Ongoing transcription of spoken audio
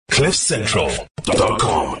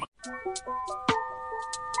CliffCentral.com.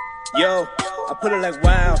 Yo, I put it like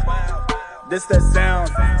wow, this that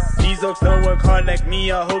sound. These oaks don't work hard like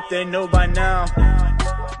me, I hope they know by now.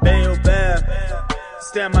 Bayo Bab,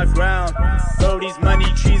 stand my ground. Bro, these money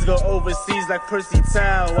trees go overseas like Percy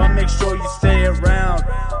Tau. I make sure you stay around,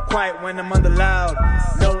 quiet when I'm on the loud.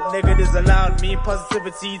 No negatives allowed, me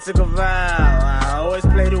positivity took a vow. I always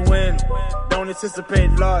play to win, don't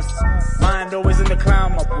anticipate loss. Mind always in the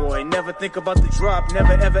clown, my boy. Never think about the drop,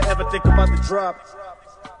 never ever ever think about the drop.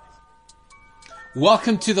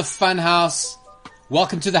 Welcome to the fun house.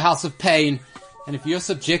 Welcome to the house of pain. And if you're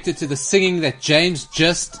subjected to the singing that James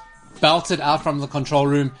just belted out from the control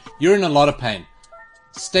room, you're in a lot of pain.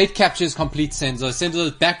 State captures complete Senzo. Senzo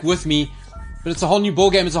is back with me, but it's a whole new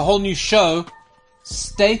ballgame. It's a whole new show.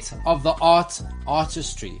 State-of-the-art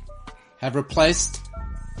artistry have replaced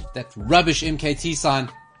that rubbish MKT sign.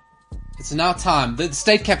 It's now time. The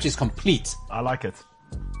state capture is complete. I like it.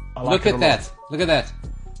 Look at that. Look at that.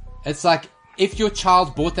 It's like if your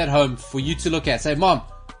child bought that home for you to look at. Say, Mom,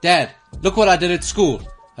 Dad, look what I did at school.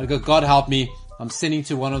 I'd go, God help me. I'm sending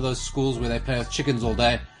to one of those schools where they play with chickens all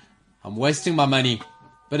day. I'm wasting my money.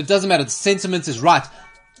 But it doesn't matter. The sentiment is right.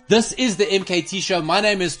 This is the MKT show. My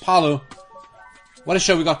name is Paulo. What a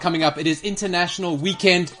show we got coming up. It is International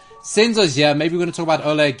Weekend. Senzo's here. Maybe we're going to talk about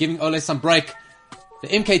Ole, giving Ole some break. The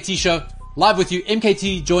MKT show, live with you.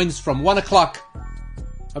 MKT joins from 1 o'clock.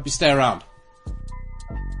 Hope you stay around.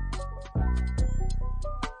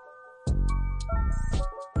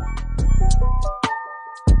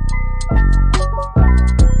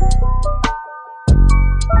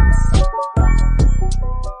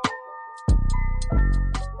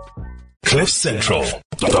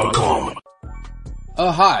 CliffCentral.com.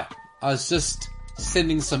 Oh, hi. I was just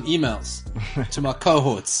sending some emails to my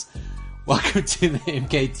cohorts. Welcome to the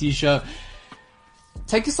MKT show.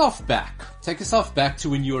 Take yourself back. Take yourself back to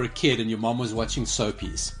when you were a kid and your mom was watching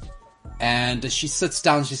soapies. And she sits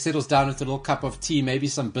down, she settles down with a little cup of tea, maybe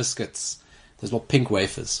some biscuits. Those little pink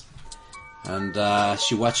wafers. And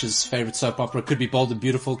she watches favorite soap opera. Could be Bold and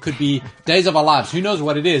Beautiful. Could be Days of Our Lives. Who knows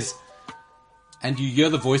what it is? And you hear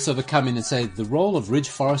the voiceover come in and say, the role of Ridge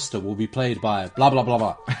Forrester will be played by blah, blah, blah,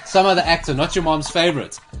 blah. Some other actor, not your mom's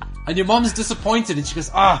favorite. And your mom's disappointed and she goes,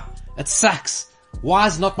 it sucks. Why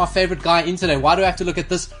is not my favorite guy in today? Why do I have to look at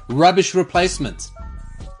this rubbish replacement?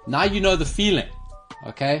 Now you know the feeling,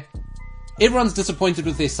 okay? Everyone's disappointed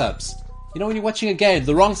with their subs. You know, when you're watching a game,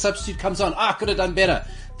 the wrong substitute comes on. Could have done better.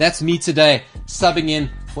 That's me today, subbing in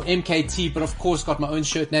for MKT, but of course got my own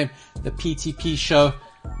shirt name, the PTP show.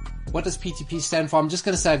 What does PTP stand for? I'm just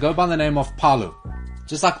going to say I go by the name of Paulo.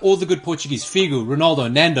 Just like all the good Portuguese. Figo, Ronaldo,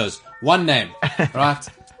 Nando's. One name. Right?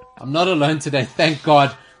 I'm not alone today, thank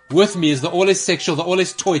God. With me is the always sexual, the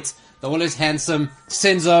always toit, the always handsome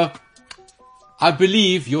Senzo. I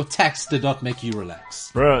believe your tax did not make you relax.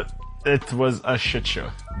 Bro, it was a shit show.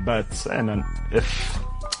 But, I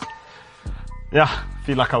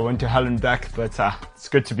feel like I went to hell and back, but it's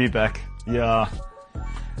good to be back. Yeah.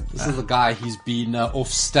 This is the guy, he's been off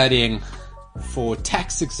studying for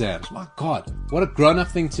tax exams. My God, what a grown-up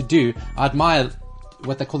thing to do. I admire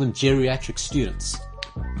what they call them, geriatric students.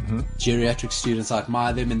 Mm-hmm. Geriatric students, I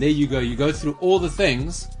admire them. And there you go. You go through all the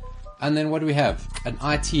things, and then what do we have? An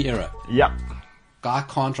IT error. Yeah. Guy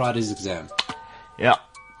can't write his exam. Yeah.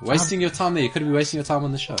 Wasting your time there. You could be wasting your time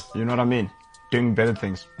on the show. You know what I mean? Doing better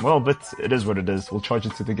things. Well, but it is what it is. We'll charge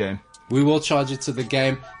it to the game. We will charge it to the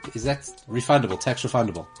game. Is that refundable? Tax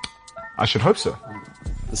refundable? I should hope so.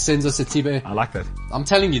 The Senzo Setibe. I like that. I'm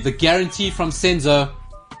telling you, the guarantee from Senzo.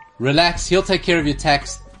 Relax. He'll take care of your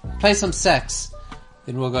tax. Play some sax.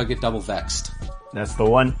 Then we'll go get double vaxxed. That's the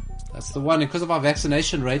one. That's the one. And because of our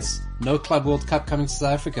vaccination rates, no Club World Cup coming to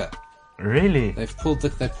South Africa. Really? They've pulled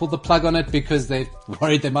the plug on it because they're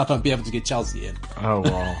worried they might not be able to get Chelsea in. Oh,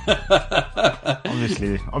 wow.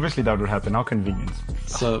 Obviously that would happen. How convenient.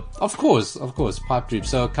 So, of course, pipe dream.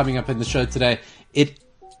 So, coming up in the show today,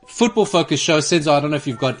 football focused show. Senzo, I don't know if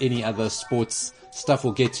you've got any other sports stuff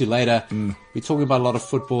we'll get to later. We're talking about a lot of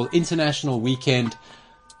football. International weekend.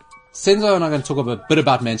 Senzo and I are going to talk a bit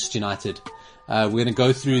about Manchester United. We're going to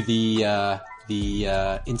go through the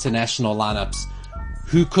international lineups.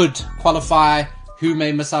 Who could qualify? Who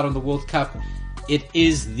may miss out on the World Cup? It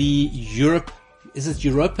is the Europa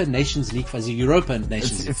Nations League? Is it Europa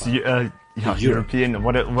Nations League? It's European,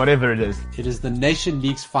 whatever it is. It is the Nation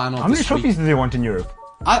League's final. How many trophies do they want in Europe?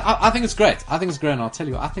 I think it's great. And I'll tell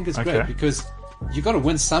you, I think it's great because you got to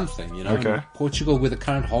win something, you know. Okay. Portugal, we're the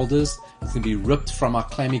current holders. It's going to be ripped from our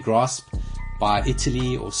clammy grasp by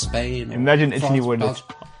Italy or Spain. Imagine or France, Italy would.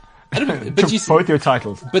 But Took both your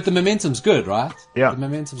titles. But the momentum's good, right? Yeah. The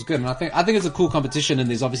momentum's good. And I think it's a cool competition, and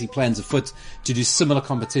there's obviously plans afoot to do similar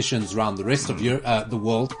competitions around the rest of the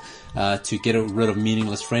world, to get rid of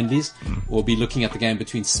meaningless friendlies. We'll be looking at the game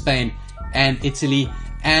between Spain and Italy,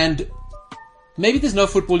 and maybe there's no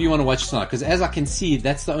football you want to watch tonight, because as I can see,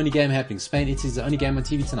 that's the only game happening. Spain, Italy's the only game on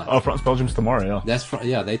TV tonight. Oh, France, Belgium's tomorrow,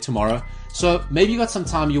 yeah. They're tomorrow. So maybe you got some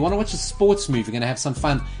time, you want to watch a sports movie, you're going to have some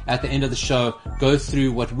fun at the end of the show, go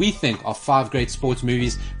through what we think are 5 great sports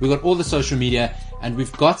movies. We've got all the social media, and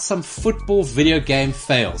we've got some football video game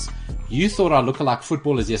fails. You thought our lookalike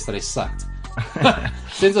footballers yesterday sucked.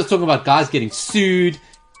 Since I was talking about guys getting sued,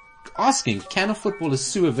 asking, can a footballer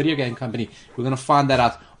sue a video game company? We're going to find that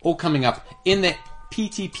out, all coming up in the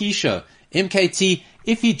PTP show. MKT,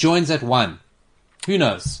 if he joins at 1, who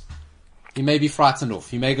knows? He may be frightened off.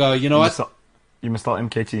 He may go, you know what? You must start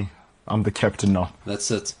MKT. I'm the captain now. That's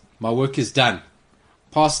it. My work is done.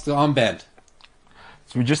 Pass the armband.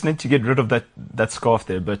 So we just need to get rid of that scarf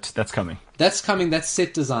there, but that's coming. That's coming. That's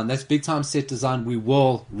set design. That's big time set design. We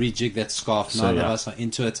will rejig that scarf. None of us are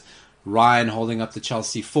into it. Ryan holding up the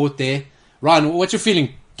Chelsea fort there. Ryan, what's your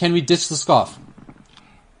feeling? Can we ditch the scarf?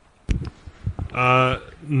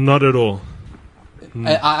 Not at all.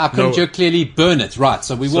 I couldn't you clearly burn it, right?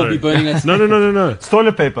 So we will be burning it. No. It's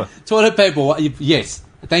toilet paper. Toilet paper, yes.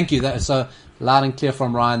 Thank you. So loud and clear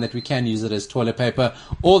from Ryan that we can use it as toilet paper.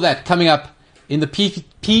 All that coming up in the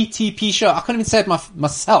PTP show. I can't even say it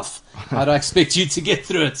myself. How do I expect you to get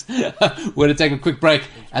through it? We're going to take a quick break,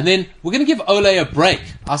 and then we're going to give Ole a break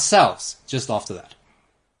ourselves just after that.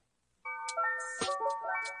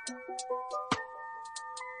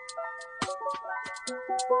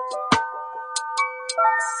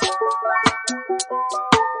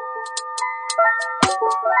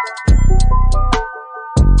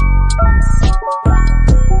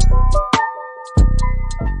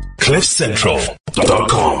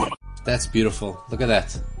 CliffCentral.com. That's beautiful. Look at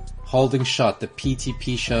that. Holding shot, the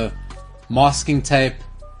PTP show, masking tape,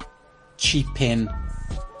 cheap pen.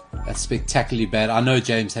 That's spectacularly bad. I know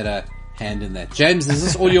James had a hand in that. James, is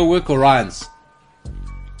this all your work or Ryan's?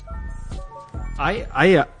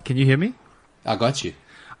 Can you hear me? I got you.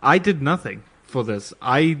 I did nothing for this.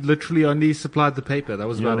 I literally only supplied the paper. That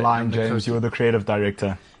was You're about lying, it. James. You were the creative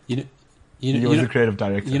director. You were know, the creative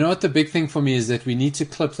director. You know what the big thing for me is that we need to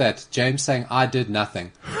clip that. James saying, I did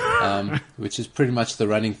nothing, which is pretty much the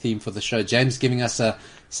running theme for the show. James giving us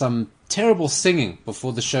some terrible singing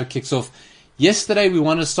before the show kicks off. Yesterday, we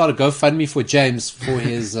wanted to start a GoFundMe for James for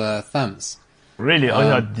his thumbs. Really?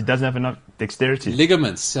 He doesn't have enough dexterity.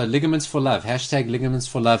 Ligaments. So ligaments for love. Hashtag ligaments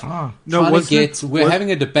for love. No, We're having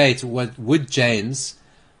a debate. Would James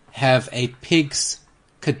have a pig's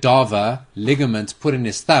cadaver ligament put in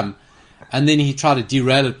his thumb? And then he tried to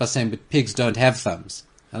derail it by saying, but pigs don't have thumbs.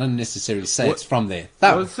 I don't necessarily say it's from their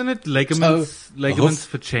thumb. Wasn't it ligaments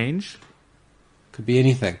for change? Could be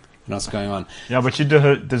anything. You know what's going on. Yeah, but you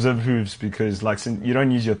deserve hooves because, you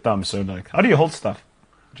don't use your thumb. So, how do you hold stuff,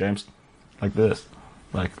 James? Like this.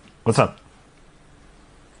 What's up?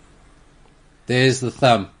 There's the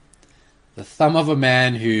thumb. The thumb of a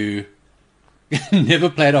man who never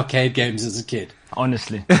played arcade games as a kid.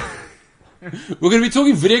 Honestly. We're going to be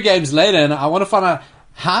talking video games later, and I want to find out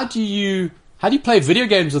how do you play video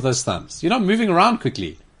games with those thumbs? You're not moving around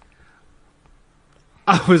quickly.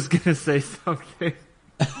 I was going to say something.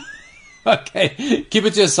 Okay, keep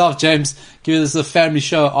it to yourself, James. This is a family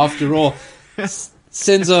show after all.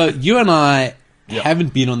 Senzo, you and I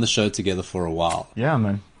haven't been on the show together for a while. Yeah,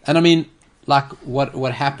 man. And I mean,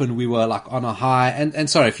 what happened, we were on a high. And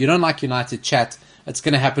sorry, if you don't like United Chat, it's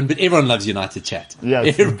going to happen, but everyone loves United Chat. Yeah,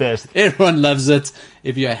 it's the best. Everyone loves it.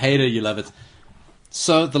 If you're a hater, you love it.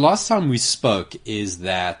 So the last time we spoke is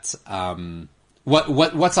that,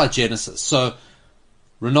 what's our genesis? So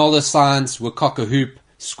Ronaldo signs, we're cock a hoop,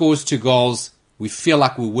 scores 2 goals. We feel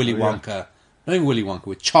like we're Willy Wonka. Not even Willy Wonka,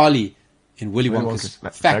 we're Charlie in Willy Wonka's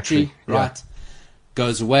factory, right? Yeah.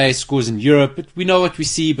 Goes away, scores in Europe. But we know what we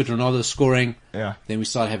see, but Ronaldo's scoring. Yeah. Then we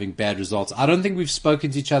start having bad results. I don't think we've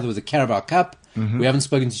spoken to each other with the Carabao Cup. Mm-hmm. We haven't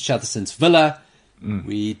spoken to each other since Villa.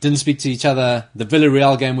 We didn't speak to each other. The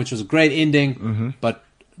Villarreal game, which was a great ending. But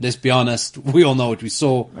let's be honest, we all know what we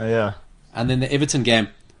saw. Yeah. And then the Everton game.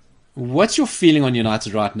 What's your feeling on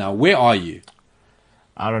United right now? Where are you?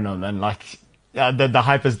 I don't know, man. The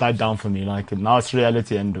hype has died down for me. Now it's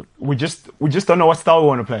reality, and we just don't know what style we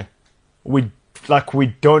want to play. We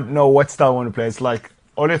don't know what style we want to play. It's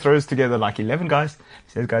Ole throws together 11 guys.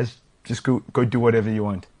 He says, guys, just go do whatever you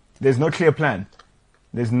want. There's no clear plan.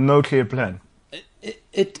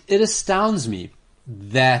 It astounds me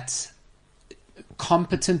that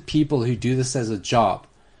competent people who do this as a job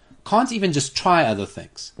can't even just try other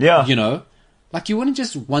things. Yeah. You know? Like, you wouldn't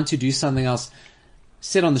just want to do something else.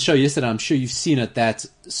 Said on the show yesterday, I'm sure you've seen it, that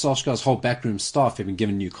Solskjaer's whole backroom staff have been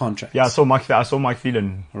given new contracts. Yeah, I saw Mike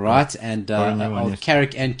Phelan. Right? And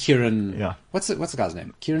Carrick and Kieran... Yeah. What's the guy's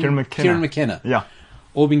name? Kieran McKenna. Kieran McKenna. Yeah.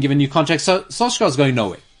 All been given new contracts. So Solskjaer's going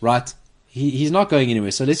nowhere, right? He's not going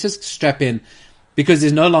anywhere. So let's just strap in, because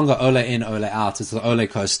there's no longer Ole in, Ole out. It's the Ole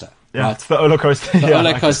coaster. Yeah, right? it's the Ole coaster. The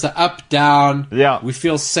Ole coaster, up, down. Yeah. We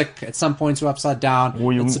feel sick. At some points, we're upside down.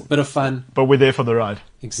 It's a bit of fun. But we're there for the ride.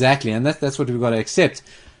 Exactly. And that's what we've got to accept.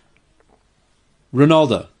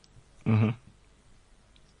 Ronaldo. Mm-hmm.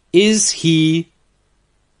 Is he...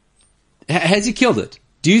 Has he killed it?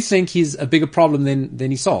 Do you think he's a bigger problem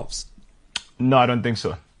than he solves? No, I don't think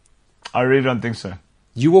so. I really don't think so.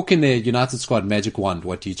 You walk in there, United squad, magic wand.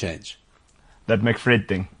 What do you change? That McFred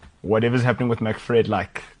thing. Whatever's happening with McFred,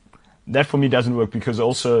 like, that for me doesn't work, because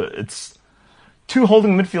also it's two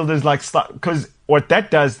holding midfielders, like, because what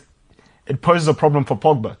that does, it poses a problem for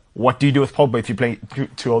Pogba. What do you do with Pogba if you play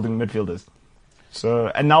two holding midfielders?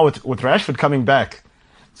 So, and now with Rashford coming back,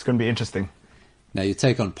 it's going to be interesting. Now, your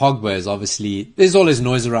take on Pogba is obviously, there's always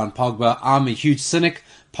noise around Pogba. I'm a huge cynic.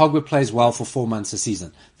 Pogba plays well for 4 months a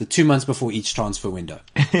season, the 2 months before each transfer window,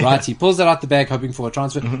 right? He pulls that out the bag hoping for a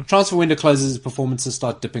transfer. Mm-hmm. Transfer window closes, his performances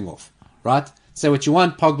start dipping off, right? Say what you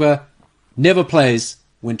want. Pogba never plays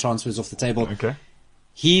when transfers off the table. Okay.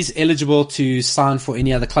 He's eligible to sign for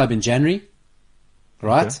any other club in January,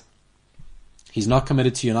 right? Okay. He's not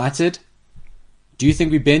committed to United. Do you think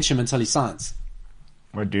we bench him until he signs?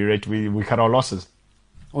 What do you rate? We cut our losses.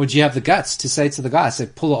 Or do you have the guts to say to the guy, say,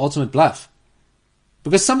 pull the ultimate bluff?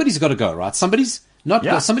 Because somebody's got to go, right? Somebody's got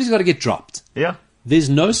to get dropped. Yeah. There's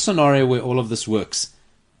no scenario where all of this works.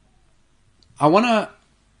 I'm going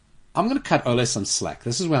to cut Ole some slack.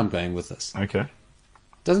 This is where I'm going with this. Okay.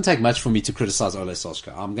 Doesn't take much for me to criticize Ole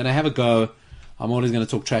Solskjaer. I'm going to have a go. I'm always going to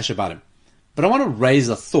talk trash about him. But I want to raise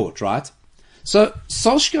a thought, right? So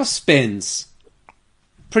Solskjaer spends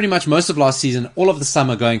pretty much most of last season, all of the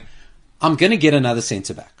summer going, I'm going to get another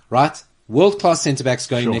centre-back, right? World-class centre-backs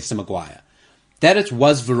going next to Maguire. That it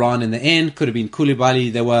was Varane in the end, could have been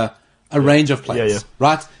Koulibaly. There were a range of players,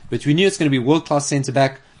 right? But we knew it's going to be world-class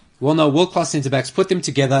centre-back. Well, no, world-class centre-backs, put them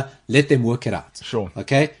together, let them work it out. Sure.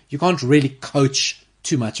 Okay? You can't really coach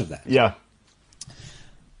too much of that. Yeah.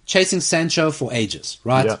 Chasing Sancho for ages,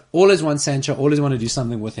 right? Yeah. Always want Sancho, always want to do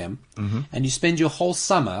something with him. Mm-hmm. And you spend your whole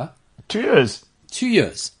summer... 2 years. 2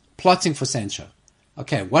 years plotting for Sancho.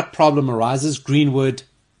 Okay, what problem arises? Greenwood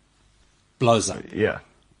blows up. Yeah.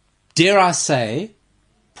 Dare I say,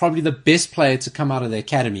 probably the best player to come out of the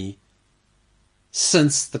academy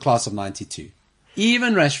since the class of 92.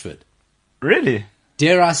 Even Rashford. Really?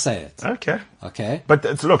 Dare I say it? Okay. Okay. But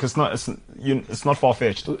it's not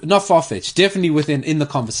far-fetched. Not far-fetched. Definitely in the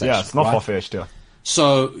conversation. Yeah, it's not right? far-fetched, yeah.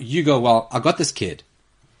 So you go, well, I got this kid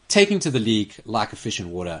taking to the league like a fish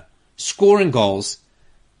in water, scoring goals.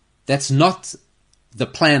 That's not the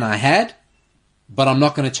plan I had, but I'm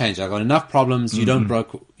not going to change it. I've got enough problems. You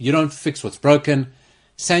don't fix what's broken.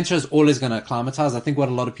 Sancho's always going to acclimatize. I think what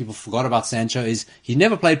a lot of people forgot about Sancho is he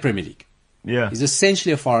never played Premier League. Yeah. He's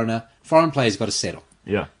essentially a foreigner. Foreign player's got to settle.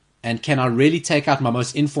 Yeah. And can I really take out my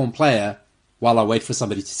most informed player while I wait for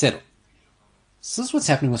somebody to settle? So this is what's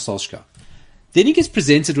happening with Solskjaer. Then he gets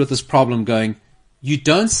presented with this problem going, you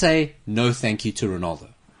don't say no thank you to Ronaldo.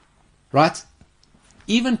 Right?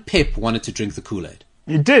 Even Pep wanted to drink the Kool-Aid.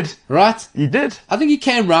 You did. Right? You did. I think he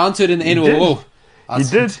came round to it in the end. He did. Oh, He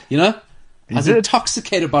did. You know? I was did.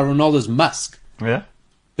 intoxicated by Ronaldo's musk. Yeah.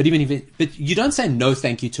 But but you don't say no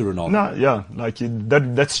thank you to Ronaldo. No, yeah. Like,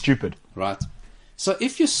 that's stupid. Right? So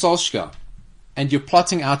if you're Solskjaer and you're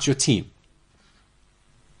plotting out your team,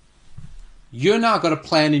 you're now got a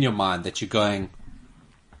plan in your mind that you're going,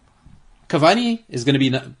 Cavani is going to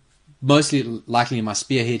be mostly likely in my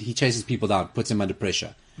spearhead. He chases people down, puts them under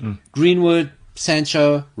pressure. Greenwood,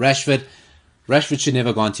 Sancho, Rashford. Rashford should never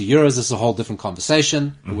have gone to Euros. This is a whole different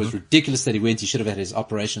conversation. It was ridiculous that he went. He should have had his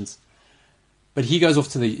operations. But he goes off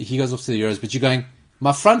to the Euros. But you're going,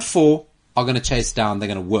 my front four are going to chase down. They're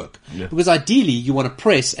going to work. Yeah. Because ideally, you want to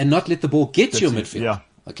press and not let the ball get to your midfield. Yeah.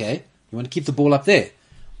 Okay? You want to keep the ball up there.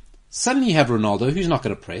 Suddenly you have Ronaldo, who's not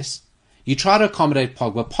going to press. You try to accommodate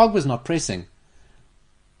Pogba. Pogba's not pressing.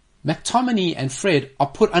 McTominay and Fred are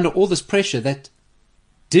put under all this pressure that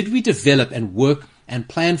did we develop and work and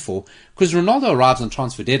plan for? Because Ronaldo arrives on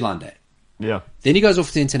transfer deadline day. Yeah. Then he goes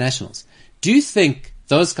off to internationals. Do you think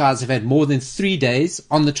those guys have had more than 3 days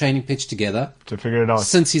on the training pitch together to figure it out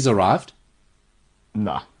since he's arrived?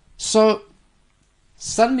 Nah. So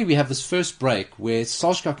suddenly we have this first break where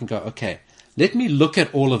Solskjaer can go, okay, let me look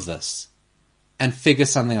at all of this and figure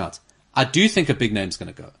something out. I do think a big name's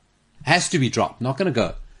going to go. Has to be dropped, not going to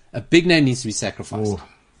go. A big name needs to be sacrificed. Ooh.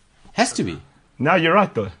 Has to be. No, you're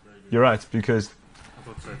right, though. You're right, because... I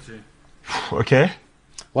thought so too. Okay.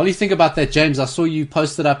 While you think about that, James, I saw you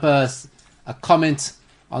posted up a comment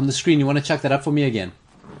on the screen. You want to chuck that up for me again?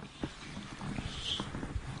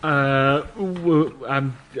 I'm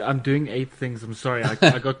doing 8 things. I'm sorry. I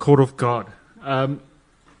got caught off guard.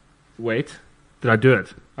 Wait. Did I do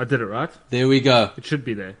it? I did it, right? There we go. It should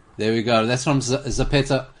be there. There we go. That's from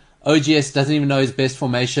Zapeta. OGS doesn't even know his best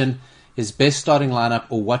formation, his best starting lineup,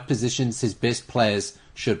 or what positions his best players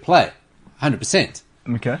should play. 100%.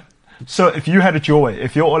 Okay. So if you had it your way,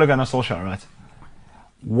 if you're Ole Gunnar Solskjaer, right,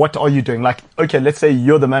 what are you doing? Like, okay, let's say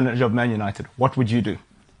you're the manager of Man United. What would you do?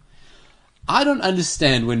 I don't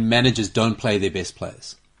understand when managers don't play their best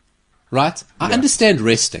players. Right? I understand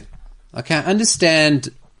resting. Okay, I understand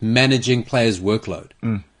managing players' workload.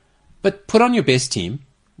 But put on your best team,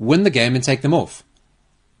 win the game, and take them off.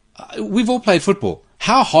 We've all played football.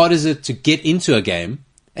 How hard is it to get into a game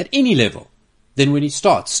at any level? Then when you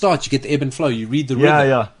start, you get the ebb and flow, you read the rhythm.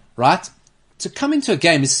 Yeah. Right? To come into a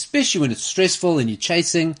game, especially when it's stressful and you're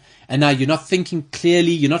chasing, and now you're not thinking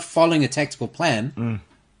clearly, you're not following a tactical plan,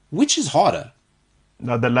 which is harder?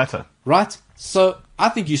 No, the latter. Right? So I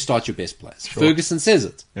think you start your best players. Sure. Ferguson says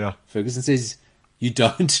it. Yeah. Ferguson says you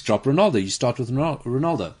don't drop Ronaldo. You start with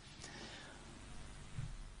Ronaldo.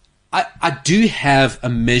 I do have a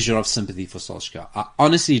measure of sympathy for Solskjaer. I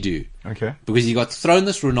honestly do. Okay. Because he got thrown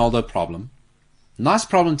this Ronaldo problem. Nice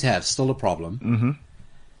problem to have, still a problem.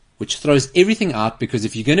 Which throws everything out, because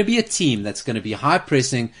if you're going to be a team that's going to be high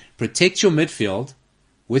pressing, protect your midfield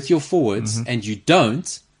with your forwards, and you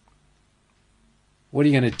don't, what are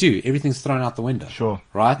you going to do? Everything's thrown out the window. Sure.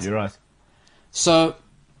 Right? You're right. So,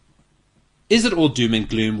 is it all doom and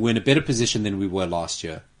gloom? We're in a better position than we were last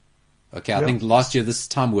year. Okay, I think last year this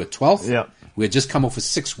time we were 12th. Yeah. We had just come off a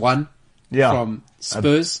 6-1 Yeah. from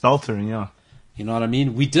Spurs. Beltering, yeah. You know what I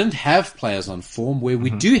mean? We didn't have players on form. Where we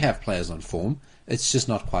do have players on form, it's just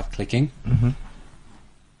not quite clicking.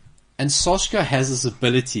 And Solskjaer has this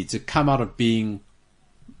ability to come out of being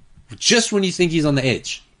just when you think he's on the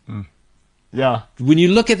edge. Yeah. When you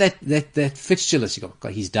look at that fixture list, you go,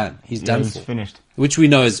 God, he's done. He's done He's for. finished. Which we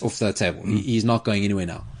know is off the table. He's not going anywhere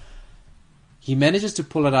now. He manages to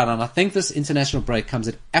pull it out, and I think this international break comes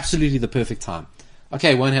at absolutely the perfect time.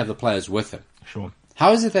 Okay, won't have the players with him. Sure.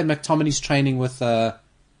 How is it that McTominay's training with the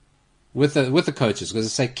coaches? Because I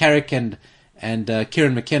say Carrick and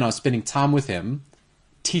Kieran McKenna are spending time with him,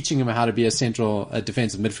 teaching him how to be a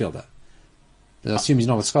defensive midfielder. I assume he's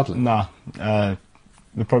not with Scotland. Nah.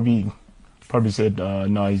 They probably said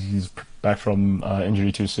no, he's back from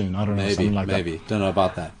injury too soon. I don't know, something like that. Maybe. Don't know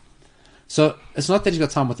about that. So it's not that he's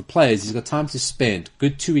got time with the players. He's got time to spend.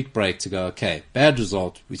 Good 2-week break to go, okay, bad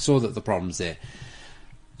result. We saw that the problem's there.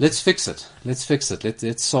 Let's fix it.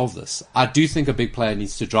 Let's solve this. I do think a big player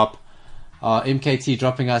needs to drop. MKT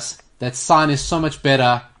dropping us. That sign is so much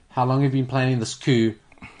better. How long have you been planning this coup?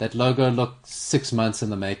 That logo looked 6 months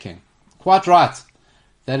in the making. Quite right.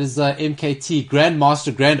 That is MKT,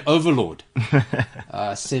 Grandmaster, Grand Overlord,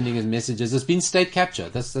 sending his messages. It's been state capture.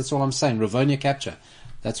 That's all I'm saying. Ravonia capture.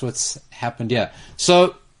 That's what's happened here.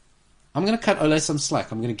 So I'm going to cut Ole some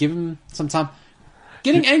slack. I'm going to give him some time.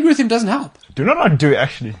 Getting angry with him doesn't help. Do not undo,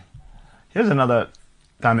 actually. Here's another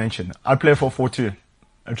dimension. I play 4-4-2,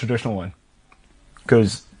 a traditional one.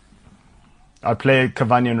 Because I play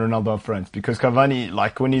Cavani and Ronaldo up front. Because Cavani,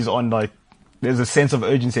 like, when he's on, like, there's a sense of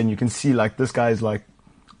urgency, and you can see, like, this guy's, like,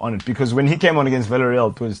 on it. Because when he came on against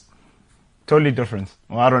Villarreal, it was totally different.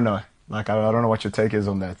 Well, I don't know. Like, I don't know what your take is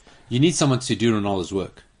on that. You need someone to do Ronaldo's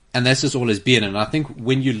work. And that's just all it's been. And I think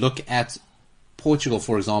when you look at Portugal,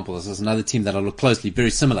 for example, this is another team that I look closely, very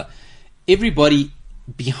similar. Everybody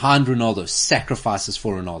behind Ronaldo sacrifices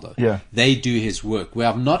for Ronaldo. Yeah. They do his work. We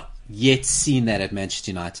have not yet seen that at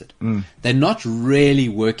Manchester United. They're not really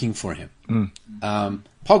working for him.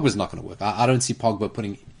 Pogba's not going to work. I don't see Pogba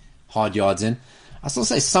putting hard yards in. I still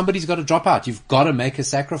say somebody's got to drop out. You've got to make a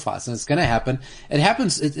sacrifice, and it's going to happen. It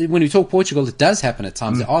happens when we talk Portugal. It does happen at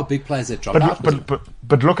times. There are big players that drop out.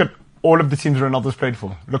 But look at all of the teams Ronaldo's played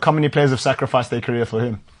for. Look how many players have sacrificed their career for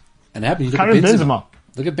him. And it happens. Karim Benzema.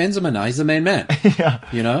 Look at Benzema now. He's the main man. Yeah,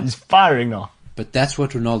 you know, he's firing now. But that's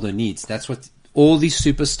what Ronaldo needs. That's what all these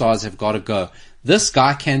superstars have got to go. This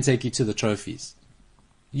guy can take you to the trophies.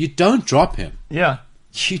 You don't drop him. Yeah.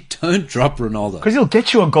 You don't drop Ronaldo. Because he'll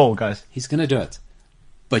get you a goal, guys. He's going to do it.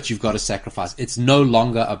 But you've got to sacrifice. It's no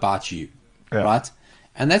longer about you. Yeah. Right?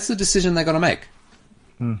 And that's the decision they've got to make.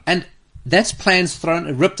 And that's plans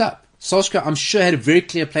ripped up. Solskjaer, I'm sure, had a very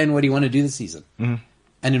clear plan what he wanted to do this season.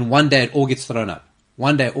 and in one day it all gets thrown up.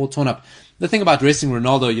 One day all torn up. The thing about resting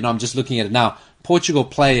Ronaldo, I'm just looking at it now. Portugal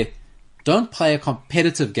don't play a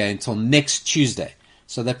competitive game until next Tuesday.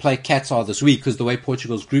 So they play Qatar this week because the way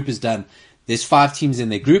Portugal's group is done, there's 5 teams in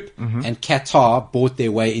their group, and Qatar bought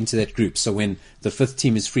their way into that group. So when the 5th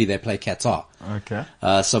team is free, they play Qatar. Okay.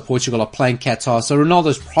 So Portugal are playing Qatar. So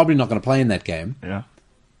Ronaldo's probably not going to play in that game. Yeah.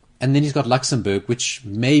 And then he's got Luxembourg, which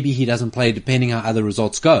maybe he doesn't play depending how other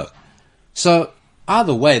results go. So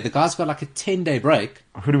either way, the guy's got like a 10-day break.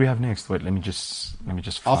 Who do we have next? Wait, let me just find.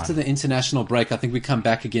 After the international break, I think we come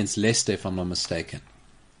back against Leicester, if I'm not mistaken.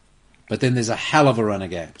 But then there's a hell of a run of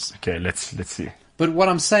games. Okay, let's see. But what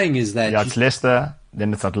I'm saying is that... Yeah, it's Leicester,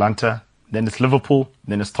 then it's Atlanta, then it's Liverpool,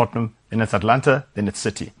 then it's Tottenham, then it's Atlanta, then it's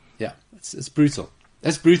City. Yeah, it's brutal.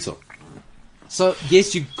 It's brutal. So,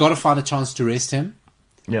 yes, you've got to find a chance to rest him.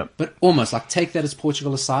 Yeah. But almost, like, take that as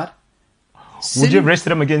Portugal aside. Would you have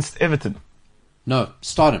rested him against Everton? No,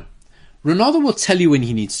 start him. Ronaldo will tell you when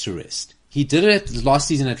he needs to rest. He did it last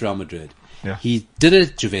season at Real Madrid. Yeah. He did it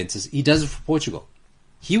at Juventus. He does it for Portugal.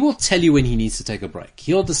 He will tell you when he needs to take a break.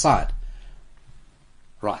 He'll decide.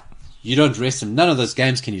 Right, you don't rest him. None of those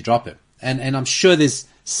games can you drop him. And I'm sure there's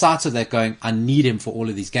sides of that going, I need him for all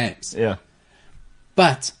of these games. Yeah.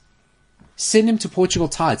 But send him to Portugal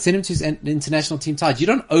tied. Send him to his international team tied. You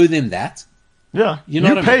don't owe them that. Yeah. You know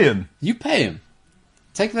You what I pay mean? him. You pay him.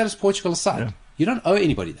 Take that as Portugal aside. Yeah. You don't owe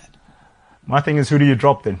anybody that. My thing is, who do you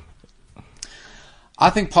drop then?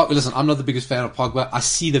 I think Pogba, listen, I'm not the biggest fan of Pogba. I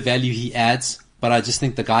see the value he adds, but I just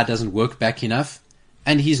think the guy doesn't work back enough.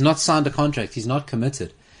 And he's not signed a contract. He's not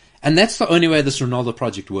committed. And that's the only way this Ronaldo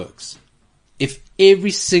project works. If every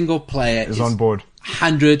single player Is on board.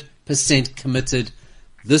 100% committed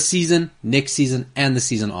this season, next season, and the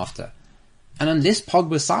season after. And unless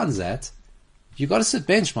Pogba signs that, you got to sit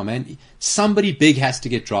bench, my man. Somebody big has to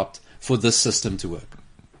get dropped for this system to work.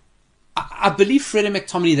 I believe Fred and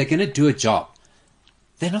McTominay, they're going to do a job.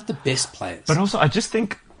 They're not the best players. But also, I just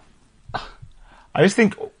think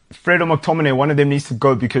Fred or McTominay, one of them needs to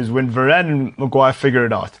go, because when Varane and Maguire figure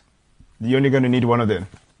it out, you're only going to need one of them.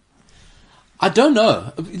 I don't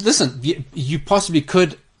know. Listen, you possibly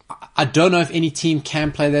could. I don't know if any team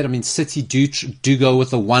can play that. I mean, City do go with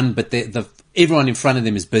the one, but everyone in front of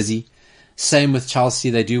them is busy. Same with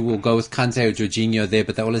Chelsea. Will go with Kante or Jorginho there,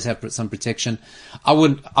 but they always have some protection.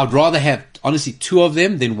 I'd rather have, honestly, 2 of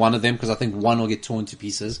them than 1 of them, because I think one will get torn to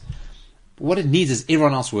pieces. But what it needs is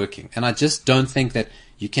everyone else working. And I just don't think that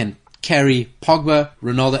you can carry Pogba,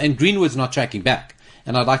 Ronaldo, and Greenwood's not tracking back.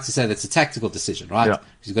 And I'd like to say that's a tactical decision, right? Yeah. Because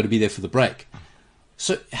he's got to be there for the break.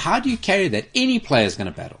 So how do you carry that? Any player is going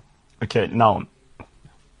to battle. Okay, now,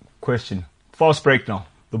 question. Fast break now.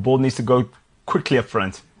 The ball needs to go quickly up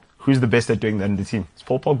front. Who's the best at doing that in the team? It's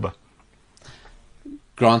Paul Pogba.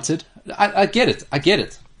 Granted. I get it. I get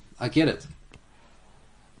it.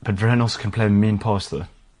 But Varane also can play a mean pass, though.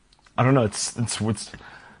 I don't know.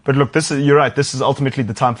 But look, you're right. This is ultimately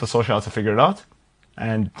the time for Solskjaer to figure it out.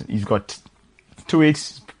 And he's got 2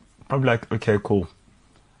 weeks. Probably like, okay, cool.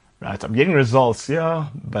 Right, I'm getting results, yeah,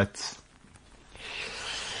 but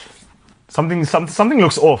something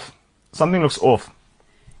looks off. Something looks off.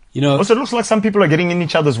 Also, it looks like some people are getting in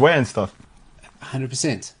each other's way and stuff.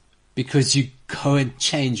 100%. Because you go and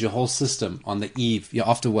change your whole system on the eve. You're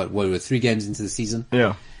after we're 3 games into the season.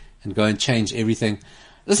 Yeah. And go and change everything.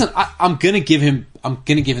 Listen, I'm gonna give him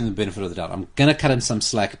the benefit of the doubt. I'm gonna cut him some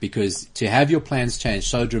slack, because to have your plans change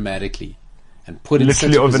so dramatically and put in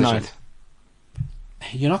literally such a overnight. position,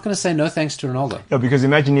 you're not gonna say no thanks to Ronaldo. Yeah, because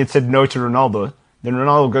imagine you'd said no to Ronaldo, then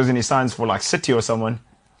Ronaldo goes and he signs for like City or someone.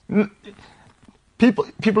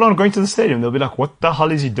 People aren't going to the stadium. They'll be like, what the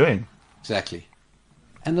hell is he doing? Exactly.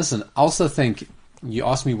 And listen, I also think, you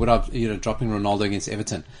asked me what dropping Ronaldo against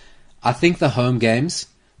Everton. I think the home games,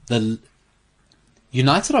 the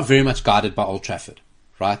United are very much guided by Old Trafford,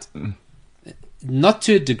 right? Not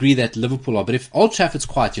to a degree that Liverpool are, but if Old Trafford's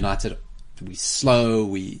quiet, United, we slow,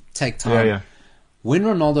 we take time. Yeah. When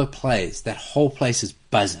Ronaldo plays, that whole place is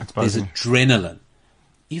buzzing. There's adrenaline.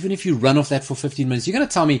 Even if you run off that for 15 minutes, you're going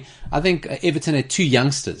to tell me, I think Everton had 2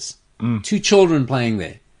 youngsters, 2 children playing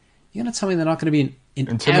there. You're going to tell me they're not going to be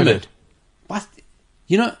enamored. But,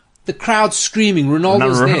 the crowd screaming,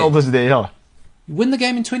 Ronaldo's there, yeah. You win the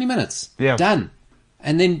game in 20 minutes. Yeah. Done.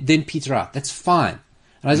 And then peter out. That's fine.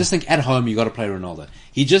 And I just think at home, you got to play Ronaldo.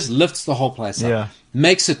 He just lifts the whole place up,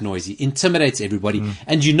 makes it noisy, intimidates everybody.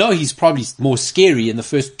 And he's probably more scary in the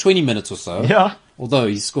first 20 minutes or so. Yeah. Although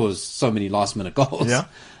he scores so many last-minute goals. Yeah.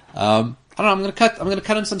 I don't know. I'm going to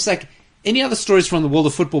cut him some slack. Any other stories from the world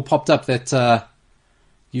of football popped up that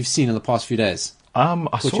you've seen in the past few days?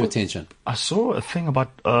 caught your attention? I saw a thing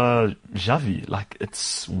about Xavi. Like,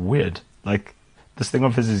 it's weird. Like, this thing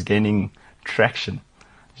of his is gaining traction.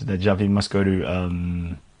 That Xavi must go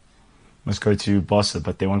to Barca,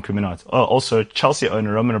 but they want him out. Oh, also, Chelsea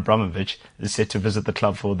owner Roman Abramovich is set to visit the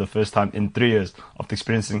club for the first time in 3 years after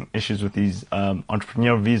experiencing issues with his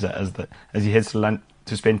entrepreneurial visa as he heads to London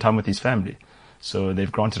to spend time with his family. So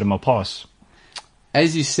they've granted him a pass.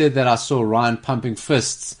 As you said that, I saw Ryan pumping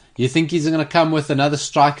fists. You think he's going to come with another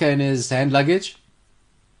striker in his hand luggage?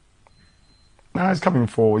 No, he's coming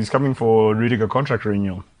for Rudiger contract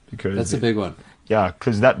renewal because That's a big one. Yeah,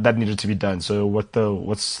 because that needed to be done. So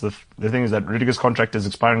the thing is that Rudiger's contract is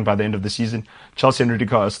expiring by the end of the season. Chelsea and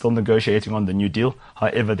Rudiger are still negotiating on the new deal.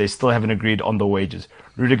 However, they still haven't agreed on the wages.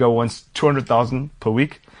 Rudiger wants 200,000 per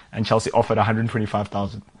week, and Chelsea offered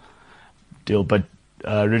 125,000 deal, but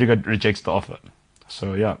Rudiger rejects the offer.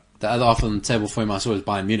 So yeah, The other offer on the table for him I saw was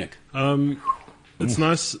Bayern Munich. It's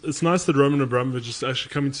nice. It's nice that Roman Abramovich is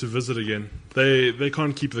actually coming to visit again. They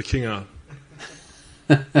can't keep the king out.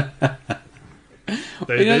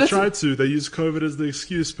 They tried to. They used COVID as the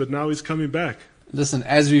excuse, but now he's coming back. Listen,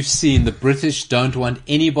 as we've seen, the British don't want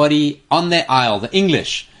anybody on their aisle. The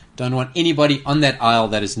English don't want anybody on that aisle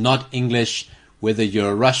that is not English, whether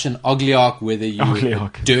you're a Russian oligarch, whether you're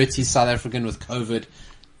a dirty South African with COVID.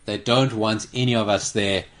 They don't want any of us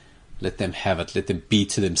there. Let them have it. Let them be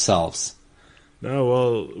to themselves. No,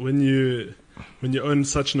 well, when you own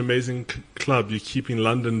such an amazing club, you're keeping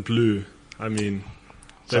London blue. I mean,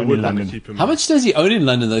 they only would want to London. keep him. How much does he own in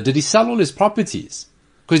London, though? Did he sell all his properties?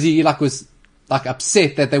 Because he was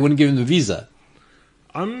upset that they wouldn't give him the visa.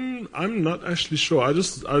 I'm not actually sure. I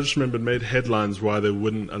just remember it made headlines why they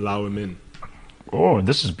wouldn't allow him in. Oh,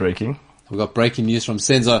 this is breaking. We've got breaking news from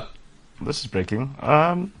Senzo. This is breaking.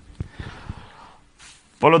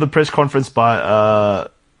 Follow the press conference by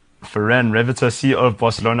Ferran Revita, CEO of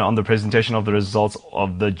Barcelona, on the presentation of the results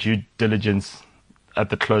of the due diligence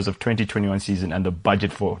at the close of 2021 season and the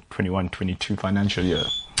budget for 21-22 financial year.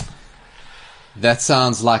 That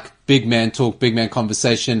sounds like big man talk, big man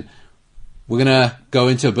conversation. We're going to go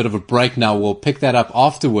into a bit of a break now. We'll pick that up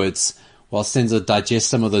afterwards while Senzo digests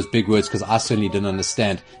some of those big words, because I certainly didn't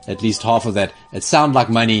understand at least half of that. It sounded like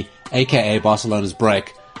money, a.k.a. Barcelona's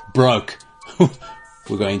broke.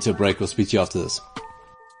 We're going into a break. We'll speak to you after this.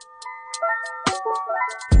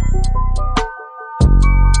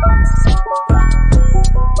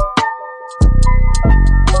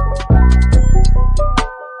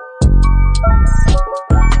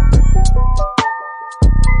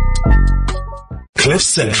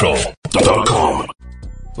 CliffCentral.com.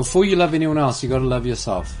 Before you love anyone else, you got to love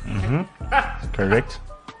yourself. Correct?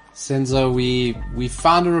 Senzo, we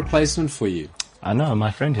found a replacement for you. I know,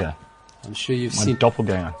 my friend here. I'm sure you've My seen.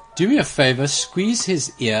 doppelganger. Do me a favor, squeeze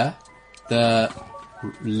his ear, the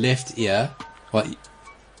left ear. Well,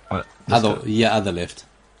 other left.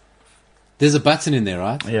 There's a button in there,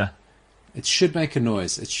 right? Yeah. It should make a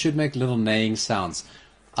noise. It should make little neighing sounds.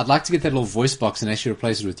 I'd like to get that little voice box and actually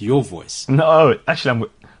replace it with your voice. No, actually,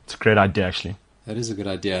 it's a great idea, actually. That is a good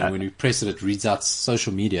idea. And when you press it, it reads out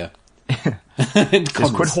social media.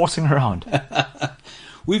 Just quit horsing around.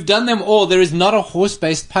 We've done them all. There is not a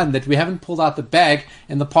horse-based pun that we haven't pulled out the bag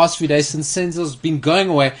in the past few days since Senzo's been going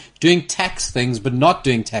away, doing tax things, but not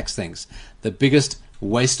doing tax things. The biggest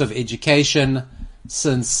waste of education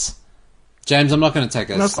since... James, I'm not going to take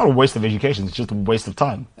us. No, it's not a waste of education. It's just a waste of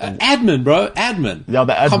time. Admin, bro. Admin. Yeah,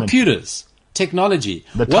 the admin. Computers. Technology.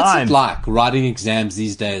 The What's time. it like writing exams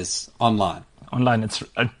these days online? Online, it's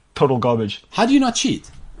a total garbage. How do you not cheat?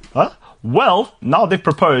 Huh? Well, now they've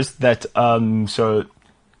proposed that, so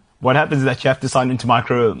what happens is that you have to sign into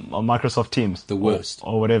Microsoft Teams. The worst.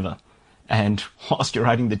 Or whatever. And whilst you're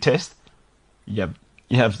writing the test, you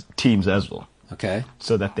have Teams as well. Okay.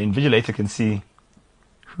 So that the invigilator can see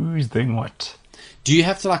who's doing what. Do you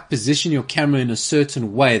have to position your camera in a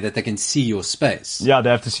certain way that they can see your space? Yeah, they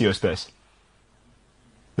have to see your space.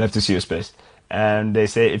 And they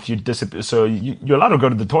say if you disappear, so you're allowed to go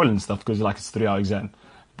to the toilet and stuff because it's a 3-hour exam.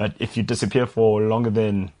 But if you disappear for longer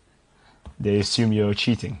than, they assume you're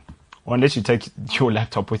cheating. Or unless you take your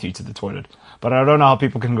laptop with you to the toilet. But I don't know how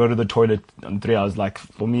people can go to the toilet in 3 hours.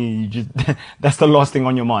 For me, that's the last thing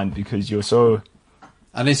on your mind because you're so...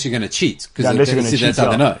 Unless you're going to cheat. Yeah, unless you're going to cheat. That's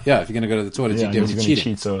how they know. Yeah, if you're going to go to the toilet, you're unless definitely you're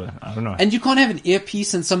cheating. cheat, so I don't know. And you can't have an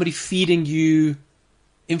earpiece and somebody feeding you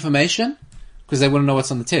information because they want to know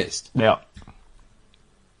what's on the test. Yeah.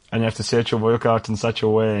 And you have to set your workout in such a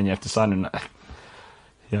way and you have to sign in.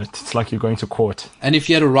 Yeah, it's like you're going to court. And if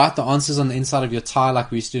you had to write the answers on the inside of your tie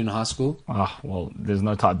like we used to do in high school? Well, there's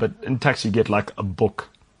no tie. But in tax, you get a book.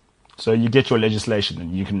 So you get your legislation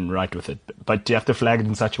and you can write with it, but you have to flag it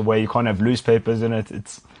in such a way you can't have loose papers in it.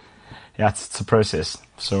 It's a process.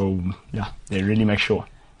 So yeah, they really make sure.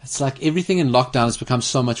 It's like everything in lockdown has become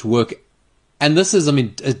so much work, and this is, I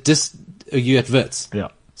mean, you at Wits. Yeah.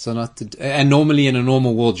 So and normally in a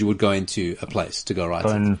normal world you would go into a place to go write Go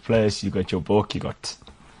it. in place, you got your book,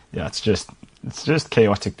 it's just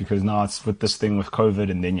chaotic because now it's with this thing with COVID,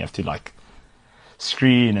 and then you have to like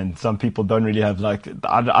screen, and some people don't really have like,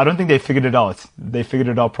 I don't think they figured it out. They figured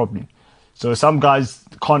it out properly. So some guys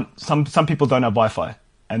can't, some people don't have Wi-Fi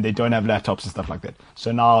and they don't have laptops and stuff like that.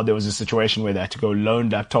 So now there was a situation where they had to go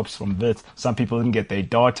loan laptops from Wits. Some people didn't get their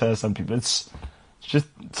data. Some people, it's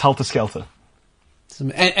helter-skelter.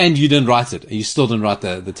 And you didn't write it. You still didn't write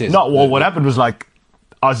the test. No, well, what happened was like,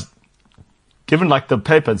 I was given like the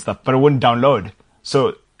paper and stuff, but it wouldn't download.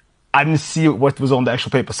 So I didn't see what was on the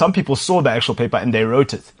actual paper. Some people saw the actual paper and they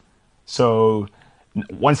wrote it. So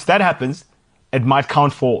once that happens, it might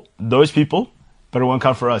count for those people, but it won't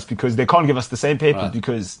count for us because they can't give us the same paper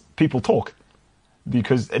because people talk.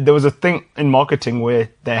 Because there was a thing in marketing where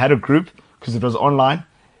they had a group because it was online,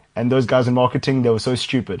 and those guys in marketing, they were so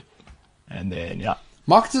stupid. And then, yeah.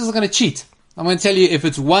 Marketers are going to cheat. I'm going to tell you, if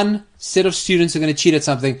it's one set of students who are going to cheat at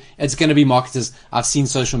something, it's going to be marketers. I've seen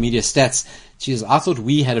social media stats. Jeez, I thought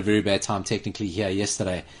we had a very bad time technically here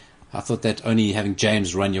yesterday. I thought that only having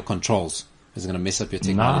James run your controls is going to mess up your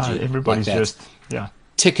technology. Nah, everybody's like just, yeah.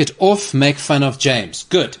 Tick it off, make fun of James.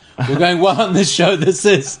 Good. We're going well on this show. This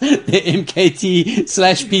is the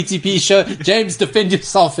MKT/PTP show. James, defend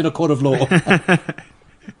yourself in a court of law.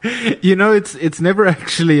 You know, it's never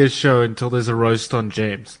actually a show until there's a roast on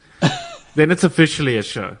James. Then it's officially a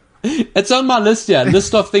show. It's on my list here.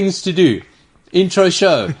 List of things to do. Intro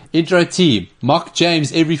show, intro team, mock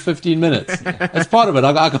James every 15 minutes. That's part of it.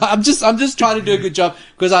 I'm just trying to do a good job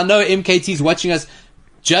because I know MKT's watching us,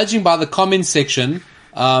 judging by the comments section.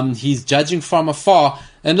 He's judging from afar.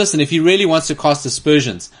 And listen, if he really wants to cast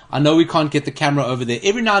aspersions, I know we can't get the camera over there.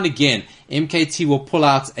 Every now and again, MKT will pull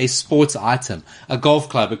out a sports item, a golf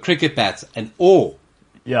club, a cricket bat, an oar.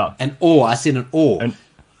 Yeah. An oar. I said an oar.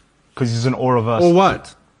 Because he's an oar of us. Or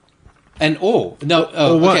what? An oar. No,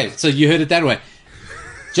 okay, so you heard it that way.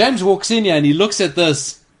 James walks in here and he looks at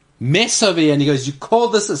this mess over here and he goes, "You call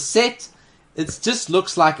this a set? It just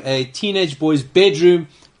looks like a teenage boy's bedroom.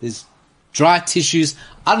 There's dry tissues.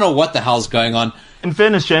 I don't know what the hell's going on." In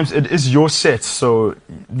fairness, James, it is your set, so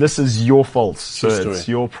this is your fault. So it's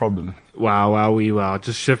your problem. Wow.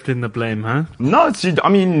 Just shifting the blame, huh? No, I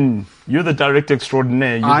mean, you're the director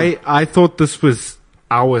extraordinaire. I thought this was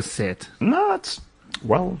our set. No, it's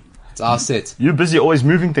our set. You're busy always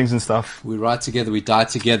moving things and stuff. We ride together, we die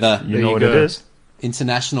together. You know what it is.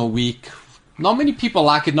 International week. Not many people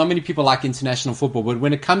like it. Not many people like international football. But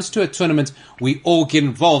when it comes to a tournament, we all get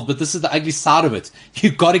involved. But this is the ugly side of it.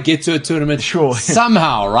 You've got to get to a tournament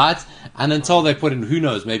somehow, right? And until they put in, who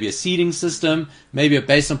knows, maybe a seeding system, maybe a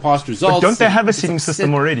based on past results. But don't they have a seeding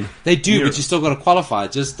system already? They do, but you still got to qualify.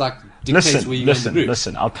 Just like dictates where you go in the group.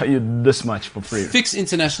 Listen, I'll tell you this much for free. Fix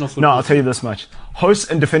international football. No, I'll tell you this much.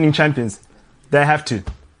 Hosts and defending champions, they have to.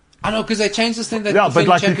 I know, because they changed this thing. That yeah, but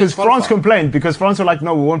like because France qualify. complained, because France were like,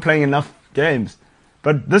 no, we weren't playing enough games.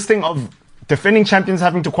 But this thing of defending champions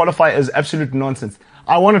having to qualify is absolute nonsense.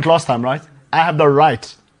 I won it last time, right? I have the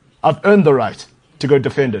right. I've earned the right to go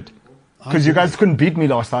defend it. Because you guys couldn't beat me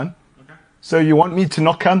last time. So you want me to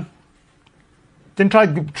not come? Then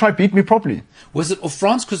try beat me properly. Was it or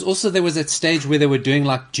France? Because also there was that stage where they were doing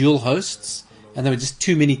like dual hosts, and there were just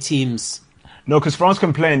too many teams. No, because France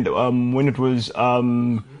complained when it was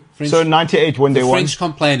so in '98 when they won. French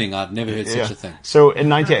complaining, I've never heard such a thing. So in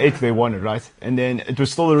 '98 they won it, right? And then it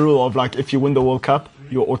was still the rule of like if you win the World Cup,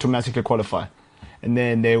 you automatically qualify. And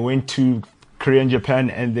then they went to Korea and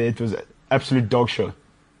Japan, and it was absolute dog show.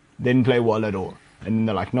 They didn't play well at all, and then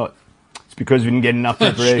they're like, no, it's because we didn't get enough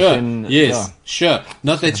preparation. Sure. Yes, sure.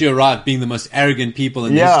 Not that you arrived being the most arrogant people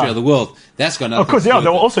in the history of the world. That's got nothing. Of course, to do with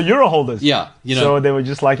they were it. also Euro holders. Yeah, you know. So they were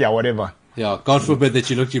just like, yeah, whatever. Yeah, God forbid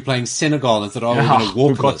that you're playing Senegal and thought, we're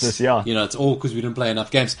going to walk this. Yeah. You know, it's all because we didn't play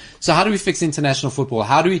enough games. So how do we fix international football?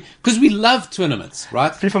 Because we love tournaments,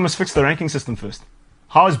 right? FIFA must fix the ranking system first.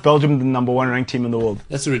 How is Belgium the number one ranked team in the world?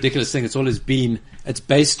 That's a ridiculous thing. It's always been. It's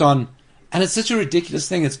based on, and it's such a ridiculous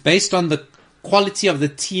thing. It's based on the quality of the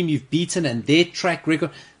team you've beaten and their track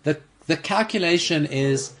record. The calculation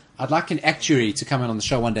is, I'd like an actuary to come in on the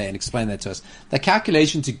show one day and explain that to us. The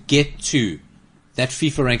calculation to get to that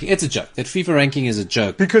FIFA ranking, it's a joke. That FIFA ranking is a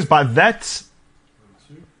joke. Because by the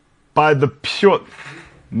pure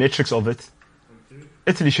metrics of it,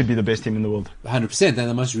 Italy should be the best team in the world. 100%. They're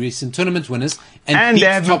the most recent tournament winners and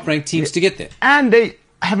beat top-ranked teams to get there. And they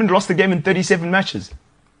haven't lost a game in 37 matches.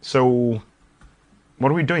 So,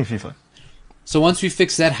 what are we doing, FIFA? So once we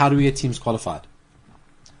fix that, how do we get teams qualified?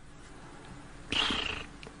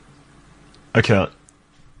 Okay,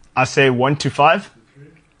 I say 1 to 5.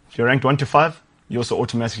 If you're ranked 1 to 5, you also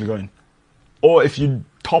automatically go in. Or if you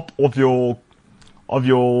top of your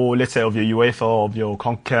let's say of your UEFA, of your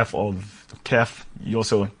CONCACAF, of CAF, you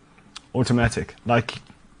also automatic. Like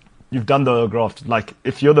you've done the graft. Like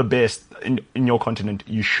if you're the best in your continent,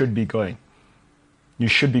 you should be going. You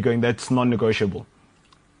should be going. That's non-negotiable.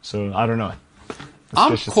 So I don't know.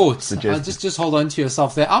 I'm caught. Just hold on to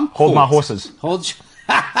yourself there. I'm hold caught. my horses. Hold.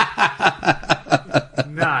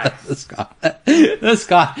 Nice. This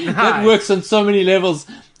guy. That works on so many levels.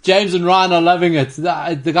 James and Ryan are loving it.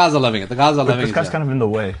 The guys are loving it. The guys are loving it. This guy's kind of in the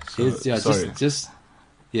way. So, yeah, sorry.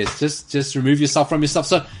 just remove yourself from yourself.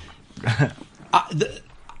 So, like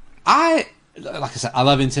I said, I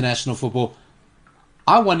love international football.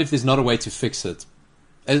 I wonder if there's not a way to fix it.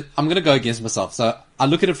 I'm going to go against myself. So I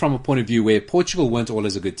look at it from a point of view where Portugal weren't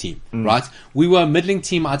always a good team, right? We were a middling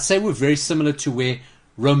team. I'd say we're very similar to where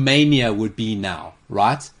Romania would be now,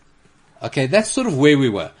 right? Okay, that's sort of where we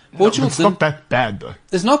were. Portugal it's not that bad, though.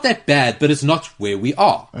 It's not that bad, but it's not where we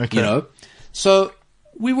are, you know? So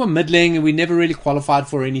we were middling and we never really qualified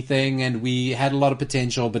for anything and we had a lot of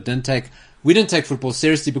potential, but we didn't take football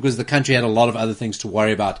seriously because the country had a lot of other things to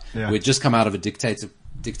worry about. Yeah. We'd just come out of a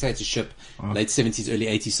dictatorship, late 70s, early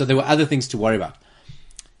 80s. So there were other things to worry about.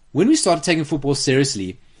 When we started taking football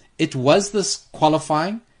seriously, it was this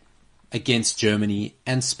qualifying against Germany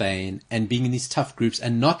and Spain and being in these tough groups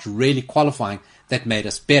and not really qualifying that made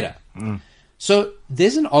us better. So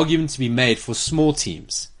there's an argument to be made for small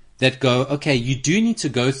teams that go, okay, you do need to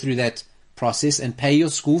go through that process and pay your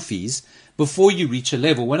school fees before you reach a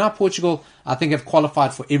level. When our Portugal, I think, have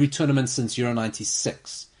qualified for every tournament since Euro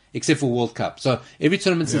 96, except for World Cup. So every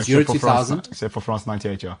tournament since Euro 2000. Except for France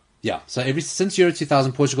 98, yeah. Yeah, so since Euro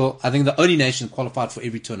 2000, Portugal, I think the only nation qualified for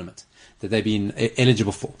every tournament that they've been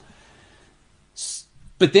eligible for.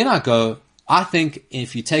 But then I think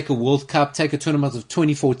if you take a World Cup, take a tournament of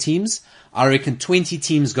 24 teams, I reckon 20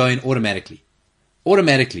 teams go in automatically.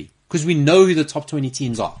 Automatically. Because we know who the top 20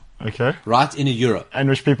 teams are. Okay. Right? In a Euro. And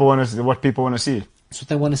what people want to see. That's what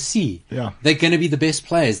they want to see. Yeah. They're going to be the best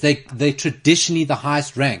players. They're traditionally the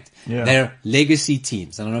highest ranked. Yeah. They're legacy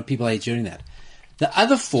teams. And I know people hate hearing that. The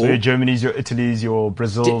other four. So your Germany's, your Italy's, your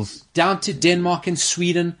Brazil's. Down to Denmark and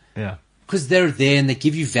Sweden. Yeah. Because they're there and they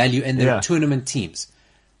give you value and they're tournament teams.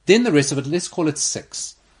 Then the rest of it, let's call it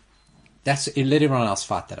 6. Let everyone else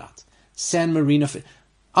fight that out. San Marino.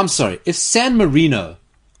 I'm sorry. If San Marino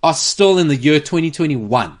are still in the year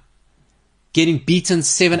 2021 getting beaten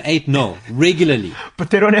 7-8-0 regularly. But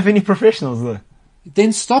they don't have any professionals though.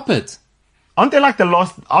 Then stop it. Aren't they like the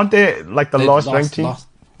last ranked team?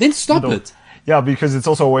 Then stop it. Yeah, because it's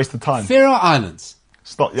also a waste of time. Faroe Islands.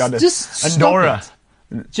 Stop. Yeah, Just Andorra. stop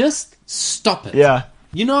it. Just stop it. Yeah.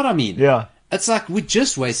 You know what I mean? Yeah. It's like we're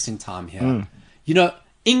just wasting time here. You know,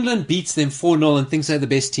 England beats them 4-0 and thinks they're the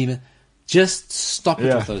best team. Just stop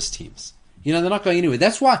it with those teams. You know, they're not going anywhere.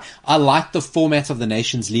 That's why I like the format of the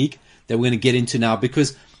Nations League that we're going to get into now,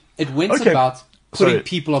 because it went about putting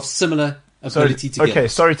people of similar ability together. Okay,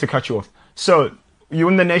 sorry to cut you off. So, you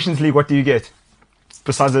win the Nations League, what do you get?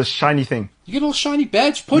 Besides a shiny thing. You get a little shiny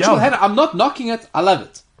badge. Portugal had it. I'm not knocking it. I love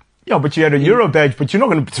it. Yeah, but you had a Euro badge, but you're not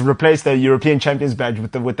going to replace the European Champions badge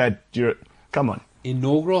with that Euro. Come on.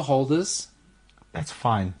 Inaugural holders. That's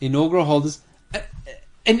fine. Inaugural holders.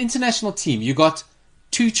 An international team, you got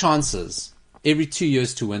 2 chances every 2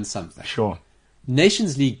 years to win something. Sure.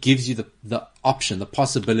 Nations League gives you the option, the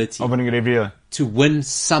possibility of winning it every year. To win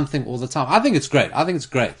something all the time. I think it's great.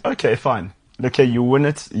 Okay, fine. Okay, you win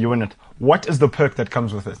it. What is the perk that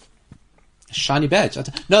comes with it? Shiny badge.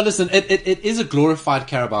 No, listen, it is a glorified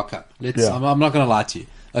Carabao Cup. I'm not going to lie to you.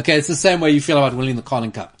 Okay, it's the same way you feel about winning the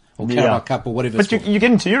Carling Cup or Carabao Cup or whatever. But you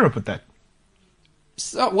get into Europe with that.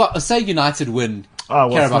 So, say United win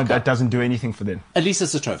Carabao Cup. That doesn't do anything for them. At least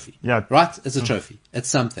it's a trophy. Yeah. Right? It's a trophy. It's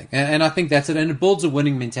something. And I think that's it. And it builds a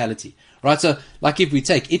winning mentality. Right? So, like if we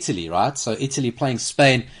take Italy, right? So Italy playing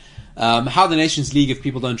Spain. How the Nations League, if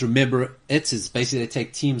people don't remember it, is basically they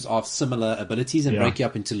take teams of similar abilities and break you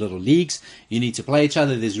up into little leagues. You need to play each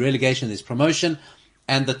other. There's relegation, there's promotion.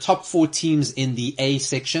 And the top 4 teams in the A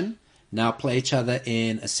section now play each other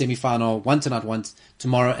in a semi-final, one tonight, one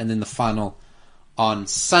tomorrow, and then the final on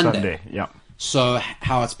Sunday. Yeah. So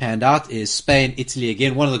how it's panned out is Spain, Italy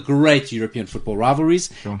again, one of the great European football rivalries,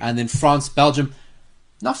 and then France, Belgium.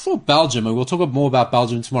 Now for Belgium, and we'll talk more about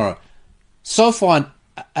Belgium tomorrow. So far,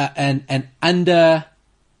 an under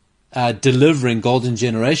delivering golden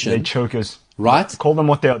generation. They choke us. right? Call them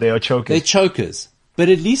what they are. They are chokers. They're chokers. But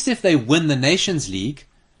at least if they win the Nations League,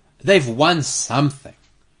 they've won something,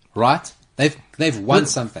 right? They've won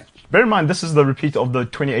something. Bear in mind, this is the repeat of the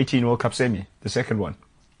 2018 World Cup semi, the second one.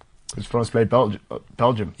 Because France played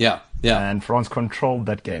Belgium. Yeah. And France controlled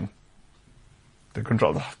that game. They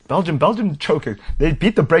controlled Belgium chokers. They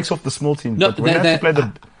beat the brakes off the small team. No, but when they have to play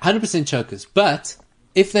the 100% chokers. But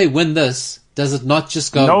if they win this, does it not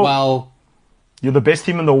just go, well... You're the best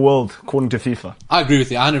team in the world, according to FIFA. I agree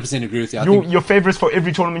with you. 100% agree with you. Your favourites for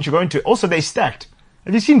every tournament you're going to. Also, they're stacked.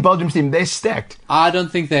 Have you seen Belgium's team? They're stacked. I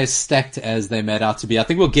don't think they're stacked as they made out to be. I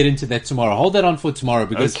think we'll get into that tomorrow. Hold that on for tomorrow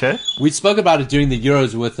because we spoke about it during the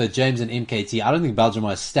Euros with James and MKT. I don't think Belgium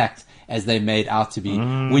are stacked as they made out to be.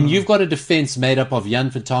 When you've got a defence made up of Jan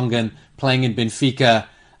Vertonghen playing in Benfica,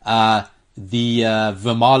 the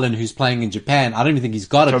Vermaelen who's playing in Japan, I don't even think he's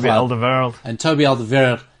got a club. And Toby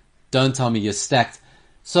Alderweireld, don't tell me you're stacked.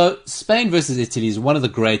 So Spain versus Italy is one of the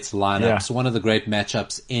great lineups, one of the great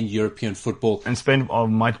matchups in European football. And Spain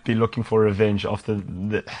might be looking for revenge after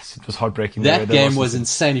it was heartbreaking. That game was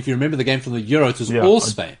insane. If you remember the game from the Euro, it was all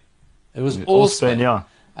Spain. It was all Spain. Yeah.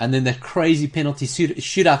 And then that crazy penalty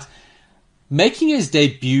shootout. Making his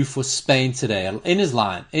debut for Spain today, in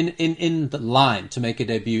the line to make a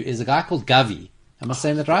debut, is a guy called Gavi. Am I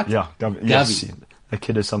saying that right? Yeah, Gavi. Yes, that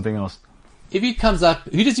kid is something else. If he comes up,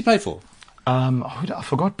 who does he play for? I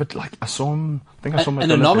forgot, but I saw him. I think I saw him.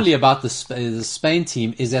 An anomaly about the Spain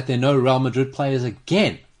team is that there are no Real Madrid players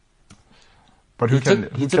again. But who can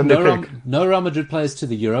they pick? No Real Madrid players to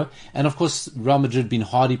the Euro, and of course Real Madrid been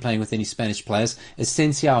hardly playing with any Spanish players.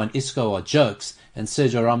 Asensio and Isco are jokes, and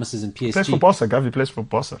Sergio Ramos is in PSG. Plays for Barca. Gavi plays for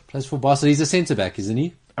Barca. Plays for Barca. He's a centre back, isn't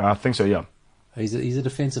he? I think so. Yeah. He's a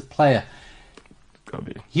defensive player.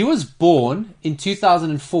 Gavi. He was born in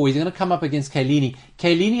 2004. He's going to come up against Chiellini.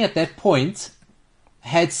 Chiellini at that point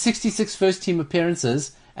had 66 first-team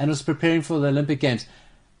appearances and was preparing for the Olympic Games.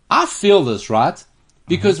 I feel this, right?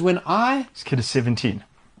 Because This kid is 17.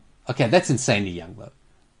 Okay, that's insanely young, though.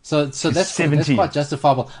 So that's 17. That's quite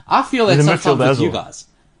justifiable. I feel that sometimes with you guys.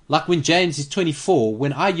 Like when James is 24,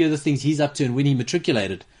 when I hear the things he's up to and when he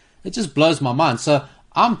matriculated, it just blows my mind. So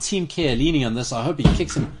I'm Team Chiellini on this. I hope he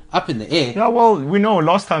kicks him up in the air. Yeah, well, we know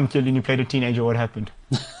last time Chiellini played a teenager, what happened.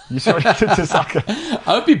 You saw what he did to Saka.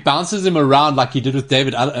 I hope he bounces him around like he did with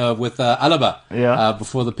Alaba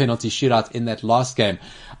before the penalty shootout in that last game.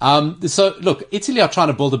 So, look, Italy are trying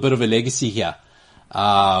to build a bit of a legacy here.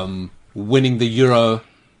 Winning the Euro.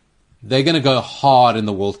 They're going to go hard in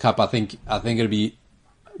the World Cup. I think it'll be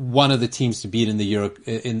one of the teams to beat in the Euro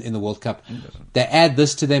in the World Cup. They add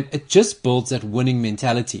this to them. It just builds that winning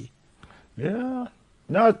mentality. Yeah.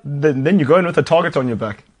 No, then you're going with a target on your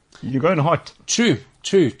back. You're going hot. True.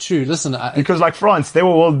 Listen, because like France, they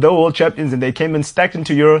were world champions and they came in stacked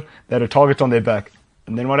into Euro. They had a target on their back,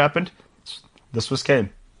 and then what happened? This was came.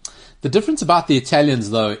 The difference about the Italians,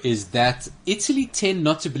 though, is that Italy tend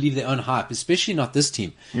not to believe their own hype, especially not this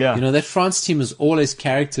team. Yeah. You know, that France team is always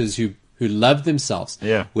characters who love themselves.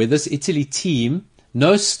 Yeah. Where this Italy team,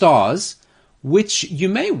 no stars, which you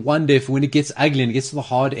may wonder if when it gets ugly and it gets to the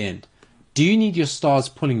hard end, do you need your stars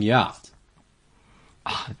pulling you out?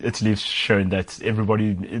 Italy's shown that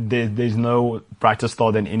everybody, there's no brighter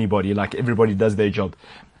star than anybody. Like, everybody does their job.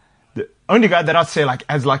 The only guy that I'd say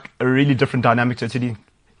has a really different dynamic to Italy,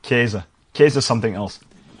 Chiesa. Chiesa's something else.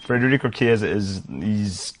 Federico Chiesa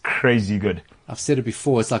he's crazy good. I've said it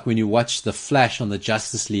before, it's like when you watch The Flash on the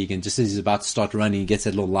Justice League and just as he's about to start running, he gets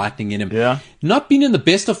that little lightning in him. Yeah. Not been in the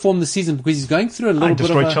best of form this season because he's going through a little bit of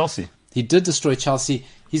destroyed Chelsea. He did destroy Chelsea.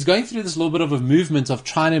 He's going through this little bit of a movement of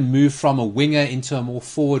trying to move from a winger into a more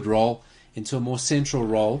forward role, into a more central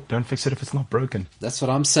role. Don't fix it if it's not broken. That's what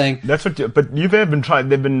I'm saying. But Juve have been trying.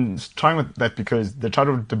 They've been trying with that because they tried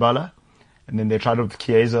with Dybala, and then they tried with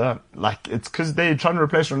Chiesa. It's because they're trying to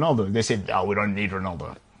replace Ronaldo. They said, "Oh, we don't need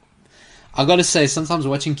Ronaldo." I got to say, sometimes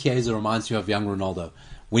watching Chiesa reminds me of young Ronaldo.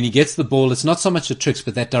 When he gets the ball, it's not so much the tricks,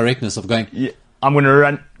 but that directness of going. Yeah, I'm going to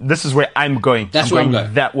run. This is where I'm going. That's where I'm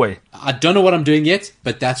going. That way. I don't know what I'm doing yet,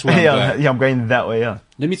 but that's where I'm going. Yeah, I'm going that way. Yeah.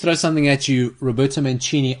 Let me throw something at you. Roberto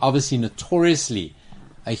Mancini, obviously notoriously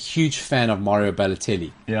a huge fan of Mario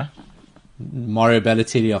Balotelli. Yeah. Mario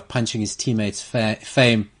Balotelli of punching his teammates'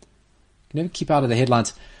 fame. Can never keep out of the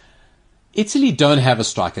headlines. Italy don't have a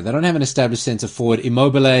striker. They don't have an established centre forward.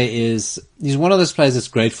 Immobile he's one of those players that's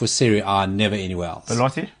great for Serie A, never anywhere else.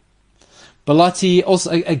 Belotti also,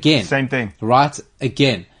 again. Same thing. Right?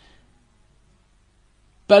 Again.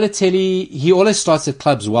 Balotelli, he always starts at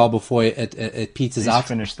clubs well before it peters out. He's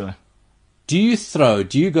finished though. Do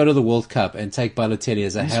you go to the World Cup and take Balotelli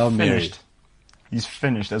as a Hail Mary? He's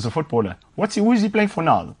finished as a footballer. Who is he playing for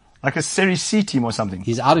now? like a Serie C team or something.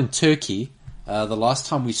 He's out in Turkey. The last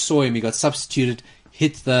time we saw him, he got substituted,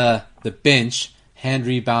 hit the bench, hand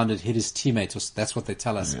rebounded, hit his teammate. That's what they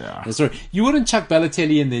tell us. Yeah. Sorry, you wouldn't chuck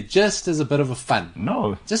Balotelli in there just as a bit of a fun.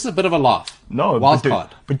 No. Just a bit of a laugh. No. Wild card.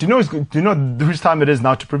 But do you know whose time it is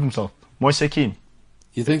now to prove himself? Moise Kean.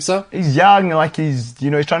 You think so? He's young, like he's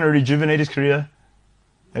trying to rejuvenate his career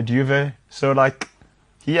at Juve. So like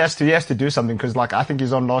he has to do something because like I think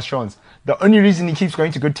he's on last chance. The only reason he keeps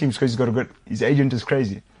going to good teams because his agent is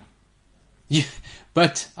crazy. Yeah,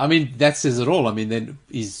 but I mean that says it all. I mean then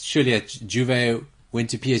he's surely at Juve, went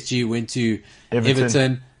to PSG, went to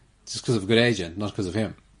Everton just because of a good agent, not because of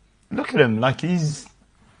him. Look at him, like I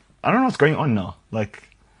don't know what's going on now, like,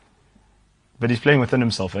 but he's playing within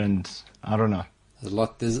himself, and I don't know.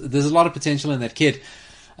 There's a lot of potential in that kid.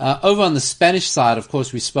 Over on the Spanish side, of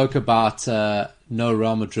course, we spoke about no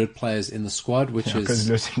Real Madrid players in the squad, which is because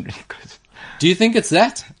Luis Enrique. Do you think it's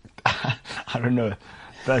that? I don't know,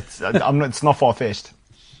 but it's not far fetched.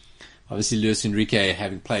 Obviously, Luis Enrique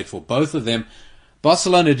having played for both of them.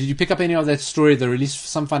 Barcelona, did you pick up any of that story? They released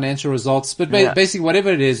some financial results, but basically, whatever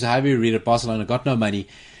it is, however you read it, Barcelona got no money,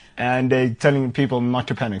 and they're telling people not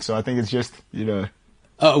to panic. So I think it's just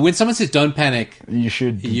when someone says don't panic,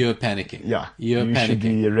 you're panicking. Yeah, you're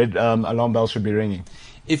panicking. The red alarm bells should be ringing.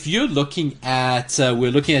 If you're looking at,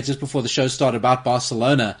 we're looking at just before the show started about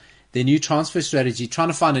Barcelona, their new transfer strategy, trying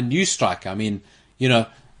to find a new striker. I mean,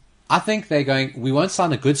 I think they're going, we won't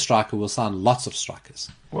sign a good striker, we'll sign lots of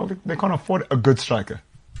strikers. Well, they can't afford a good striker.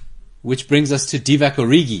 Which brings us to Divock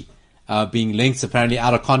Origi being linked, apparently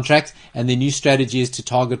out of contract, and the new strategy is to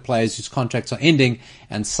target players whose contracts are ending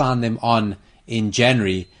and sign them on in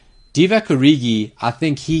January. Divock Origi, I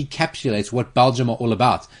think he encapsulates what Belgium are all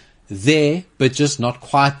about. There, but just not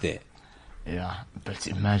quite there. Yeah, but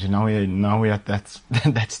imagine now we're at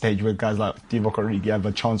that stage where guys like Divock Origi have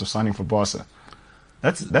a chance of signing for Barca.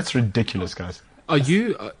 That's ridiculous, guys. Are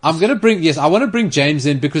you? I want to bring James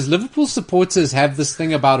in because Liverpool supporters have this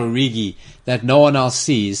thing about Origi that no one else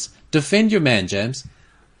sees. Defend your man, James.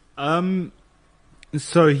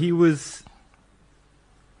 So he was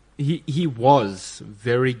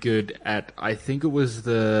very good at, I think it was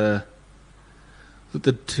the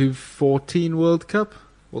 2014 World Cup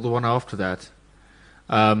or the one after that.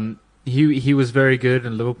 He was very good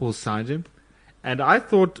and Liverpool signed him. And I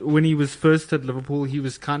thought when he was first at Liverpool, he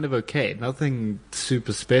was kind of okay, nothing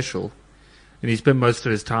super special, and he spent most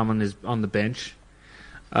of his time on the bench.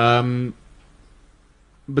 But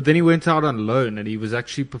then he went out on loan, and he was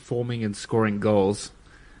actually performing and scoring goals.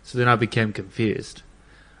 So then I became confused.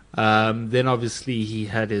 Then obviously he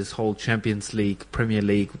had his whole Champions League, Premier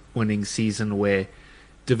League winning season where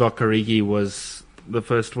Divock Origi was the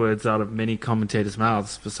first words out of many commentators'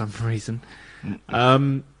 mouths for some reason.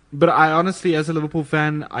 But I honestly, as a Liverpool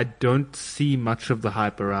fan, I don't see much of the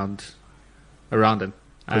hype around him.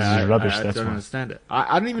 Because he's rubbish, I that's don't why. understand it.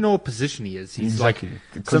 I don't even know what position he is. He's Exactly. like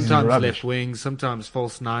Because he's sometimes rubbish. left wing, sometimes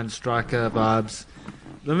false nine striker vibes.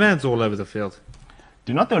 The man's all over the field.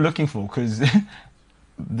 Do you know what they're looking for? Because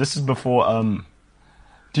this is before.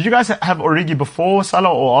 Did you guys have Origi before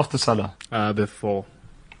Salah or after Salah? Before.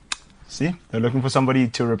 See, they're looking for somebody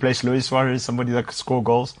to replace Luis Suarez, somebody that could score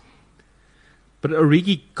goals. But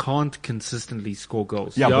Origi can't consistently score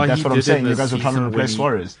goals. Yeah, but that's he what I'm did saying. in You the guys were trying to season replace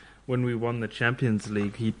Suarez. When we won the Champions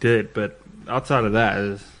League, he did. But outside of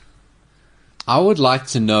that, I would like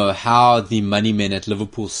to know how the money men at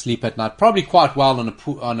Liverpool sleep at night. Probably quite well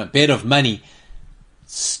on a bed of money.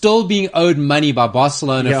 Still being owed money by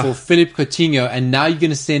Barcelona for Philippe Coutinho, and now you're going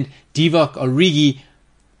to send Divock Origi.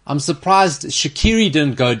 I'm surprised Shaqiri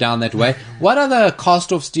didn't go down that way. What other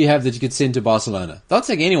cast-offs do you have that you could send to Barcelona? They'll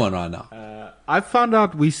take anyone right now. I found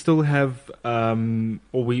out we still have,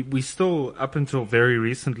 we still, up until very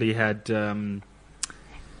recently, had,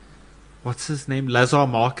 what's his name? Lazar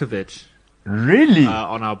Markovic. Really?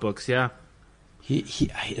 On our books, yeah.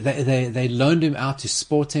 They loaned him out to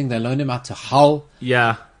Sporting. They loaned him out to Hull.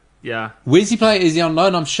 Yeah. Where's he playing? Is he on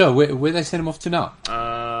loan? I'm sure. Where they send him off to now?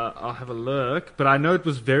 I'll have a look, but I know it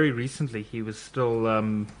was very recently. He was still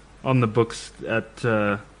on the books at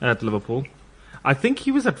Liverpool. I think he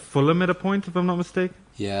was at Fulham at a point, if I'm not mistaken.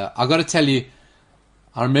 Yeah, I got to tell you,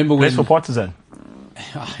 I remember Plays when for Partizan.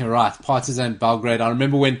 You're right, Partizan Belgrade. I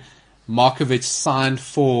remember when Markovic signed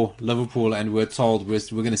for Liverpool, and we're told we're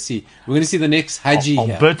going to see the next Haji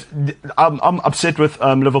here. I'm upset with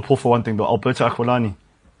Liverpool for one thing, though. Alberto Aquilani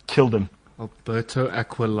killed him. Alberto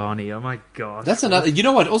Aquilani, oh my god. That's another. You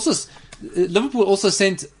know what? Also, Liverpool also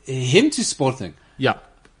sent him to Sporting. Yeah.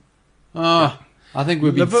 I think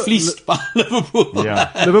we've been fleeced by Liverpool.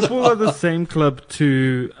 Yeah. Liverpool are the same club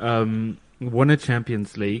to win a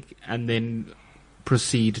Champions League, and then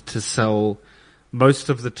proceed to sell most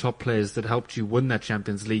of the top players that helped you win that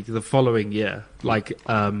Champions League the following year, like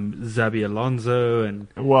Xabi Alonso and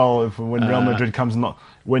Well, when Real Madrid comes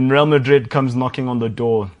knocking on the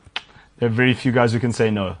door, there are very few guys who can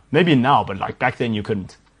say no. Maybe now, but like back then you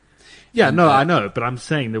couldn't. yeah, no, I know, but I'm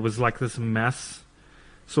saying there was like this mass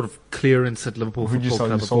sort of clearance at Liverpool Who did you Football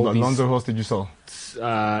sell? Club. You of sold all these- Alonso. Who else did you sell?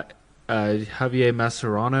 Javier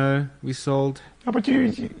Mascherano we sold. Yeah, but I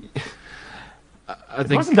it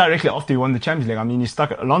think wasn't directly after he won the Champions League. I mean,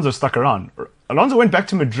 Alonso stuck around. Alonso went back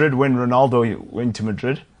to Madrid when Ronaldo went to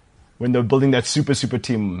Madrid, when they were building that super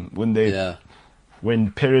team.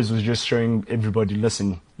 When Perez was just showing everybody,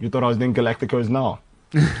 listen, you thought I was doing Galacticos now.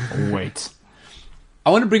 Wait. I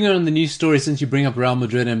want to bring on the news story since you bring up Real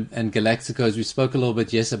Madrid and Galacticos. We spoke a little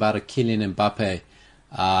bit, yes, about a Kylian Mbappe,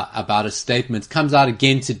 about a statement. Comes out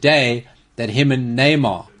again today that him and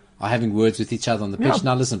Neymar are having words with each other on the pitch. Yeah.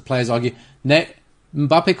 Now listen, players argue.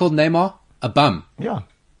 Mbappe called Neymar a bum. Yeah.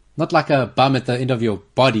 Not like a bum at the end of your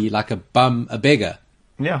body, like a beggar.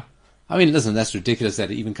 Yeah. I mean, listen, that's ridiculous that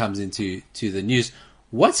it even comes into the news.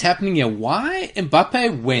 What's happening here? Why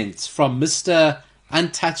Mbappe went from Mr.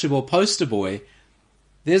 Untouchable poster boy?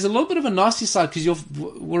 There's a little bit of a nasty side because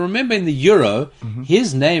we'll remember in the Euro,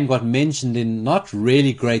 his name got mentioned in not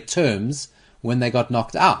really great terms when they got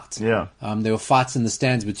knocked out. Yeah. There were fights in the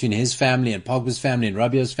stands between his family and Pogba's family and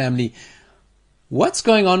Rabiot's family. What's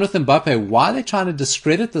going on with Mbappe? Why are they trying to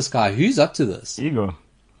discredit this guy? Who's up to this? Ego,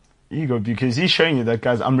 because he's showing you that,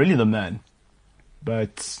 guys, I'm really the man.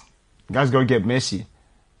 But guys go get Messi.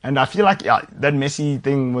 And I feel like that Messi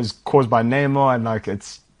thing was caused by Neymar,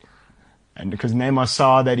 and because Neymar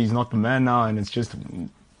saw that he's not the man now, and it's just,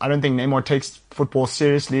 I don't think Neymar takes football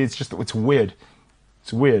seriously. It's weird.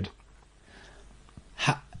 It's weird.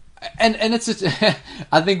 And it's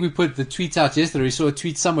I think we put the tweet out yesterday. We saw a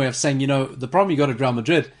tweet somewhere of saying, the problem you got at Real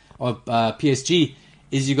Madrid or PSG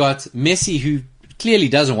is you got Messi, who clearly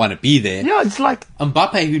doesn't want to be there. Yeah, it's like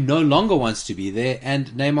Mbappe, who no longer wants to be there, and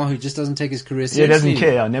Neymar, who just doesn't take his career seriously. he doesn't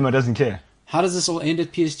care. Yeah, Neymar doesn't care. How does this all end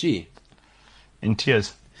at PSG? In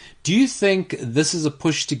tears. Do you think this is a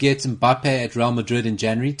push to get Mbappe at Real Madrid in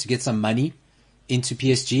January to get some money into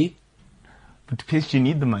PSG? But PSG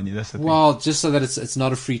need the money. That's the thing. Well, just so that it's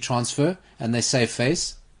not a free transfer and they save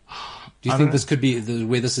face. Do you I think don't this could be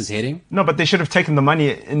where this is heading? No, but they should have taken the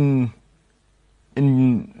money in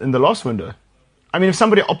the last window. I mean, if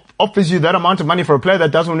somebody offers you that amount of money for a player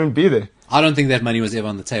that doesn't want to be there, I don't think that money was ever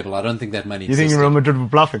on the table. I don't think that money you think existed. Real Madrid were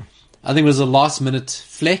bluffing? I think it was a last-minute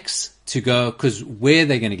flex to go, because where are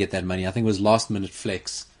they going to get that money? I think it was last-minute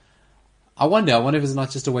flex. I wonder if it's not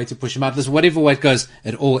just a way to push him out. Listen, whatever way it goes,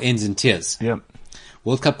 it all ends in tears. Yeah.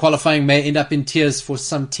 World Cup qualifying may end up in tears for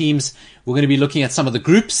some teams. We're going to be looking at some of the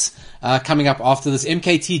groups coming up after this.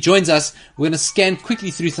 MKT joins us. We're going to scan quickly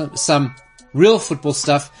through some real football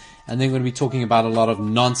stuff, and then we're going to be talking about a lot of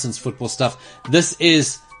nonsense football stuff. This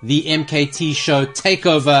is the MKT Show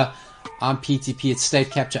Takeover. I'm PTP at State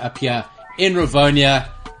Capture up here in Ravonia.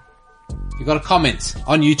 If you've got a comment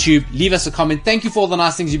on YouTube, leave us a comment. Thank you for all the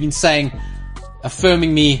nice things you've been saying,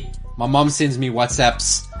 affirming me. My mom sends me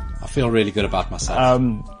WhatsApps. I feel really good about myself.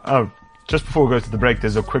 Just before we go to the break,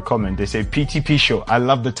 there's a quick comment. They say, PTP Show, I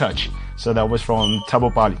love the touch. So that was from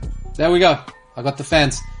Tabo Pali. There we go. I got the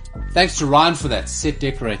fans. Thanks to Ryan for that. Set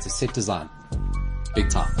decorator, set design. Big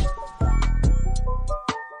time.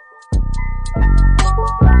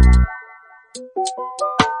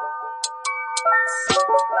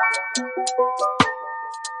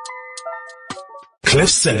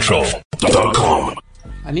 CliffCentral.com.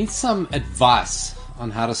 I need some advice on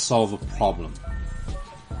how to solve a problem.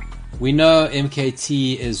 We know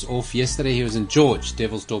MKT is off. Yesterday he was in George,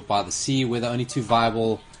 Devilsdorp by the Sea, where the only two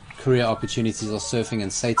viable career opportunities are surfing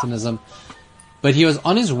and Satanism. But he was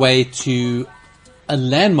on his way to a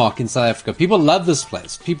landmark in South Africa. People love this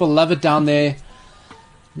place. People love it down there,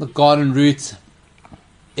 the garden route.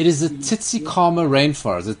 It is the Tsitsikamma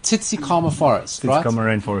rainforest, the Tsitsikamma forest, right?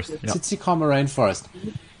 Tsitsikamma rainforest. Yeah. Tsitsikamma rainforest.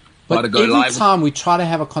 But Gotta go every live time we try to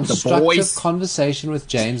have a constructive boys. conversation with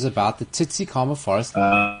James about the Tsitsikamma forest,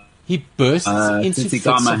 he bursts into fits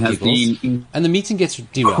Tsitsikamma of has giggles, been and the meeting gets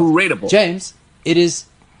derailed. incredible. James, it is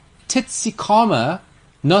Tsitsikamma,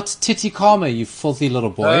 not Titikamma, you filthy little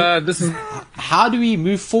boy. This is How do we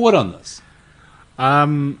move forward on this?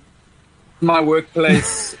 my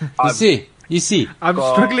workplace. You see. I'm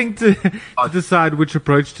struggling to decide which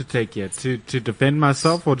approach to take here. To defend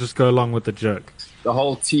myself or just go along with the joke. The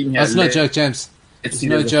whole team That's has no left. joke, James. It's It's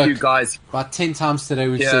no a few joke. guys. About 10 times today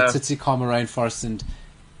we've Yeah. said Tsitsikamma rainforest, and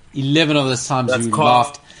 11 of those times That's you calm.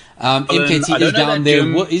 laughed. MKT I is don't know down that there.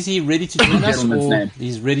 Jim- Is he ready to join us? Gentleman's Or name.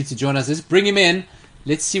 he's ready to join us. Let's bring him in.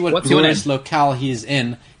 Let's see what What's your glorious name? locale he is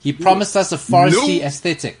in. He promised us a foresty Lou-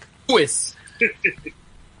 aesthetic. Lewis.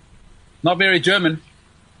 Not very German,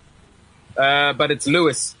 but it's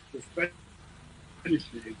Lewis.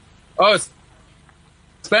 Oh, it's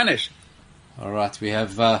Spanish. All right, we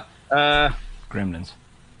have Gremlins.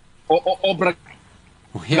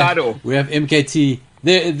 Obrigado. we have MKT.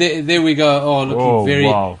 There we go. Oh, looking Oh, very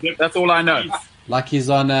wow. That's all I know. like he's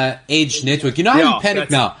on Edge network. You know how Yeah, you panic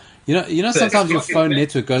that's- now. You know sometimes your phone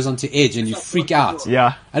network goes onto Edge and you freak out.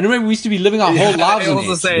 Yeah. I remember we used to be living our whole lives I on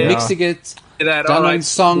also Edge, say, mixing it, That, downloading all right,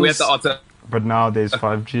 songs. we're at the Otter. But now there's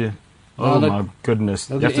 5G. Oh, look- my goodness.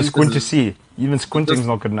 You look have at to squint to this see. Even squinting is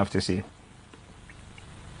not good enough to see.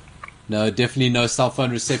 No, definitely no cell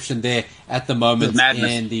phone reception there at the moment This is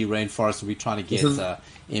madness. in the rainforest. We're trying to get This is-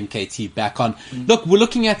 MKT back on. Look, we're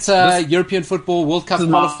looking at European football, World Cup This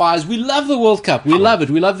is my- qualifiers. We love the World Cup. We love it.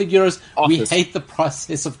 We love the Euros. We Office. hate the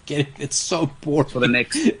process of getting it. So boring. For the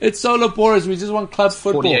next It's so laborious. We just want club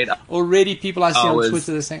football. 48 Already people I see on hours.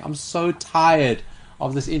 Twitter, they're saying, I'm so tired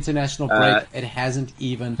of this international break. It hasn't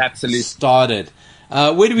even started.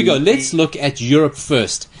 Where do we go? Let's look at Europe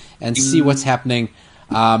first and see what's happening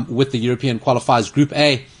with the European qualifiers. Group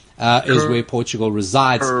A is where Portugal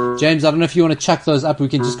resides. James, I don't know if you want to chuck those up. We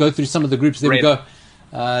can just go through some of the groups. There we go.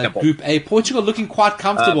 Group A, Portugal looking quite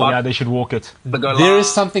comfortable. Yeah, they should walk it. There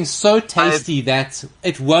is something so tasty that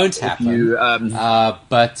it won't happen.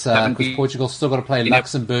 But because Portugal's still got to play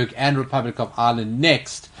Luxembourg and Republic of Ireland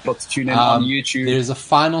next. Let's tune in on YouTube. There's a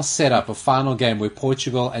final setup, a final game where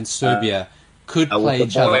Portugal and Serbia could with play the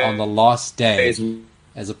each other boys, on the last day we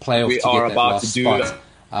as a playoff to are get that about last to do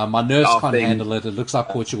spot. My nerves our can't thing. handle it. It looks like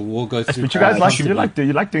Portugal will go through. But you guys like comfortably.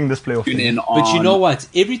 you like doing this playoff Tune thing. in on But you know what?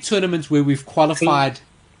 Every tournament where we've qualified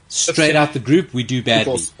straight out the group, we do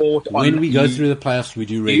badly. Sport on When we go through the playoffs, we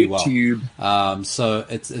do really YouTube. well. So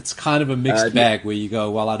it's kind of a mixed bag where you go,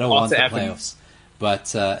 well, I don't want the Otter playoffs,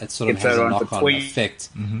 but it sort of It's has a around for knock-on 20 effect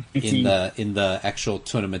in the actual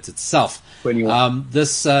tournament itself. 21.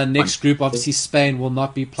 This next group, obviously, Spain will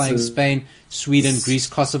not be playing. Spain, Sweden, Greece,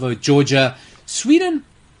 Kosovo, Georgia. Sweden.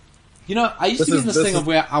 You know, I used to be in this thing of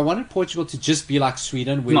where I wanted Portugal to just be like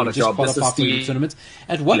Sweden, where Not you a just job, this qualify is for the the tournament.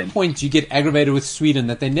 At what feeling. point do you get aggravated with Sweden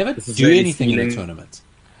that they never is do really anything in a feeling. tournament?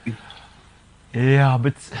 Yeah,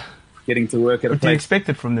 but Getting to work at a what do you place expect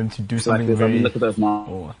it from them to do like something this. I mean, very... look at those now.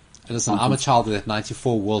 Oh, Listen, I'm a child of that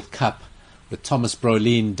 94 World Cup with Thomas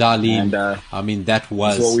Brolin, Darlene. And, I mean, that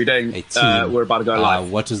was what we're doing. a team. We're about to go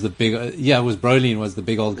live. What was the big... it was Brolin was the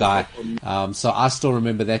big old guy. So I still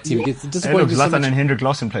remember that team. It's Hey, disappointing look, to so Zlatan much. and Hendrik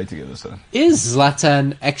Larsson play together, so... Is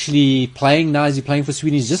Zlatan actually playing now? Is he playing for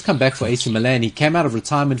Sweden? He's just come back for AC Milan. He came out of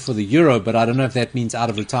retirement for the Euro, but I don't know if that means out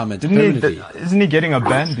of retirement permanently. Isn't he getting a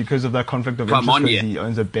ban because of that conflict of Come interest? on, Because yeah. he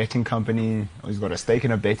owns a betting company, or he's got a stake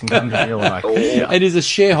in a betting company, or like... And he's a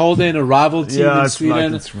shareholder in a rival team in it's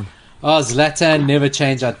Sweden. like... It's, Oh, Zlatan never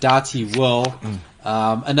change. I doubt he will.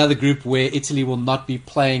 Another group where Italy will not be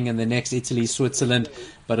playing in the next Italy, Switzerland,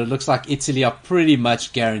 but it looks like Italy are pretty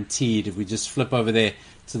much guaranteed. If we just flip over there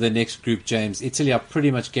to the next group, James, Italy are pretty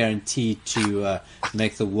much guaranteed to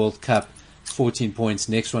make the World Cup. 14 points.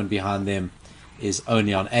 Next one behind them is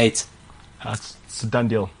only on 8. it's a done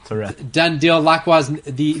deal. It's a wrap. Done deal. Likewise,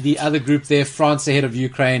 the other group there, France ahead of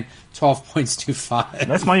Ukraine, 12 points to 5.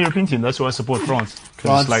 That's my European team. That's why I support France.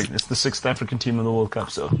 France. Because it's the 6th African team in the World Cup,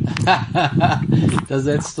 so... Does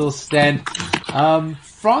that still stand?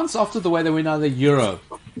 France, after the way they went out of the Euro,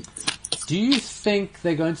 do you think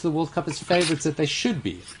they're going to the World Cup as favourites that they should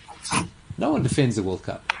be? No one defends the World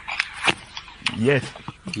Cup Yet.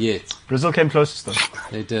 yet. Brazil came closest, though.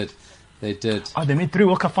 They did. They did. Oh, they made 3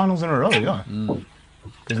 World Cup finals in a row, yeah.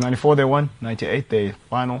 Because 94 they won, 98 they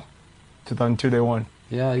final, 2002 they won.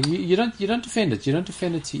 Yeah, you don't defend it. You don't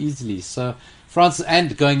defend it too easily. So France,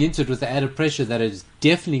 and going into it with the added pressure that it's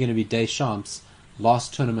definitely going to be Deschamps'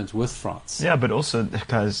 last tournament with France. Yeah, but also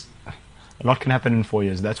because a lot can happen in 4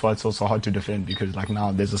 years. That's why it's also hard to defend, because like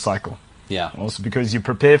now there's a cycle. Yeah. Also because you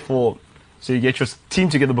prepare for, so you get your team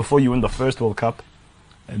together before you win the first World Cup,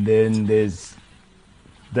 and then there's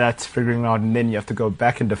that figuring out, and then you have to go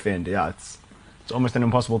back and defend. Yeah, it's almost an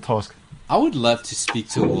impossible task. I would love to speak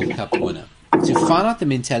to a World Cup winner to find out the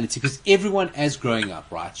mentality, because everyone, as growing up,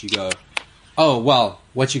 right, you go, oh, well,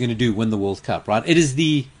 what you going to do, win the World Cup, right? It is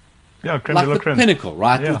the Yeah, creme like de la the creme. pinnacle,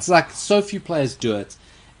 right? Yeah. It's like so few players do it,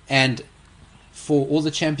 and for all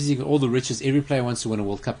the Champions League, all the riches, every player wants to win a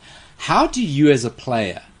World Cup. How do you, as a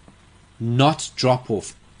player, not drop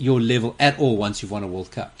off your level at all once you've won a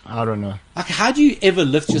World Cup? I don't know. Like, how do you ever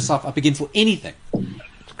lift yourself up again for anything?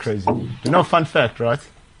 It's crazy. You know, fun fact, right?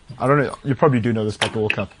 I don't know. You probably do know this about the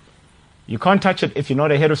World Cup. You can't touch it if you're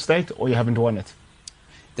not a head of state or you haven't won it.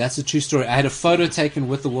 That's a true story. I had a photo taken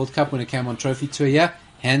with the World Cup when it came on Trophy Tour here.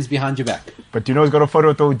 Hands behind your back. But do you know who's got a photo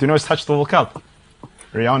with do you know who's touched the World Cup?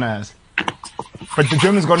 Rihanna has. But the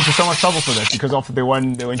Germans got into so much trouble for that because after they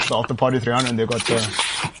won, they went to the after party with Rihanna and they got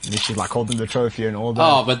and she's like holding the trophy and all that.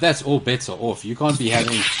 Oh, but that's all bets are off. You can't be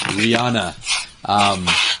having Rihanna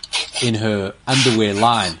in her underwear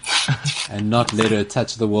line and not let her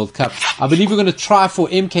touch the World Cup. I believe we're going to try for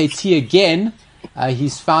MKT again.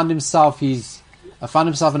 He's found himself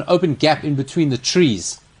an open gap in between the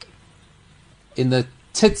trees in the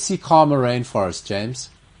Titsikama rainforest, James.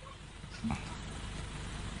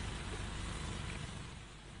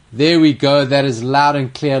 There we go. That is loud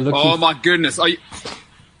and clear. Oh my goodness.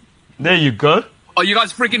 There you go. Are you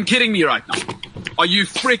guys freaking kidding me right now? Are you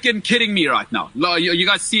freaking kidding me right now? Are you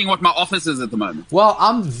guys seeing what my office is at the moment? Well,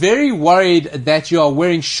 I'm very worried that you are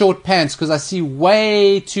wearing short pants because I see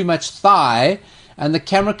way too much thigh and the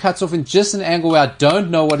camera cuts off in just an angle where I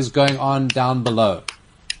don't know what is going on down below.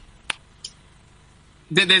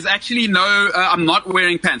 There's actually no. I'm not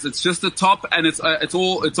wearing pants. It's just the top, and it's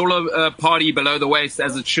all a party below the waist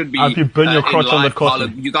as it should be. If you burn your crotch on that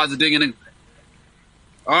cotton. You guys are doing it.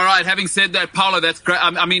 All right. Having said that, Paolo, that's great.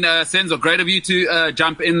 Senzo, great of you to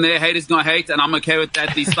jump in there. Haters gonna hate, and I'm okay with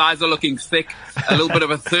that. These thighs are looking thick. A little bit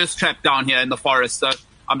of a thirst trap down here in the forest, so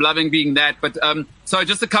I'm loving being that. But so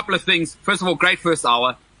just a couple of things. First of all, great first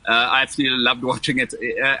hour. I absolutely loved watching it.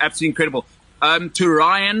 Absolutely incredible. To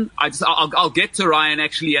Ryan, I'll get to Ryan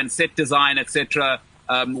actually, and set design, etc.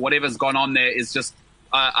 Whatever's gone on there is just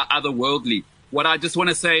otherworldly. What I just want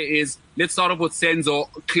to say is, let's start off with Senzo.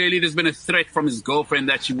 Clearly, there's been a threat from his girlfriend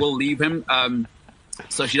that she will leave him.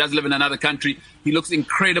 So she does live in another country. He looks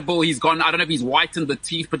incredible. He's gone. I don't know if he's whitened the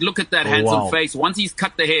teeth, but look at that handsome face. Once he's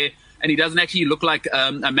cut the hair, and he doesn't actually look like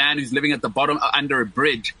a man who's living at the bottom under a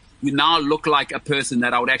bridge. You now look like a person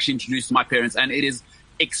that I would actually introduce to my parents, and it is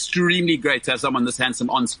extremely great to have someone this handsome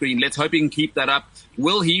on screen. Let's hope he can keep that up.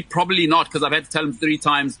 Will he? Probably not, because I've had to tell him 3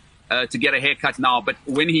 times to get a haircut now. But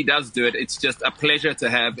when he does do it, it's just a pleasure to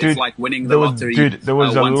have. Dude, it's like winning the lottery. Dude, there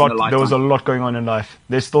was there was a lot going on in life.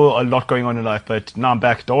 There's still a lot going on in life, but now I'm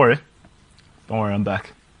back. Don't worry, I'm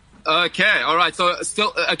back. Okay, all right. So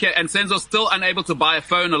still okay, and Senzo's still unable to buy a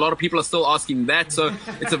phone. A lot of people are still asking that. So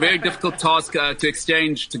it's a very difficult task to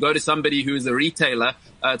exchange, to go to somebody who is a retailer.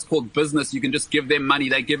 It's called business. You can just give them money.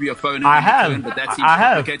 They give you a phone. I have. Phone, but that seems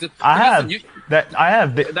complicated. I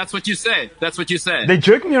have. That's what you say. That's what you say. They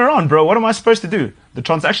jerk me around, bro. What am I supposed to do? The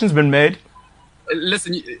transaction's been made.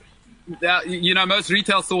 Listen, most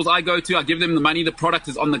retail stores I go to, I give them the money. The product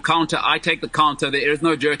is on the counter. I take the counter. There is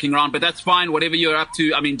no jerking around, but that's fine. Whatever you're up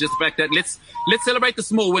to. I mean, just the fact that let's celebrate the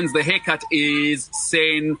small wins. The haircut is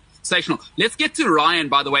sensational. Let's get to Ryan,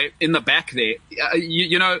 by the way, in the back there.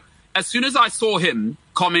 As soon as I saw him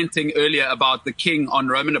commenting earlier about the king on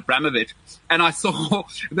Roman Abramovich, and I saw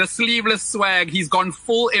the sleeveless swag, he's gone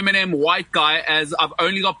full Eminem white guy as I've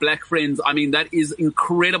only got black friends. I mean, that is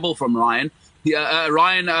incredible from Ryan.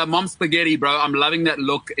 Ryan, mom spaghetti, bro. I'm loving that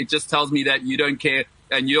look. It just tells me that you don't care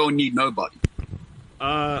and you don't need nobody.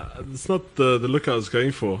 It's not the look I was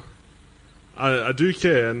going for. I do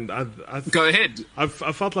care, and I go ahead. I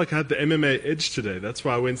felt like I had the MMA edge today. That's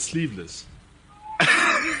why I went sleeveless.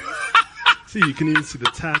 See, you can even see the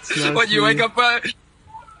tats. When you wake up,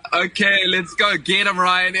 okay, let's go get him,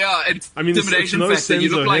 Ryan. Yeah, it's intimidation it's factor. You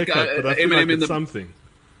look like Eminem in the something.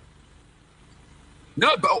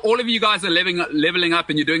 No, but all of you guys are leveling up,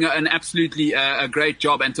 and you're doing an absolutely a great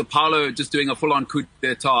job. And to Paolo, just doing a full-on coup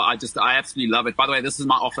d'etat. I absolutely love it. By the way, this is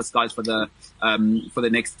my office, guys, for the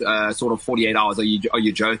next sort of 48 hours. Are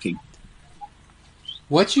you joking?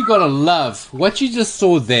 What you gotta love, what you just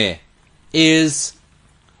saw there, is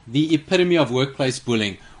the epitome of workplace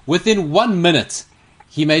bullying. Within 1 minute,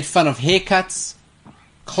 he made fun of haircuts,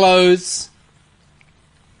 clothes,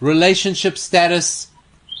 relationship status,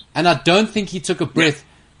 and I don't think he took a breath.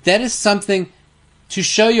 That is something to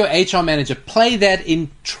show your HR manager. Play that in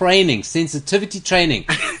training, sensitivity training,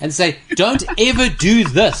 and say, don't ever do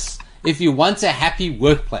this if you want a happy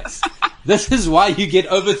workplace. This is why you get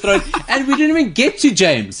overthrown. And we didn't even get to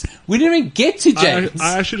James.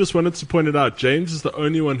 I actually just wanted to point it out. James is the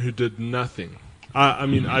only one who did nothing.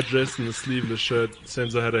 I dressed in the sleeveless shirt.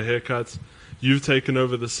 Senzo had a haircut. You've taken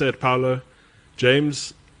over the set, Paolo.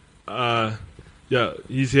 James,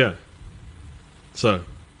 he's here. So.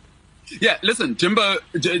 Yeah, listen, Jimbo,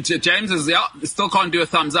 James still can't do a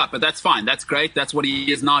thumbs up, but that's fine. That's great. That's what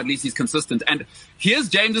he is now. At least he's consistent. And here's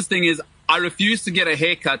James's thing is, I refuse to get a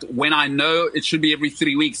haircut when I know it should be every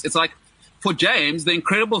 3 weeks. It's like, for James, the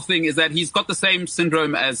incredible thing is that he's got the same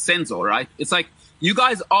syndrome as Senzo, right? It's like, you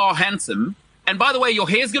guys are handsome. And by the way, your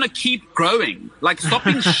hair's going to keep growing. Like, stop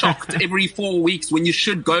being shocked every 4 weeks when you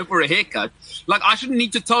should go for a haircut. Like, I shouldn't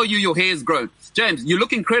need to tell you your hair's grown. James, you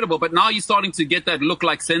look incredible, but now you're starting to get that look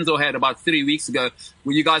like Senzo had about 3 weeks ago,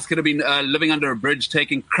 where you guys could have been living under a bridge,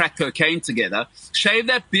 taking crack cocaine together. Shave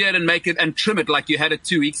that beard and make it and trim it like you had it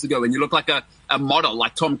 2 weeks ago, and you look like a model,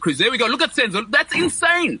 like Tom Cruise. There we go. Look at Senzo. That's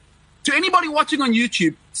insane. To anybody watching on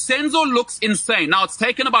YouTube, Senzo looks insane. Now, it's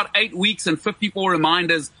taken about 8 weeks and 54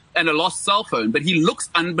 reminders and a lost cell phone, but he looks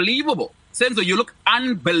unbelievable. Senzo, you look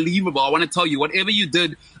unbelievable. I want to tell you, whatever you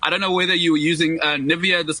did, I don't know whether you were using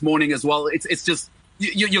Nivea this morning as well. It's just,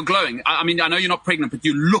 you're glowing. I mean, I know you're not pregnant, but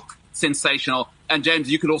you look sensational. And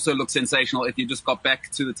James, you could also look sensational if you just got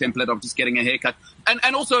back to the template of just getting a haircut.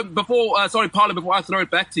 And also, Paolo, before I throw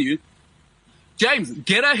it back to you, James,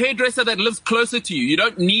 get a hairdresser that lives closer to you. You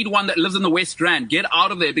don't need one that lives in the West Rand. Get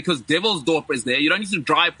out of there because Devil's Dorp is there. You don't need to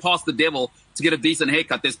drive past the Devil to get a decent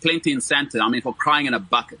haircut. There's plenty in Santa. I mean, for crying in a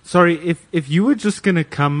bucket. Sorry, if you were just going to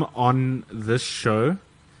come on this show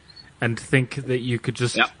and think that you could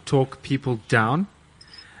just talk people down,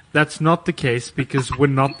 that's not the case because we're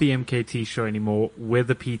not the MKT show anymore. We're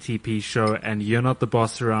the PTP show and you're not the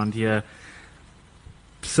boss around here.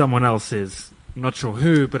 Someone else is. I'm not sure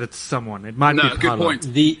who, but it's someone. It might be Paolo. Good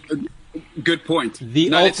point. Good point.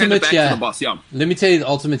 Ultimate here. Let me tell you the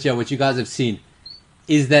ultimate here, what you guys have seen,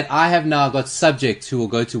 is that I have now got subjects who will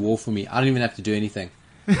go to war for me. I don't even have to do anything.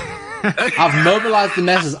 I've mobilized the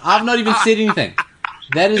masses. I've not even said anything.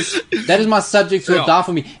 That is my subjects who will die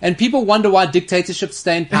for me. And people wonder why dictatorships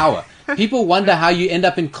stay in power. People wonder how you end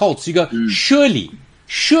up in cults. You go, surely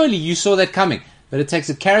you saw that coming. But it takes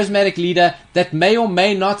a charismatic leader that may or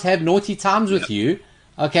may not have naughty times with you,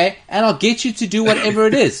 okay? And I'll get you to do whatever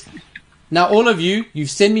it is. Now, all of you, you've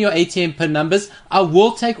sent me your ATM PIN numbers. I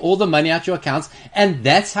will take all the money out your accounts. And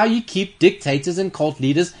that's how you keep dictators and cult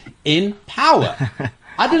leaders in power.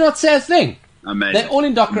 I did not say a thing. Amazing. They're all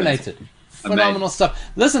indoctrinated. Phenomenal stuff.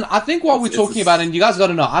 Listen, I think what we're talking about, and you guys got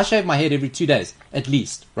to know, I shave my head every 2 days, at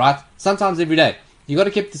least, right? Sometimes every day. You got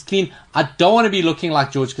to keep this clean. I don't want to be looking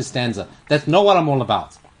like George Costanza. That's not what I'm all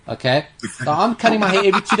about. Okay? So I'm cutting my hair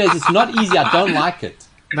every 2 days. It's not easy. I don't like it.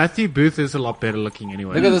 Matthew Booth is a lot better looking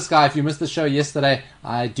anyway. Look at this guy. If you missed the show yesterday,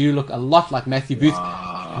 I do look a lot like Matthew Booth.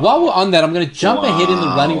 While we're on that, I'm going to jump ahead in the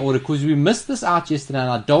running order because we missed this out yesterday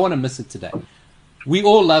and I don't want to miss it today. We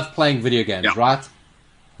all love playing video games, right?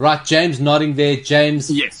 Right, James nodding there. James,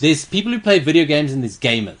 yes. There's people who play video games and there's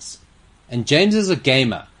gamers. And James is a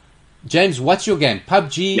gamer. James, what's your game?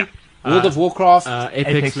 PUBG, World of Warcraft,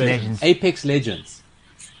 Apex Legends. Apex Legends.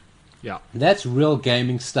 Yeah, that's real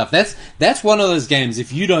gaming stuff. That's one of those games.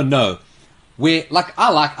 If you don't know, where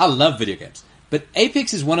I love video games, but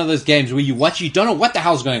Apex is one of those games where you watch, you don't know what the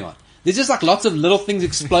hell's going on. There's just like lots of little things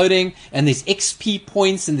exploding, and there's XP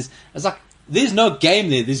points, and there's no game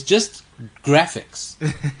there. There's just graphics,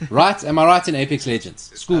 right? Am I right in Apex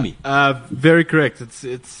Legends? School me. Very correct.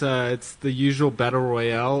 It's the usual battle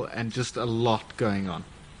royale and just a lot going on.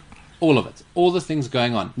 All of it, all the things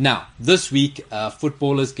going on. Now, this week,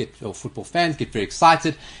 football fans get very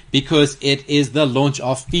excited because it is the launch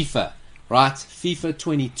of FIFA, right? FIFA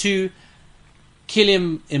 22,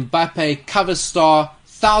 Kylian Mbappe cover star,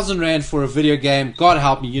 1,000 Rand for a video game. God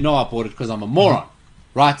help me, you know I bought it because I'm a moron,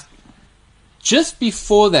 right? Just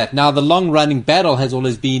before that, now the long-running battle has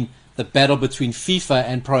always been the battle between FIFA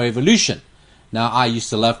and Pro Evolution. Now, I used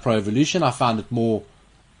to love Pro Evolution. I found it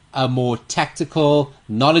a more tactical,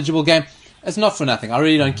 knowledgeable game. It's not for nothing. I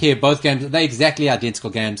really don't care. Both games, they're exactly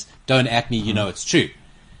identical games. Don't at me, you know it's true.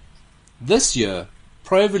 This year,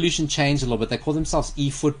 Pro Evolution changed a little bit. They call themselves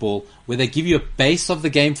eFootball, where they give you a base of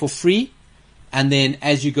the game for free, and then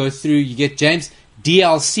as you go through, you get, James,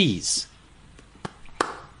 DLCs.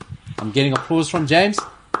 I'm getting applause from James.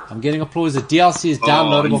 I'm getting applause. The DLC is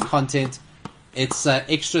downloadable content. It's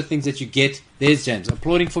extra things that you get. There's James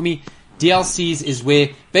applauding for me. DLCs is where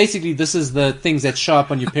basically this is the things that show up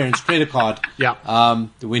on your parents' credit card.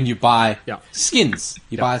 When you buy skins,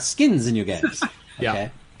 you buy skins in your games. Okay.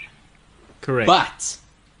 Correct.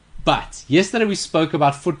 But yesterday we spoke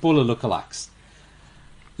about footballer lookalikes.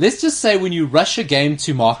 Let's just say when you rush a game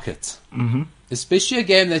to market, especially a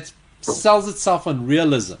game that sells itself on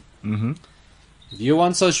realism. If you're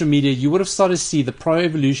on social media, you would have started to see the Pro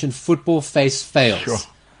Evolution football face fails. Sure.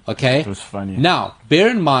 Okay? It was funny. Now, bear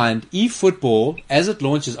in mind, eFootball, as it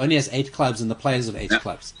launches, only has 8 clubs and the players of 8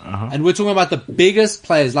 clubs. And we're talking about the biggest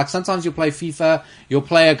players. Like sometimes you'll play FIFA, you'll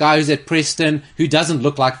play a guy who's at Preston who doesn't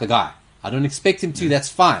look like the guy. I don't expect him to, that's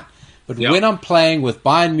fine. But when I'm playing with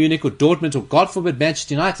Bayern Munich or Dortmund or, God forbid,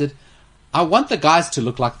 Manchester United, I want the guys to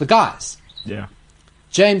look like the guys. Yeah.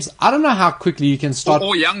 James, I don't know how quickly you can start.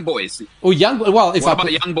 Or young boys. Or young. Well, if What I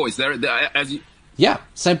about young boys? They're as you. yeah,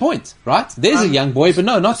 same point, right? There's a young boy, but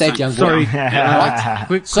no, not that young boy. Sorry, Right?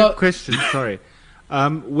 quick question. Sorry,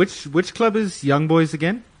 which club is Young Boys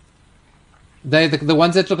again? They the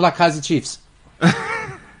ones that look like Kaiser Chiefs.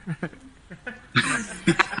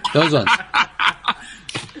 Those ones.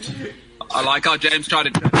 I like how James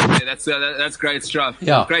tried to. That's great stuff.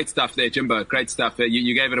 Yeah. Great stuff there, Jimbo. Great stuff.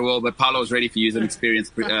 You gave it a whirl, but Paulo's ready for you as an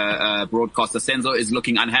experienced broadcaster. Senzo is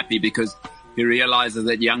looking unhappy because he realizes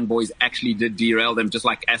that Young Boys actually did derail them, just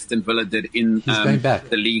like Aston Villa did in going back.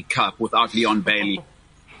 the League Cup without Leon Bailey.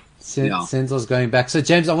 Yeah. Senzo's going back. So,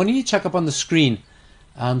 James, I want you to check up on the screen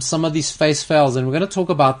some of these face fails, and we're going to talk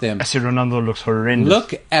about them. I see Ronaldo looks horrendous.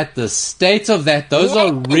 Look at the state of that. Those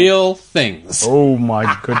are real things. Oh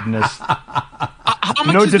my goodness. How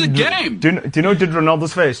much is the game? Do you know who did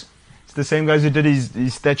Ronaldo's face? It's the same guys who did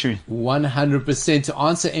his statue. 100%. To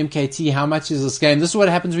answer MKT, how much is this game? This is what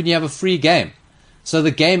happens when you have a free game. So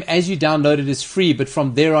the game, as you download it, is free, but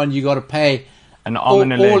from there on, you got to pay An arm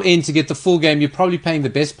and a leg. all in to get the full game. You're probably paying the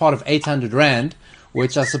best part of 800 Rand,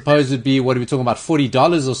 which I suppose would be, what are we talking about,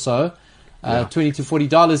 $40 or so, $20 to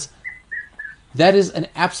 $40. That is an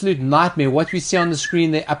absolute nightmare. What we see on the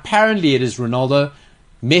screen there, apparently it is Ronaldo,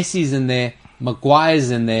 Messi's in there,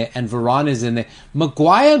 Maguire's in there, and Varane is in there.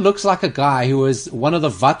 Maguire looks like a guy who was one of the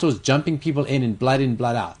Vatos jumping people in,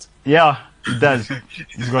 blood out. Yeah, he does.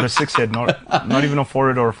 He's got a 6-head, not even a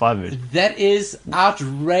 4-head or a 5-head. That is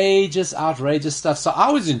outrageous stuff. So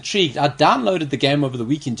I was intrigued. I downloaded the game over the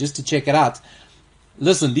weekend just to check it out.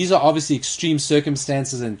 Listen, these are obviously extreme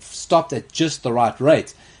circumstances and stopped at just the right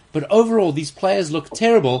rate. But overall, these players look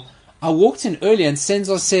terrible. I walked in earlier and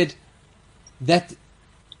Senzo said that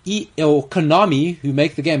or Konami, who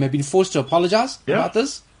make the game, have been forced to apologize about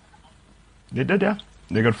this. They did, yeah.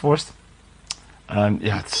 They got forced.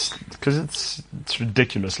 It's because it's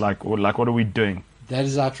ridiculous. Like what are we doing? That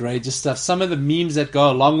is outrageous stuff. Some of the memes that go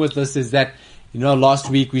along with this is that, last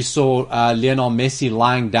week we saw Lionel Messi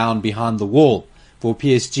lying down behind the wall for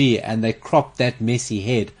PSG, and they cropped that Messi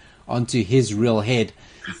head onto his real head.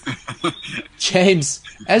 James,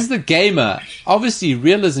 as the gamer, obviously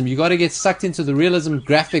realism, you got to get sucked into the realism,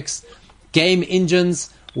 graphics, game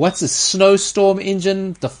engines. What's a snowstorm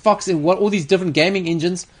engine? The Fox, all these different gaming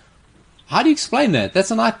engines. How do you explain that?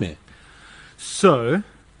 That's a nightmare. So,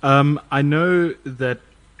 I know that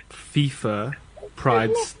FIFA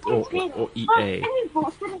prides, or EA,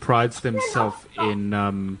 prides themselves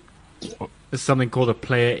in something called a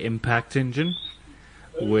player impact engine,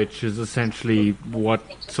 which is essentially what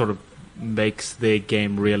sort of makes their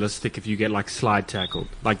game realistic. If you get like slide tackled,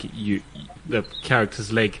 like the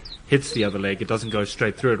character's leg hits the other leg, it doesn't go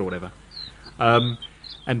straight through it or whatever.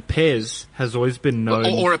 And PES has always been known...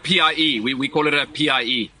 Or a PIE. We call it a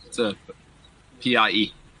PIE. It's a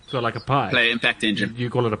PIE. So like a pie. Player Impact Engine. You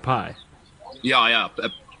call it a pie? Yeah.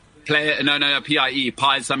 No, PIE.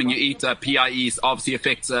 Pie is something you eat. PIE obviously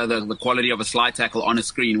affects the quality of a slide tackle on a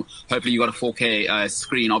screen. Hopefully you got a 4K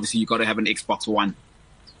screen. Obviously you got to have an Xbox One.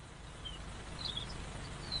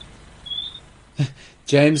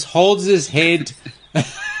 James holds his head...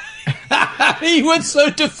 He was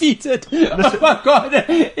so defeated. Oh my God.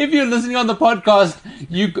 If you're listening on the podcast,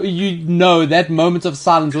 you know that moment of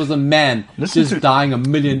silence was a man dying a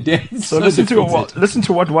million deaths. So listen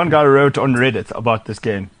to what one guy wrote on Reddit about this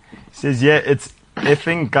game. He says, it's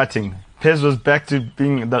effing gutting. PES was back to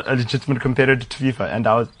being a legitimate competitor to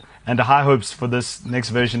FIFA, and the high hopes for this next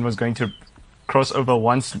version was going to cross over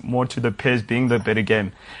once more to the PES being the better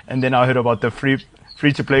game. And then I heard about the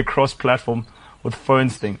free to play cross platform with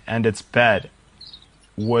phones thing, and it's bad.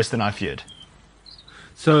 Worse than I feared.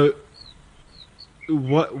 So,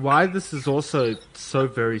 why this is also so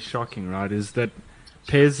very shocking, right, is that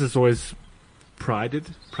PES has always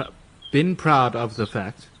been proud of the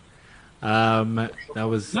fact.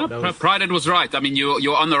 Prided was right. I mean,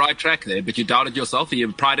 you're on the right track there, but you doubted yourself.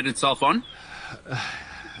 You prided itself on?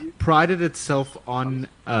 Prided itself on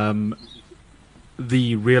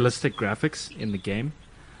the realistic graphics in the game.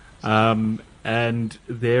 And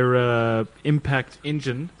their impact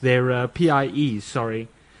engine, their PIE,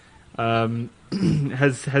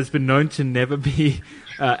 has been known to never be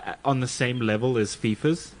on the same level as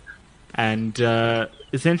FIFA's, and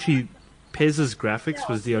essentially PES's graphics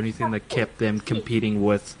was the only thing that kept them competing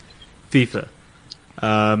with FIFA,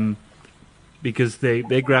 because their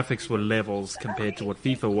graphics were levels compared to what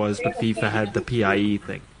FIFA was, but FIFA had the PIE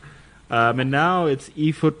thing, and now it's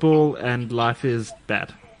eFootball and life is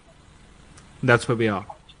bad. That's where we are.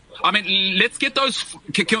 I mean, let's get those.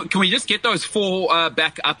 Can we just get those four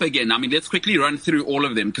back up again? I mean, let's quickly run through all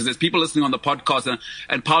of them because there's people listening on the podcast,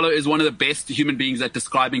 and Paulo is one of the best human beings at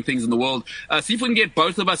describing things in the world. See if we can get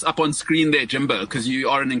both of us up on screen there, Jimbo, because you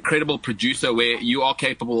are an incredible producer where you are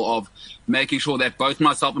capable of making sure that both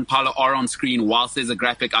myself and Paulo are on screen whilst there's a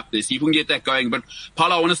graphic up there. See if we can get that going. But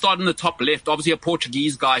Paulo, I want to start in the top left. Obviously, a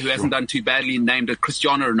Portuguese guy who hasn't done too badly, named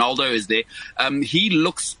Cristiano Ronaldo, is there. He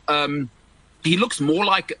looks more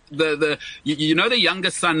like the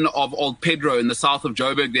younger son of old Pedro in the south of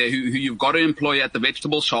Joburg there, who you've got to employ at the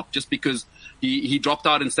vegetable shop just because he dropped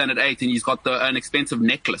out in standard 8 and he's got an expensive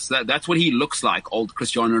necklace. That's what he looks like, old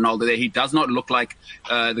Cristiano Ronaldo there. He does not look like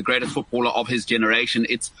the greatest footballer of his generation.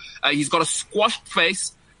 He's got a squashed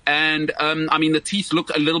face. And, I mean, the teeth look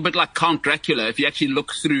a little bit like Count Dracula. If you actually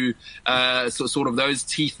look through, sort of those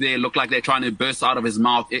teeth there look like they're trying to burst out of his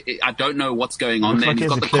mouth. I don't know what's going on there. Like He's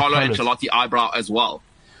got the Carlo Ancelotti eyebrow as well.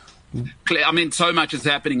 I mean, so much is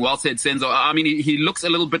happening. Well said, Senzo. I mean, he looks a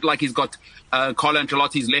little bit like he's got, Carlo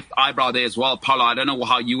Ancelotti's left eyebrow there as well. Paulo, I don't know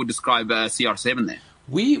how you would describe, CR7 there.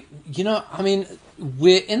 I mean,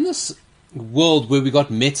 we're in this world where we got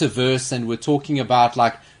metaverse and we're talking about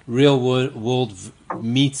like real world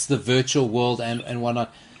meets the virtual world and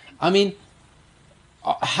whatnot. I mean,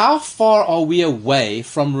 how far are we away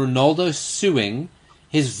from Ronaldo suing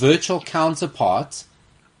his virtual counterpart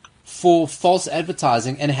for false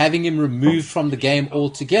advertising and having him removed from the game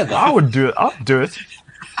altogether? I would do it. I'd do it.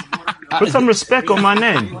 Put some respect on my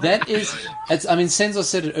name. I mean, Senzo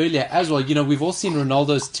said it earlier as well. You know, we've all seen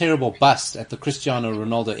Ronaldo's terrible bust at the Cristiano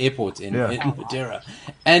Ronaldo airport in Madeira.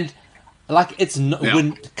 And like, we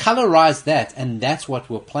colorize that, and that's what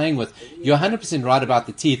we're playing with. You're 100% right about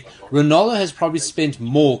the teeth. Ronaldo has probably spent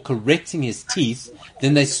more correcting his teeth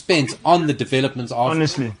than they spent on the developments of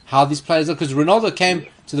how these players are. Because Ronaldo came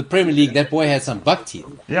to the Premier League, that boy had some buck teeth.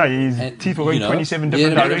 Yeah, his teeth were going 27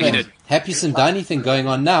 different directions. Happy Sindani thing going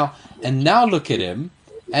on now, and now look at him.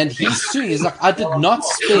 And he's suing. He's like, I did not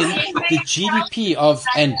spend the GDP of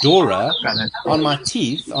Andorra on my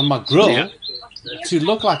teeth, on my grill, to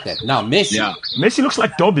look like that. Now, Messi. Yeah. Messi looks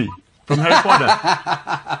like Dobby from Harry Potter.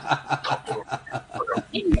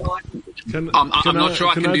 I'm not sure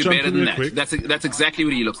I can do better than that. Quick? That's exactly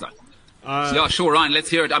what he looks like. Yeah, sure, Ryan, let's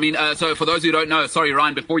hear it. I mean, so for those who don't know, sorry,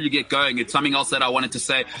 Ryan, before you get going, it's something else that I wanted to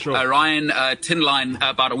say. Sure. Ryan Tinline,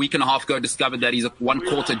 about a week and a half ago, discovered that he's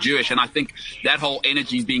 1/4 Jewish, and I think that whole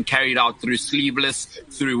energy is being carried out through sleeveless,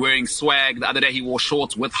 through wearing swag. The other day he wore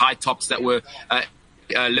shorts with high tops that were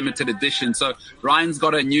limited edition. So Ryan's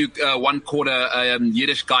got a new 1/4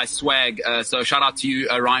 Yiddish guy swag. So shout out to you,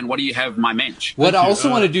 Ryan. What do you have, my mensch? What I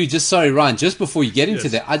also want to do, Ryan, just before you get into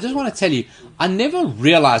that, I just want to tell you, I never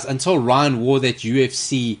realized until Ryan wore that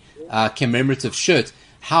UFC commemorative shirt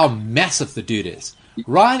how massive the dude is.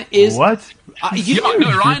 Ryan is... What?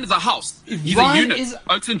 Ryan is a house. He's Ryan a unit.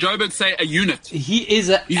 Oaks and Joburg say a unit. He is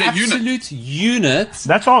an absolute unit.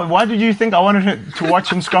 That's why did you think I wanted to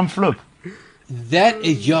watch him scrum flip? That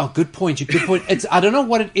is, good point. Good point. I don't know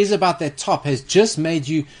what it is about that top has just made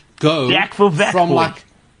you go back for VAC from boy. Like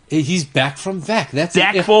he's back from VAC. That's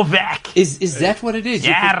back for VAC. Is that what it is?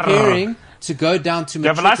 You're preparing to go down to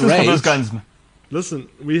matric rage. You have a license for those guns, man. Listen,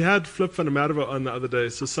 we had Flip van der Merwe on the other day,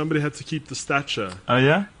 so somebody had to keep the stature. Oh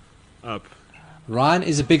yeah, up. Ryan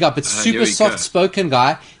is a big up. It's super soft-spoken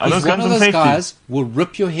guy. He's one of those guys will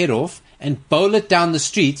rip your head off and bowl it down the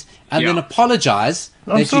street and then apologize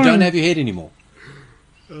that you don't have your head anymore.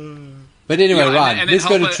 But anyway, Ryan, let's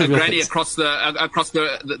go to trivial granny across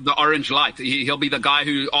the orange light. He'll be the guy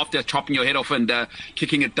who, after chopping your head off and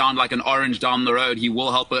kicking it down like an orange down the road, he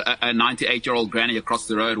will help a 98-year-old granny across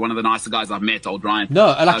the road. One of the nicer guys I've met, old Ryan.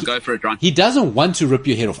 No, go for it, Ryan. He doesn't want to rip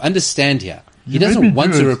your head off. Understand here. He doesn't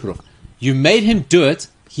want to rip it off. You made him do it.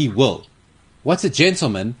 He will. What's a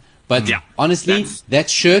gentleman? But honestly, that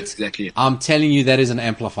shirt, I'm telling you, that is an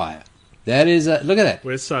amplifier. That is look at that.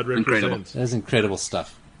 West Side represents. That's incredible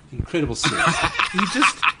stuff. Incredible stuff.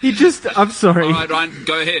 He just. I'm sorry. All right, Ryan,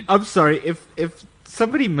 go ahead. I'm sorry. If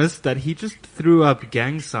somebody missed that, he just threw up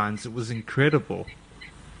gang signs. It was incredible.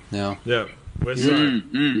 No. Yeah. West Side.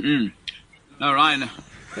 No, Ryan.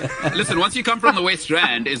 Listen, once you come from the West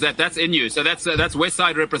Rand, that's in you. So that's West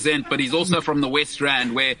Side represent, but he's also from the West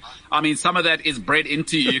Rand, where, I mean, some of that is bred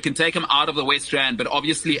into you. You can take him out of the West Rand, but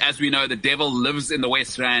obviously, as we know, the devil lives in the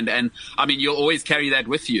West Rand, and I mean, you'll always carry that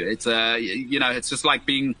with you. It's it's just like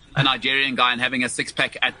being a Nigerian guy and having a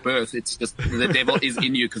 6-pack at birth. It's just the devil is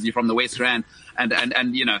in you because you're from the West Rand. And that's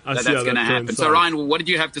going to happen. So, Ryan, what did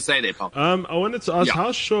you have to say there, Pop? I wanted to ask,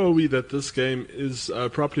 how sure are we that this game is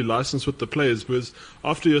properly licensed with the players? Because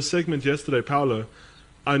after your segment yesterday, Paolo,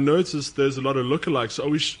 I noticed there's a lot of lookalikes.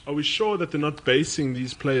 Are we sure that they're not basing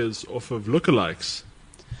these players off of lookalikes?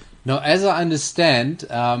 No, as I understand,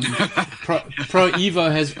 Pro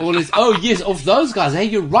Evo has always. Oh yes, of those guys. Hey,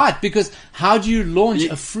 you're right. Because how do you launch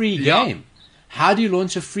a free game? How do you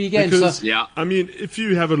launch a free game? Because, I mean, if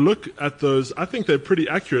you have a look at those, I think they're pretty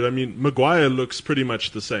accurate. I mean, Maguire looks pretty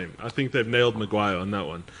much the same. I think they've nailed Maguire on that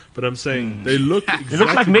one. But I'm saying they look exactly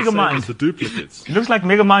looks like the same Megamind. as the duplicates. It looks like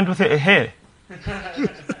Megamind with a hair.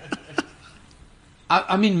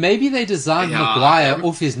 I mean, maybe they designed Maguire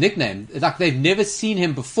off his nickname. Like, they've never seen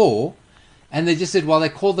him before, and they just said, well, they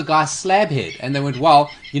called the guy Slabhead. And they went, well,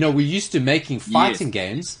 we're used to making fighting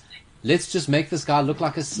games. Let's just make this guy look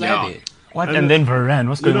like a Slabhead. What? And then Varane,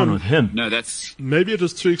 what's going on with him? No, that's... Maybe it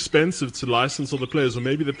was too expensive to license all the players, or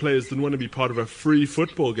maybe the players didn't want to be part of a free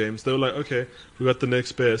football game. So they were like, okay, we got the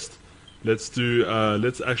next best. Let's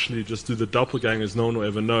actually just do the doppelgangers no one will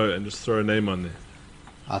ever know and just throw a name on there.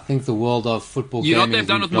 I think the world of football You know what gaming they've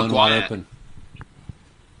done has with been blown wide Maguire? open.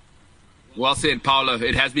 Well said, Paolo.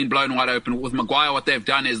 It has been blown wide open. With Maguire, what they've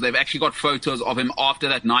done is they've actually got photos of him after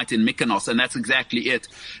that night in Mykonos, and that's exactly it.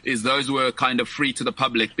 Is those were kind of free to the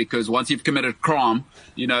public because once you've committed crime,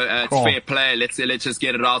 it's fair play. Let's just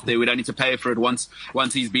get it out there. We don't need to pay for it. Once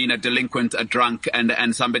he's been a delinquent, a drunk,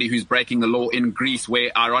 and somebody who's breaking the law in Greece,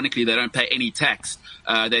 where ironically they don't pay any tax.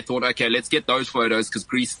 They thought, okay, let's get those photos because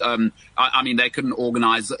Greece. I mean, they couldn't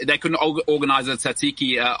organize a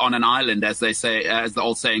tzatziki on an island, as they say, as the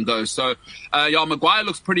old saying goes. So. Maguire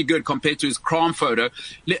looks pretty good compared to his crime photo.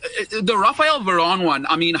 The Rafael Varane one,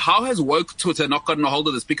 I mean, how has woke Twitter not gotten a hold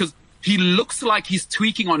of this? Because he looks like he's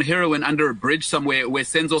tweaking on heroin under a bridge somewhere where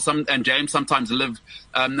Senzo and James sometimes live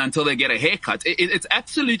until they get a haircut. It's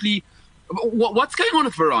absolutely... What's going on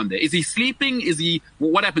with Varane there? Is he sleeping?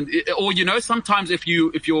 What happened? Or, sometimes if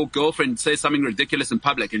your girlfriend says something ridiculous in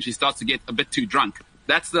public and she starts to get a bit too drunk,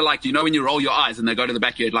 that's the, when you roll your eyes and they go to the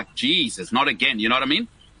back of your head like, Jesus, not again. You know what I mean?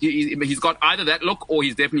 He's got either that look or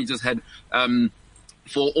he's definitely just had,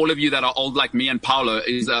 for all of you that are old like me and Paolo,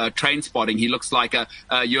 is train spotting. He looks like a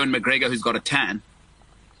Ewan McGregor who's got a tan.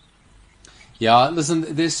 Yeah,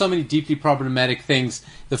 listen, there's so many deeply problematic things.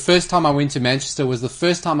 The first time I went to Manchester was the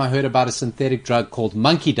first time I heard about a synthetic drug called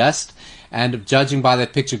monkey dust. And judging by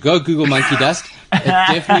that picture, go Google monkey dust. It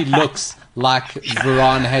definitely looks like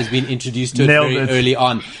Varane has been introduced to it very early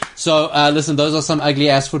on. So, listen, those are some ugly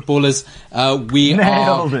ass footballers. We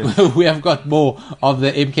have got more of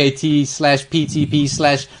the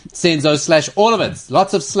MKT/PTP/Senzo/ all of it.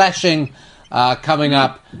 Lots of slashing coming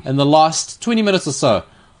up in the last 20 minutes or so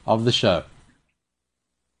of the show.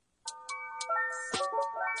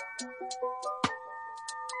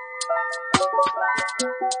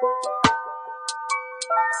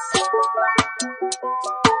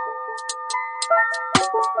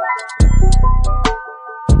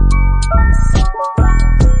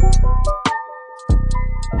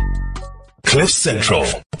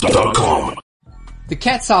 CliffCentral.com. The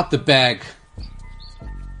cat's out the bag.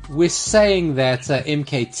 We're saying that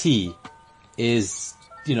MKT is,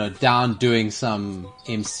 down doing some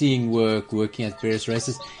emceeing work, working at various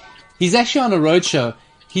races. He's actually on a roadshow.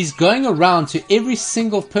 He's going around to every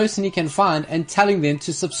single person he can find and telling them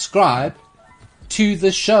to subscribe to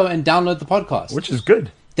the show and download the podcast. Which is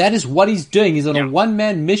good. That is what he's doing. He's on a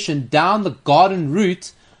one-man mission down the garden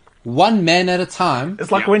route, one man at a time.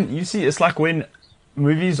 It's like it's like when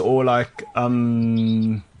movies or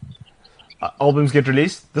albums get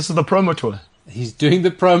released. This is the promo tour. He's doing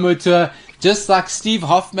the promo tour, just like Steve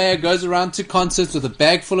Hoffmeyer goes around to concerts with a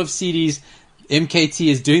bag full of CDs. MKT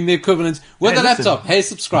is doing the equivalent with a laptop. Hey,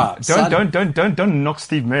 subscribe. Don't knock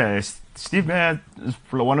Steve Mayer. Steve Mayer is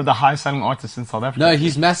one of the highest-selling artists in South Africa. No,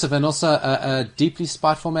 he's massive and also a deeply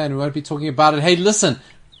spiteful man. We won't be talking about it. Hey, listen.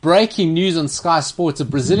 Breaking news on Sky Sports. A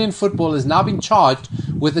Brazilian footballer is now being charged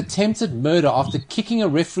with attempted murder after kicking a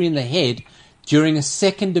referee in the head during a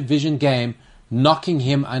second division game, knocking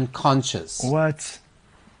him unconscious. What?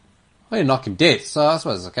 Well, you knock him dead, so I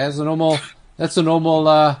suppose it's okay. That's a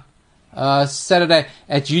normal Saturday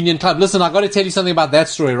at Union Club. Listen, I got to tell you something about that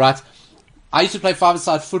story, right? I used to play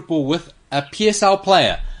five-a-side football with a PSL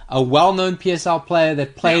player, a well-known PSL player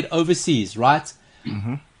that played overseas, right?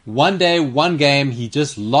 Mm-hmm. One day, one game, he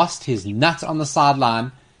just lost his nut on the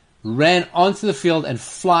sideline, ran onto the field and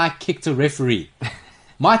fly kicked a referee.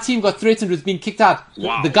 My team got threatened with being kicked out.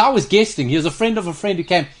 Wow. The guy was guesting. He was a friend of a friend who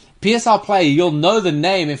came. PSL player, you'll know the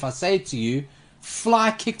name if I say it to you. Fly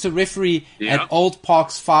kicked a referee at Old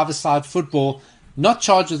Park's five-a-side football. Not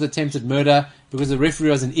charged with attempted murder because the referee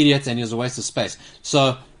was an idiot and he was a waste of space.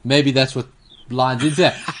 So maybe that's what lines into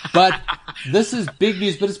that. But this is big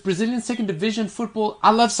news. But it's Brazilian second division football.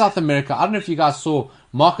 I love South America. I don't know if you guys saw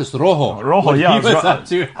Marcos Rojo. Rojo, yeah.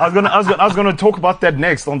 I was gonna talk about that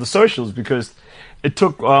next on the socials, because it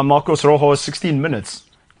took Marcos Rojo 16 minutes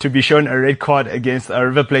to be shown a red card against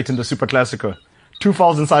River Plate in the Super Classico. 2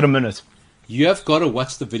 fouls inside a minute. You have got to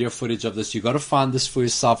watch the video footage of this. You've got to find this for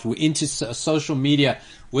yourself. We're into social media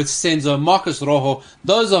with Senzo. Marcos Rojo,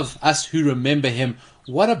 those of us who remember him,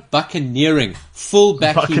 what a buccaneering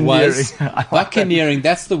fullback he was. Buccaneering,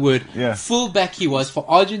 that's the word. Yeah. Fullback he was for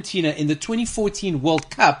Argentina in the 2014 World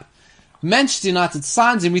Cup. Manchester United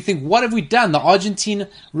signs him. We think, what have we done? The Argentine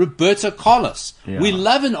Roberto Carlos. Yeah. We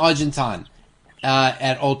love an Argentine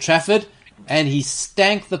at Old Trafford, and he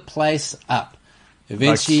stank the place up.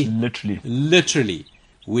 Eventually, literally,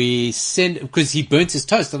 we send, because he burnt his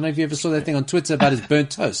toast. I don't know if you ever saw that thing on Twitter about his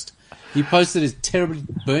burnt toast. He posted his terribly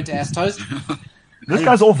burnt ass toast. This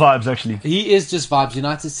guy's all vibes, actually. He is just vibes.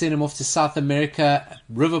 United sent him off to South America.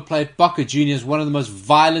 River Plate, Boca Juniors, one of the most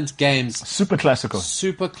violent games. Super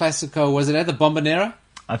Classico. Was it at the Bombonera?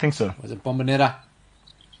 I think so. Was it Bombonera?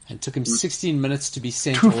 And it took him 16 minutes to be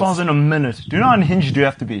sent 2 off. fouls in a minute. Do you know how unhinged you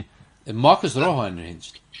have to be? And Marcos Rojo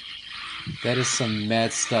unhinged. That is some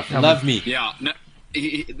mad stuff. Love me. Yeah, no,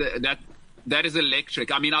 that is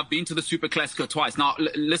electric. I mean, I've been to the Super Classico twice. Now,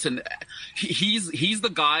 listen, he's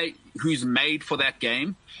the guy who's made for that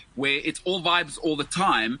game, where it's all vibes all the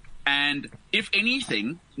time. And if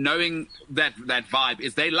anything, knowing that vibe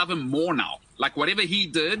is they love him more now. Like whatever he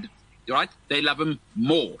did, right? They love him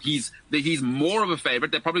more. He's more of a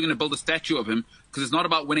favorite. They're probably going to build a statue of him, because it's not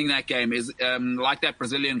about winning that game. Is like that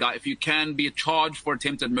Brazilian guy. If you can be charged for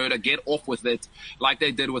attempted murder, get off with it, like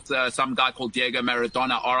they did with some guy called Diego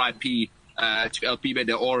Maradona, R.I.P. To El Pibe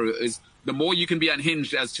de Oro. Is the more you can be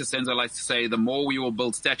unhinged, as Chisenzo likes to say, the more we will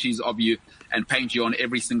build statues of you and paint you on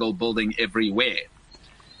every single building everywhere.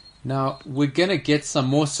 Now, we're going to get some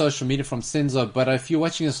more social media from Senzo, but if you're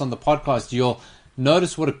watching this on the podcast, you'll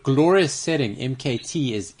notice what a glorious setting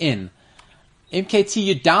MKT is in. MKT,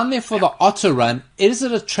 you're down there for the Otter run. Is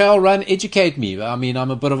it a trail run? Educate me. I mean, I'm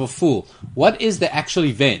a bit of a fool. What is the actual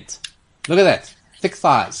event? Look at that. Thick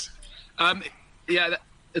thighs.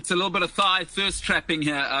 It's a little bit of thirst trapping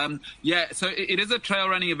here. So it is a trail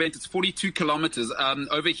running event. It's 42 kilometers.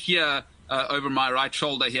 Over here, over my right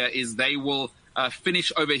shoulder here, is they will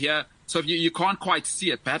finish over here. So if you can't quite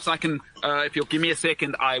see it, perhaps I can, if you'll give me a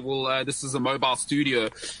second, I will, this is a mobile studio,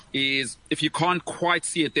 is if you can't quite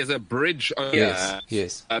see it, there's a bridge over here.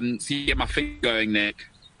 Yes. So you get my finger going there.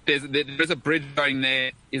 There's a bridge going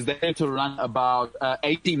there. Is there to run about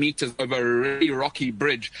 80 meters over a really rocky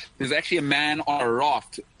bridge. There's actually a man on a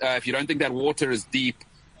raft. If you don't think that water is deep,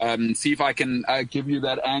 see if I can give you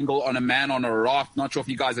that angle on a man on a raft. Not sure if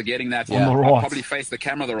you guys are getting that. Yeah. I'll probably face the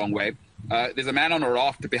camera the wrong way. There's a man on a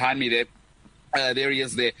raft behind me there. There he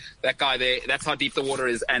is there. That guy there. That's how deep the water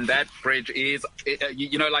is. And that bridge is,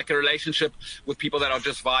 like a relationship with people that are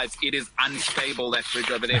just vibes. It is unstable, that bridge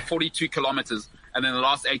over there. 42 kilometers. And then the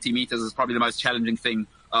last 80 meters is probably the most challenging thing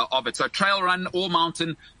of it. So trail run, all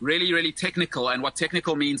mountain, really, really technical. And what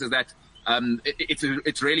technical means is that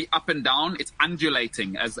it's really up and down. It's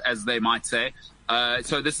undulating, as they might say.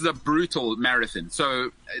 So this is a brutal marathon.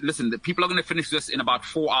 So listen, the people are going to finish this in about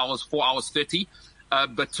 4 hours 30.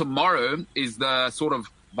 But tomorrow is the sort of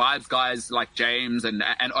vibes guys like James and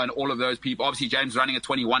all of those people. Obviously, James running a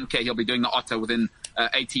 21K. He'll be doing the Otter within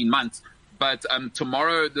 18 months. But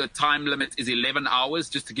tomorrow, the time limit is 11 hours,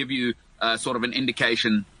 just to give you sort of an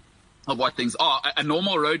indication of what things are. A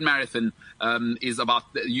normal road marathon is about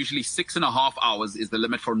usually 6.5 hours is the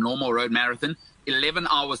limit for a normal road marathon. 11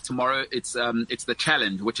 hours tomorrow. It's the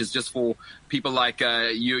challenge, which is just for people like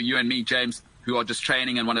you and me, James, who are just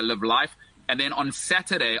training and want to live life. And then on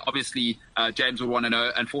Saturday, obviously, James would want to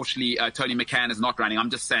know. Unfortunately, Tony McCann is not running. I'm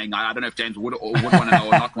just saying, I don't know if James would want to know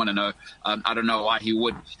or not want to know. I don't know why he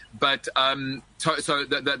would. But so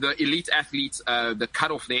the elite athletes, the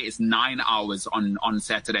cutoff there is 9 hours on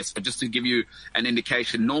Saturday. So just to give you an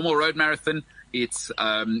indication, normal road marathon, it's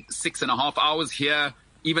 6.5 hours here.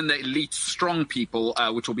 Even the elite strong people,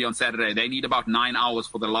 which will be on Saturday, they need about 9 hours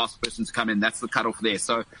for the last person to come in. That's the cutoff there.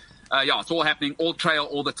 So. It's all happening, all trail,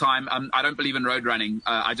 all the time. I don't believe in road running.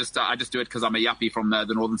 I just do it because I'm a yuppie from the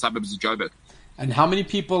northern suburbs of Joburg. And how many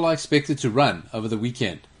people are expected to run over the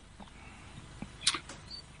weekend?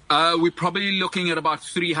 We're probably looking at about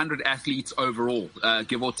 300 athletes overall,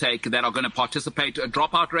 give or take, that are going to participate. A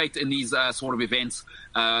dropout rate in these sort of events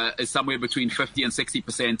is somewhere between 50 and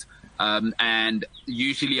 60%, and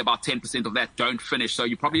usually about 10% of that don't finish. So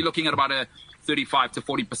you're probably looking at about a 35 to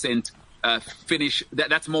 40% finish.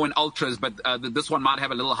 That's more in ultras, but this one might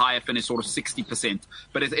have a little higher finish, sort of 60%.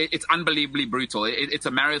 But it's unbelievably brutal. It's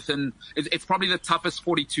a marathon. It's probably the toughest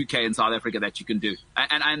 42K in South Africa that you can do.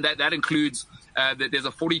 And that includes, there's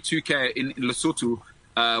a 42K in Lesotho,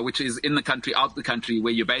 which is in the country, out the country,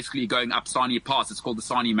 where you're basically going up Sani Pass. It's called the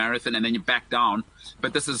Sani Marathon, and then you back down.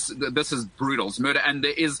 But this is brutal. It's murder. And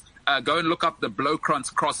there is, go and look up the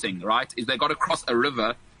Blowkrans crossing, right? Is they got to cross a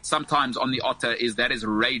river sometimes on the Otter. That is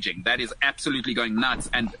raging. That is absolutely going nuts.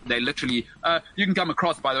 And they literally, you can come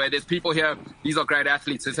across, by the way, there's people here. These are great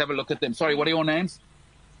athletes. Let's have a look at them. Sorry, what are your names?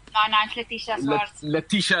 My name's Letitia Swartz.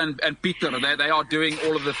 Letitia and Peter, they are doing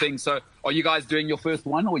all of the things. So are you guys doing your first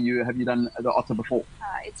one, or have you done the Otter before?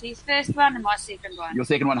 It's his first one and my second one. Your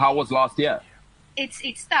second one, how was last year?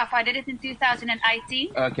 It's tough. I did it in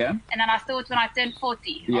 2018. Okay. And then I thought when I turned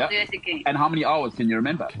 40, I'll do it again. And how many hours can you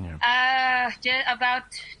remember?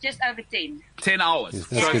 Just over 10. 10 hours. Yes,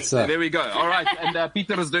 that's good stuff. There we go. All right. And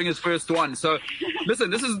Peter is doing his first one. So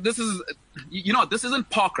listen, this is this isn't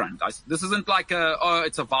parkrun, guys. This isn't like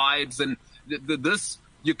it's a vibes, and this.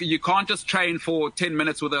 You can't just train for 10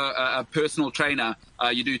 minutes with a personal trainer.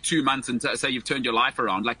 You do 2 months and say you've turned your life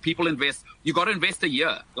around. Like, people invest, you got to invest a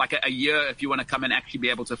year, like a year if you want to come and actually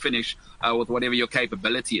be able to finish with whatever your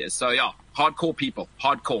capability is. So yeah, hardcore people,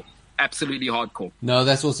 hardcore, absolutely hardcore. No,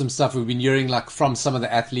 that's awesome stuff. We've been hearing from some of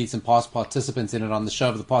the athletes and past participants in it on the show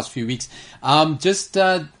over the past few weeks.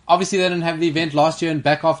 Obviously they didn't have the event last year and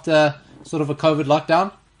back after sort of a COVID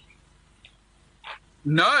lockdown.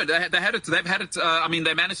 No, they had it. They've had it.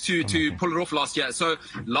 They managed to pull it off last year. So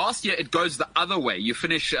last year it goes the other way. You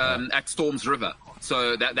finish at Storms River.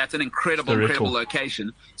 So that's an incredible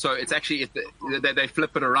location. So it's actually they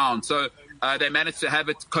flip it around. So they managed to have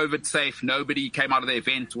it COVID safe. Nobody came out of the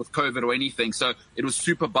event with COVID or anything. So it was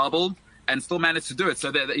super bubbled and still managed to do it.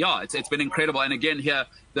 So it's been incredible. And again here,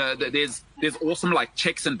 there's awesome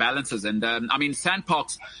checks and balances. And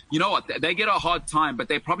Sandparks, you know what, they get a hard time, but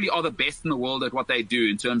they probably are the best in the world at what they do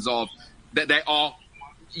in terms of that they are.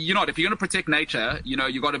 You know, if you're going to protect nature,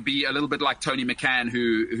 you got to be a little bit like Tony McCann,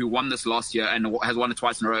 who won this last year and has won it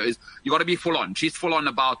twice in a row. Is you got to be full on. She's full on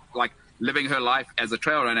about living her life as a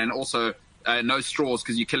trail runner, and also no straws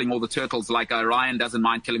because you're killing all the turtles. Ryan doesn't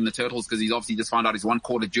mind killing the turtles because he's obviously just found out he's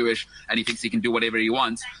 1/4 Jewish and he thinks he can do whatever he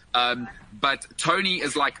wants. But Tony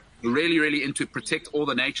is really, really into protect all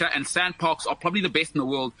the nature, and Sandparks are probably the best in the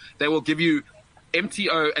world. They will give you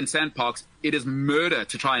MTO and Sandparks. It is murder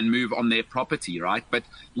to try and move on their property, right? But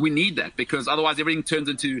we need that because otherwise everything turns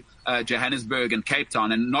into Johannesburg and Cape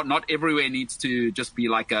Town, and not everywhere needs to just be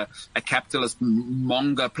like a capitalist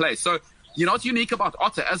monger place. So what's unique about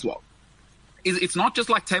Otter as well is it's not just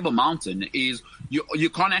like Table Mountain. Is you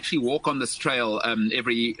can't actually walk on this trail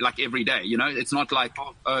every day. It's not like,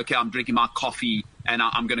 okay, I'm drinking my coffee and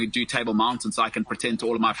I'm going to do Table Mountain so I can pretend to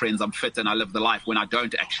all of my friends I'm fit and I live the life when I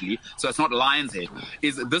don't actually. So it's not Lion's Head.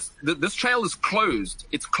 This trail is closed.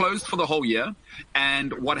 It's closed for the whole year.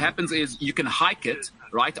 And what happens is you can hike it,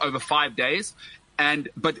 right, over 5 days.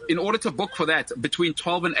 But in order to book for that, between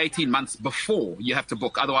 12 and 18 months before you have to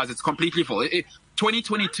book. Otherwise it's completely full.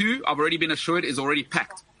 2022, I've already been assured, is already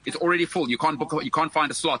packed. It's already full. You can't book. You can't find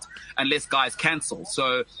a slot unless guys cancel.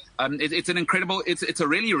 So it's an incredible. It's a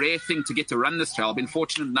really rare thing to get to run this trail. I've been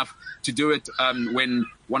fortunate enough to do it when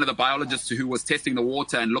one of the biologists who was testing the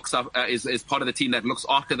water and looks up is part of the team that looks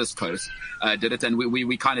after this coast did it, and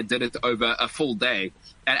we kind of did it over a full day.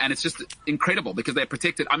 And it's just incredible because they're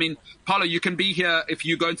protected. Paulo, you can be here if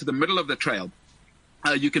you go into the middle of the trail.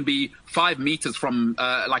 You can be 5 meters from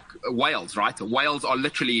whales, right? Whales are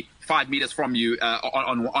literally 5 meters from you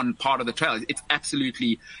on part of the trail.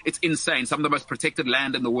 It's insane. Some of the most protected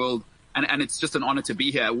land in the world, and it's just an honor to be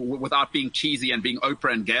here without being cheesy and being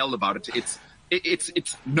Oprah and Gail about it.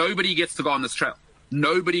 It's nobody gets to go on this trail.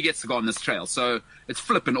 Nobody gets to go on this trail. So it's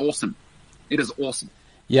flipping awesome. It is awesome.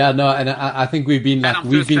 Yeah, no, and I think we've been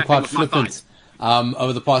quite flippant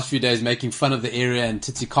over the past few days, making fun of the area and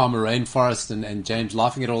Tsitsikamma rainforest and James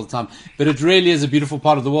laughing at it all the time. But it really is a beautiful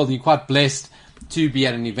part of the world, and you're quite blessed to be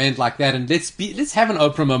at an event like that. And let's have an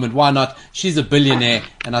Oprah moment. Why not? She's a billionaire,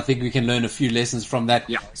 and I think we can learn a few lessons from that.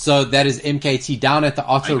 Yeah. So that is MKT down at the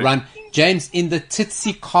Otter Run. James, in the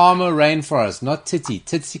Tsitsikamma rainforest, not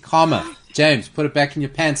Tsitsikamma. James, put it back in your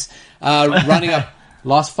pants. Running up.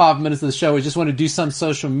 Last 5 minutes of the show, we just want to do some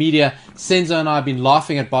social media. Senzo and I have been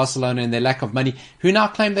laughing at Barcelona and their lack of money, who now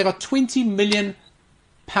claim they got 20 million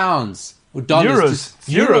pounds or dollars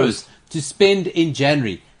euros to spend in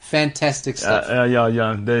January. Fantastic stuff.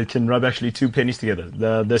 Yeah. They can rub actually 2 pennies together.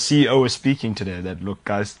 The CEO is speaking today that, look,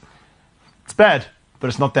 guys, it's bad, but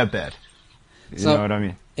it's not that bad. You know what I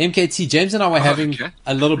mean? MKT, James and I were having okay.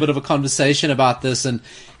 a little bit of a conversation about this, and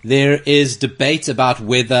there is debate about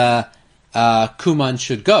whether Koeman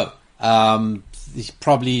should go.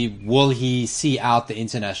 Probably will he see out the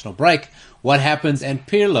international break? What happens? And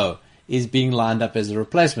Pirlo is being lined up as a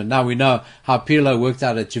replacement. Now we know how Pirlo worked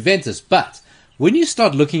out at Juventus, but when you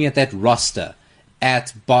start looking at that roster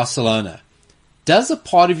at Barcelona, does a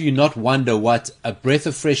part of you not wonder what a breath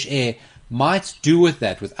of fresh air might do with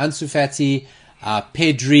that, with Ansu Fati,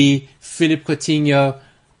 Pedri, Philippe Coutinho,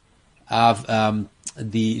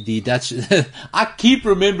 the Dutch. I keep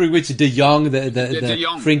remembering which De Jong, the De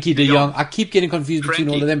Jong. Frenkie De Jong. I keep getting confused between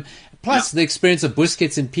all of them. Plus the experience of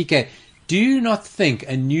Busquets and Piqué. Do you not think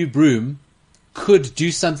a new broom could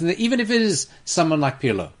do something that, even if it is someone like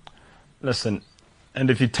Pirlo? Listen, and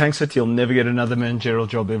if he tanks it, he'll never get another managerial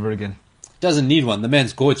job ever again. Doesn't need one. The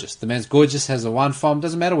man's gorgeous. Has a wine farm.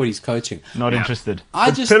 Doesn't matter what he's coaching. Not interested. I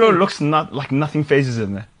But just Pirlo think- looks not like nothing phases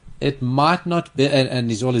him there. It might not be, and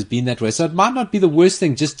he's always been that way, so it might not be the worst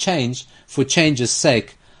thing, just change for change's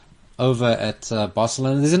sake over at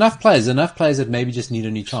Barcelona. There's enough players that maybe just need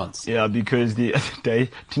a new chance. Yeah, because the other day,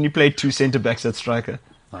 didn't you play two centre-backs at striker?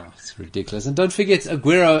 Oh, it's ridiculous. And don't forget,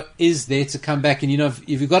 Aguero is there to come back, and if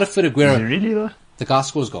you've got to fit Is he Aguero, really though? the guy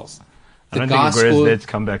scores goals. I don't think Aguero's there to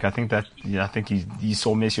come back. I think he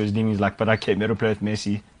saw Messi was leaving. He's like, but I can't better play with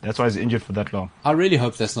Messi. That's why he's injured for that long. I really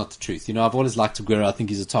hope that's not the truth. I've always liked Aguero. I think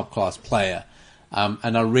he's a top-class player.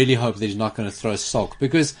 And I really hope that he's not going to throw sulk,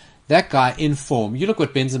 because that guy in form, you look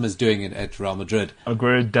what Benzema's doing at Real Madrid.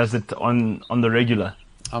 Aguero does it on the regular.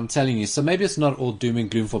 I'm telling you. So maybe it's not all doom and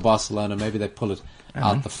gloom for Barcelona. Maybe they pull it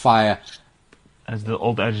out the fire. As the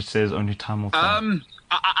old adage says, only time will tell.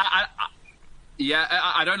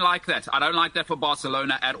 I don't like that. I don't like that for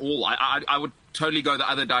Barcelona at all. I would totally go the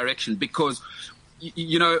other direction, because,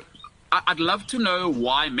 I'd love to know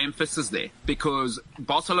why Memphis is there, because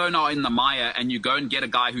Barcelona are in the mire, and you go and get a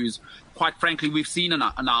guy who's, quite frankly, we've seen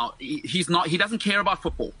now, he doesn't care about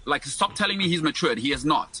football. Like, stop telling me he's matured. He has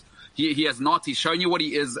not. He has not. He's shown you what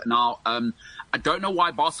he is now. I don't know why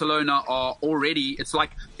Barcelona are already, it's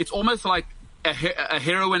almost like a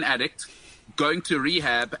heroin addict going to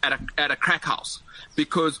rehab at a crack house,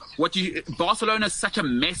 because Barcelona is such a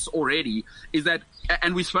mess already, is that,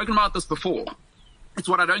 and we've spoken about this before, it's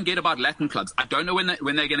what I don't get about Latin clubs. I don't know when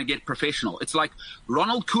they're going to get professional. It's like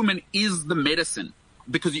Ronald Koeman is the medicine,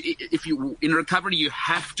 because if you in recovery, you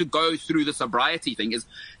have to go through the sobriety thing.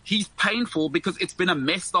 He's painful because it's been a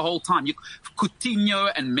mess the whole time.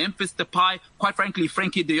 Coutinho and Memphis Depay, quite frankly,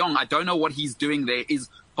 Frenkie De Jong, I don't know what he's doing there.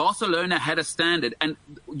 Barcelona had a standard, and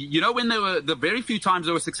when they were, the very few times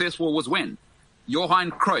they were successful was when Johan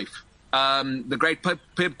Cruyff, the great Pep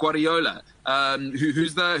Guardiola,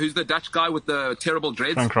 who's the Dutch guy with the terrible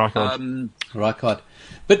dreads, Frank Rijkaard. Rijkaard.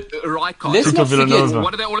 But Rijkaard. let's not forget, Villanova.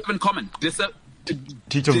 What do they all have in common?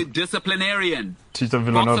 Disciplinarian. Tito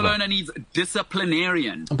Villanova. Barcelona needs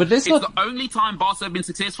disciplinarian. But let's it's not- the only time Barca have been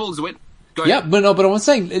successful is when. Go yeah, ahead. but I was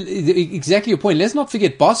saying exactly your point. Let's not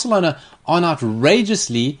forget, Barcelona are an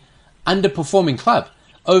outrageously underperforming club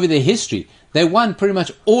over their history. They won pretty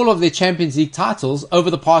much all of their Champions League titles over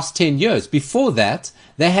the past 10 years. Before that,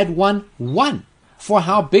 they had won one. For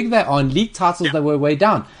how big they are in league titles, they were way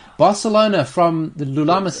down. Barcelona, from the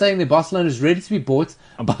Lulama saying that Barcelona is ready to be bought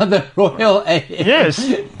by the Royal AM. Yes.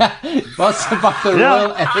 By the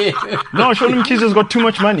Royal AM. No, Shonen Kiza's got too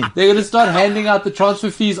much money. They're going to start handing out the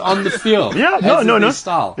transfer fees on the field. Yeah, As is no. their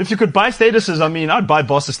style. If you could buy statuses, I'd buy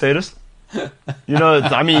Barca status.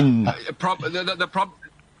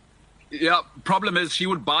 Problem is she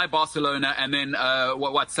would buy Barcelona and then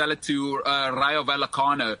sell it to Rayo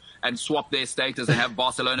Vallecano and swap their status and have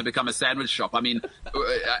Barcelona become a sandwich shop. I mean,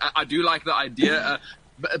 I do like the idea,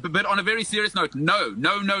 but on a very serious note, no.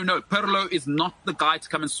 Pirlo is not the guy to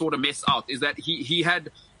come and sort of mess out. Is that he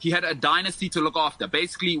had a dynasty to look after.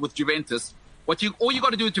 Basically, with Juventus, all you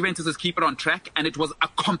got to do with Juventus is keep it on track, and it was a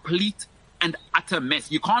complete and utter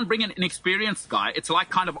mess. You can't bring an inexperienced guy. It's like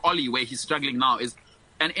kind of Oli, where he's struggling now. Is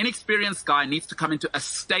an inexperienced guy needs to come into a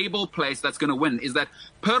stable place that's going to win. Is that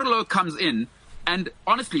Pirlo comes in, and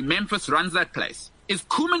honestly, Memphis runs that place. Is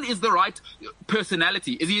Koeman is the right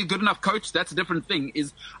personality? Is he a good enough coach? That's a different thing.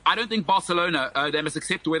 I don't think Barcelona, they must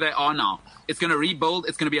accept where they are now. It's going to rebuild.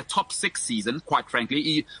 It's going to be a top 6 season, quite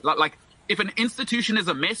frankly. If an institution is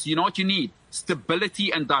a mess, you know what you need?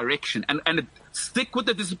 Stability and direction. And stick with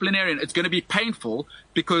the disciplinarian. It's going to be painful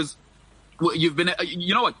because you've been,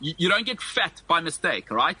 you know what? You don't get fat by mistake,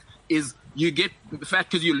 right? You get fat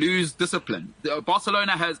because you lose discipline.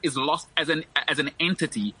 Barcelona is lost as an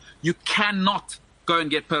entity. You cannot go and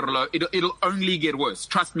get Pirlo. It'll only get worse.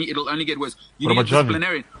 Trust me, it'll only get worse. You What need a about Xavi?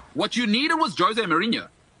 disciplinarian. What you needed was Jose Mourinho.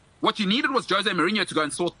 What you needed was Jose Mourinho to go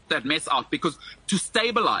and sort that mess out, because to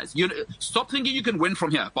stabilize, stop thinking you can win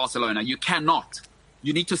from here, Barcelona. You cannot.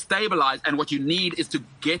 You need to stabilize, and what you need is to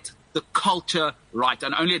get the culture right,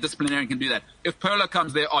 and only a disciplinarian can do that. If Perlo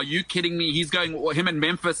comes there, are you kidding me? He's going, him and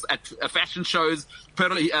Memphis at fashion shows.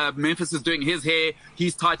 Memphis is doing his hair.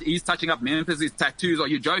 He's touching up Memphis' tattoos. Are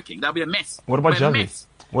you joking? That'll be a mess. What about Xavi?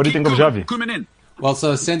 What do you think of Xavi? Koeman in. Well,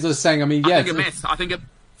 so Senzo's saying, I mean, yeah. I think a mess. I think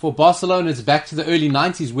for Barcelona, it's back to the early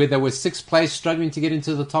 90s where they were sixth place, struggling to get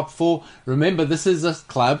into the top four. Remember, this is a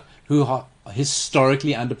club who are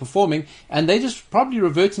historically underperforming, and they're just probably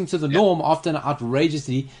reverting to the norm after an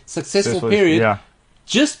outrageously successful period,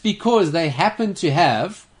 just because they happen to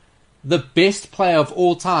have the best player of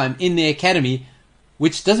all time in their academy,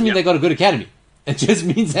 which doesn't mean they got a good academy. It just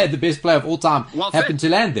means they had the best player of all time happen to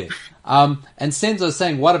land there. And Senzo's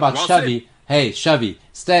saying, what about Xavi? Hey, Xavi,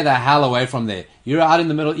 stay the hell away from there. You're out in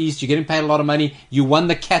the Middle East. You're getting paid a lot of money. You won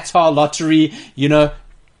the Qatar lottery. You know,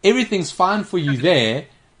 everything's fine for you there.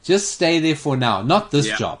 Just stay there for now. Not this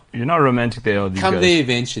job. You're not romantic there, these Come guys. there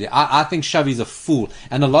eventually. I think Xavi's a fool.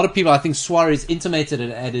 And a lot of people, I think Suarez intimated it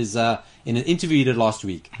at his, in an interview he did last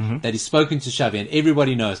week, that he's spoken to Xavi, and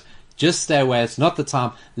everybody knows. Just stay away. It's not the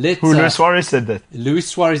time. Luis Suarez said that. Luis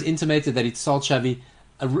Suarez intimated that he'd told Xavi,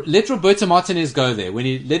 let Roberto Martinez go there. When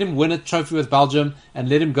he let him win a trophy with Belgium and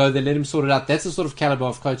let him go there, let him sort it out. That's the sort of caliber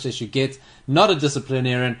of coach they should get. Not a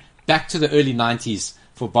disciplinarian. Back to the early 90s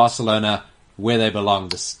for Barcelona, where they belong,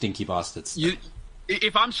 the stinky bastards.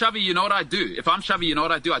 If I'm Xavi, you know what I do? I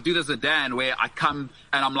do the Zidane, where I come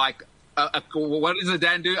and I'm like, what does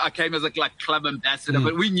Zidane do? I came as a club ambassador,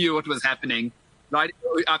 but we knew what was happening. Right?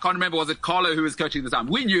 I can't remember, was it Carlo who was coaching the time?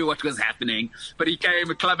 We knew what was happening, but he came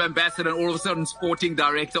a club ambassador and all of a sudden sporting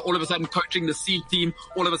director, all of a sudden coaching the C team,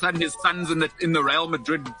 all of a sudden his son's in the Real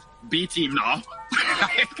Madrid B team now.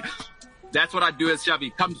 That's what I do as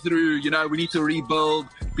Xavi. Come through, we need to rebuild,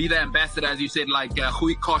 be the ambassador, as you said, like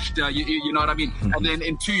Rui Costa, you know what I mean? And then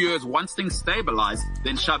in 2 years, once things stabilize,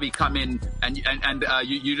 then Xavi come in and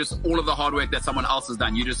you just, all of the hard work that someone else has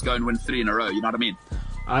done, you just go and win 3 in a row, you know what I mean?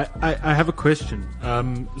 I have a question.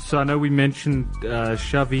 So I know we mentioned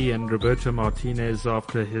Xavi and Roberto Martinez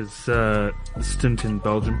after his stint in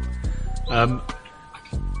Belgium.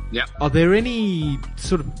 Are there any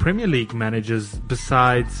sort of Premier League managers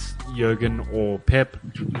besides Jurgen or Pep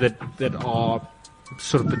that are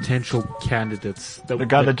sort of potential candidates? The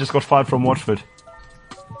guy that just got fired from Watford.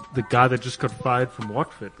 The guy that just got fired from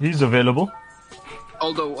Watford? He's available.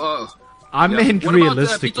 Although... I meant what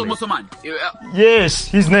realistically. About Pito Musaman? Yes,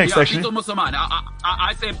 he's next, actually. Pito Musaman.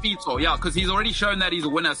 I say Pito, because he's already shown that he's a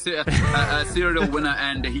winner, a serial winner,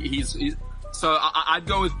 and he's so I'd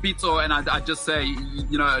go with Pito, and I'd just say,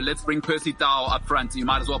 let's bring Percy Tau up front. You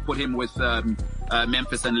might as well put him with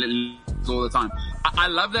Memphis and all the time. I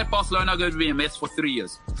love that Barcelona are going to be a mess for 3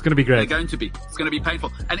 years. It's going to be great. They're going to be. It's going to be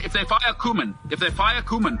painful. And if they fire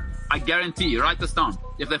Koeman, I guarantee you, write this down.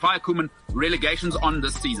 If they fire Koeman, relegation's on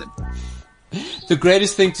this season. The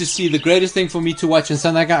greatest thing to see, the greatest thing for me to watch, and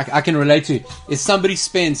something I can relate to, is somebody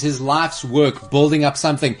spends his life's work building up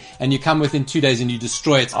something, and you come within 2 days and you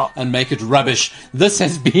destroy it and make it rubbish. This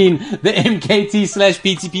has been the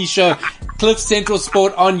MKT/PTP show. Cliff Central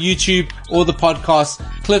Sport on YouTube or the podcast.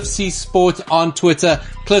 Cliff C Sport on Twitter.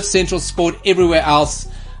 Cliff Central Sport everywhere else.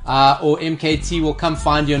 Or MKT will come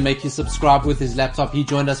find you and make you subscribe with his laptop. He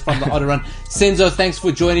joined us from the Otter Run. Senzo, thanks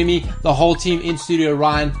for joining me. The whole team in studio.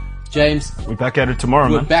 Ryan, James. We're back at it tomorrow,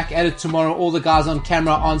 man. We're back at it tomorrow. All the guys on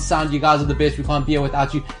camera, on sound. You guys are the best. We can't be here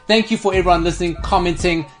without you. Thank you for everyone listening,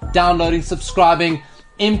 commenting, downloading, subscribing.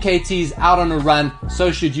 MKT's out on a run.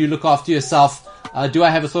 So should you. Look after yourself. Do I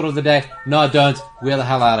have a thought of the day? No, I don't. We're the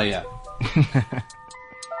hell out of here.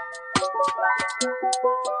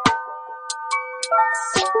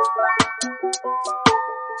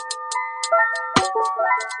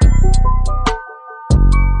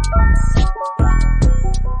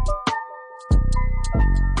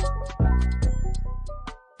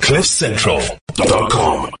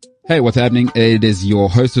 CliffCentral.com. Hey, what's happening? It is your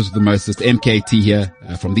hostess with the mostest, MKT here,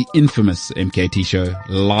 from the infamous MKT show,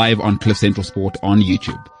 live on Cliff Central Sport on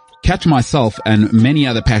YouTube. Catch myself and many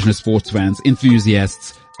other passionate sports fans,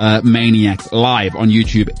 enthusiasts, maniacs live on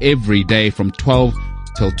YouTube every day from 12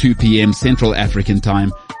 till 2 p.m. Central African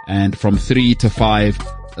time and from 3 to 5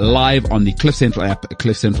 live on the Cliff Central app,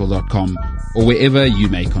 cliffcentral.com, or wherever you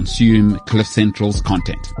may consume Cliff Central's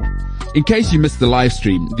content. In case you missed the live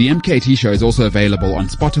stream, the MKT show is also available on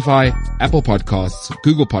Spotify, Apple Podcasts,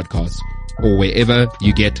 Google Podcasts, or wherever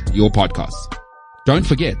you get your podcasts. Don't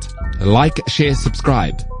forget, like, share,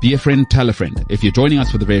 subscribe, be a friend, tell a friend. If you're joining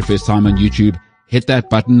us for the very first time on YouTube, hit that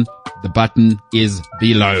button. The button is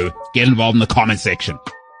below. Get involved in the comment section.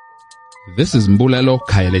 This is Mbulelo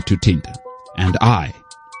Kaeletu Tinta, and I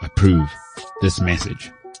approve this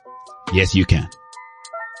message. Yes, you can.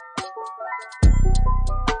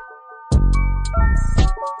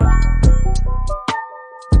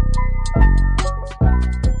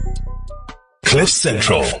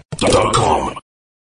 CliffCentral.com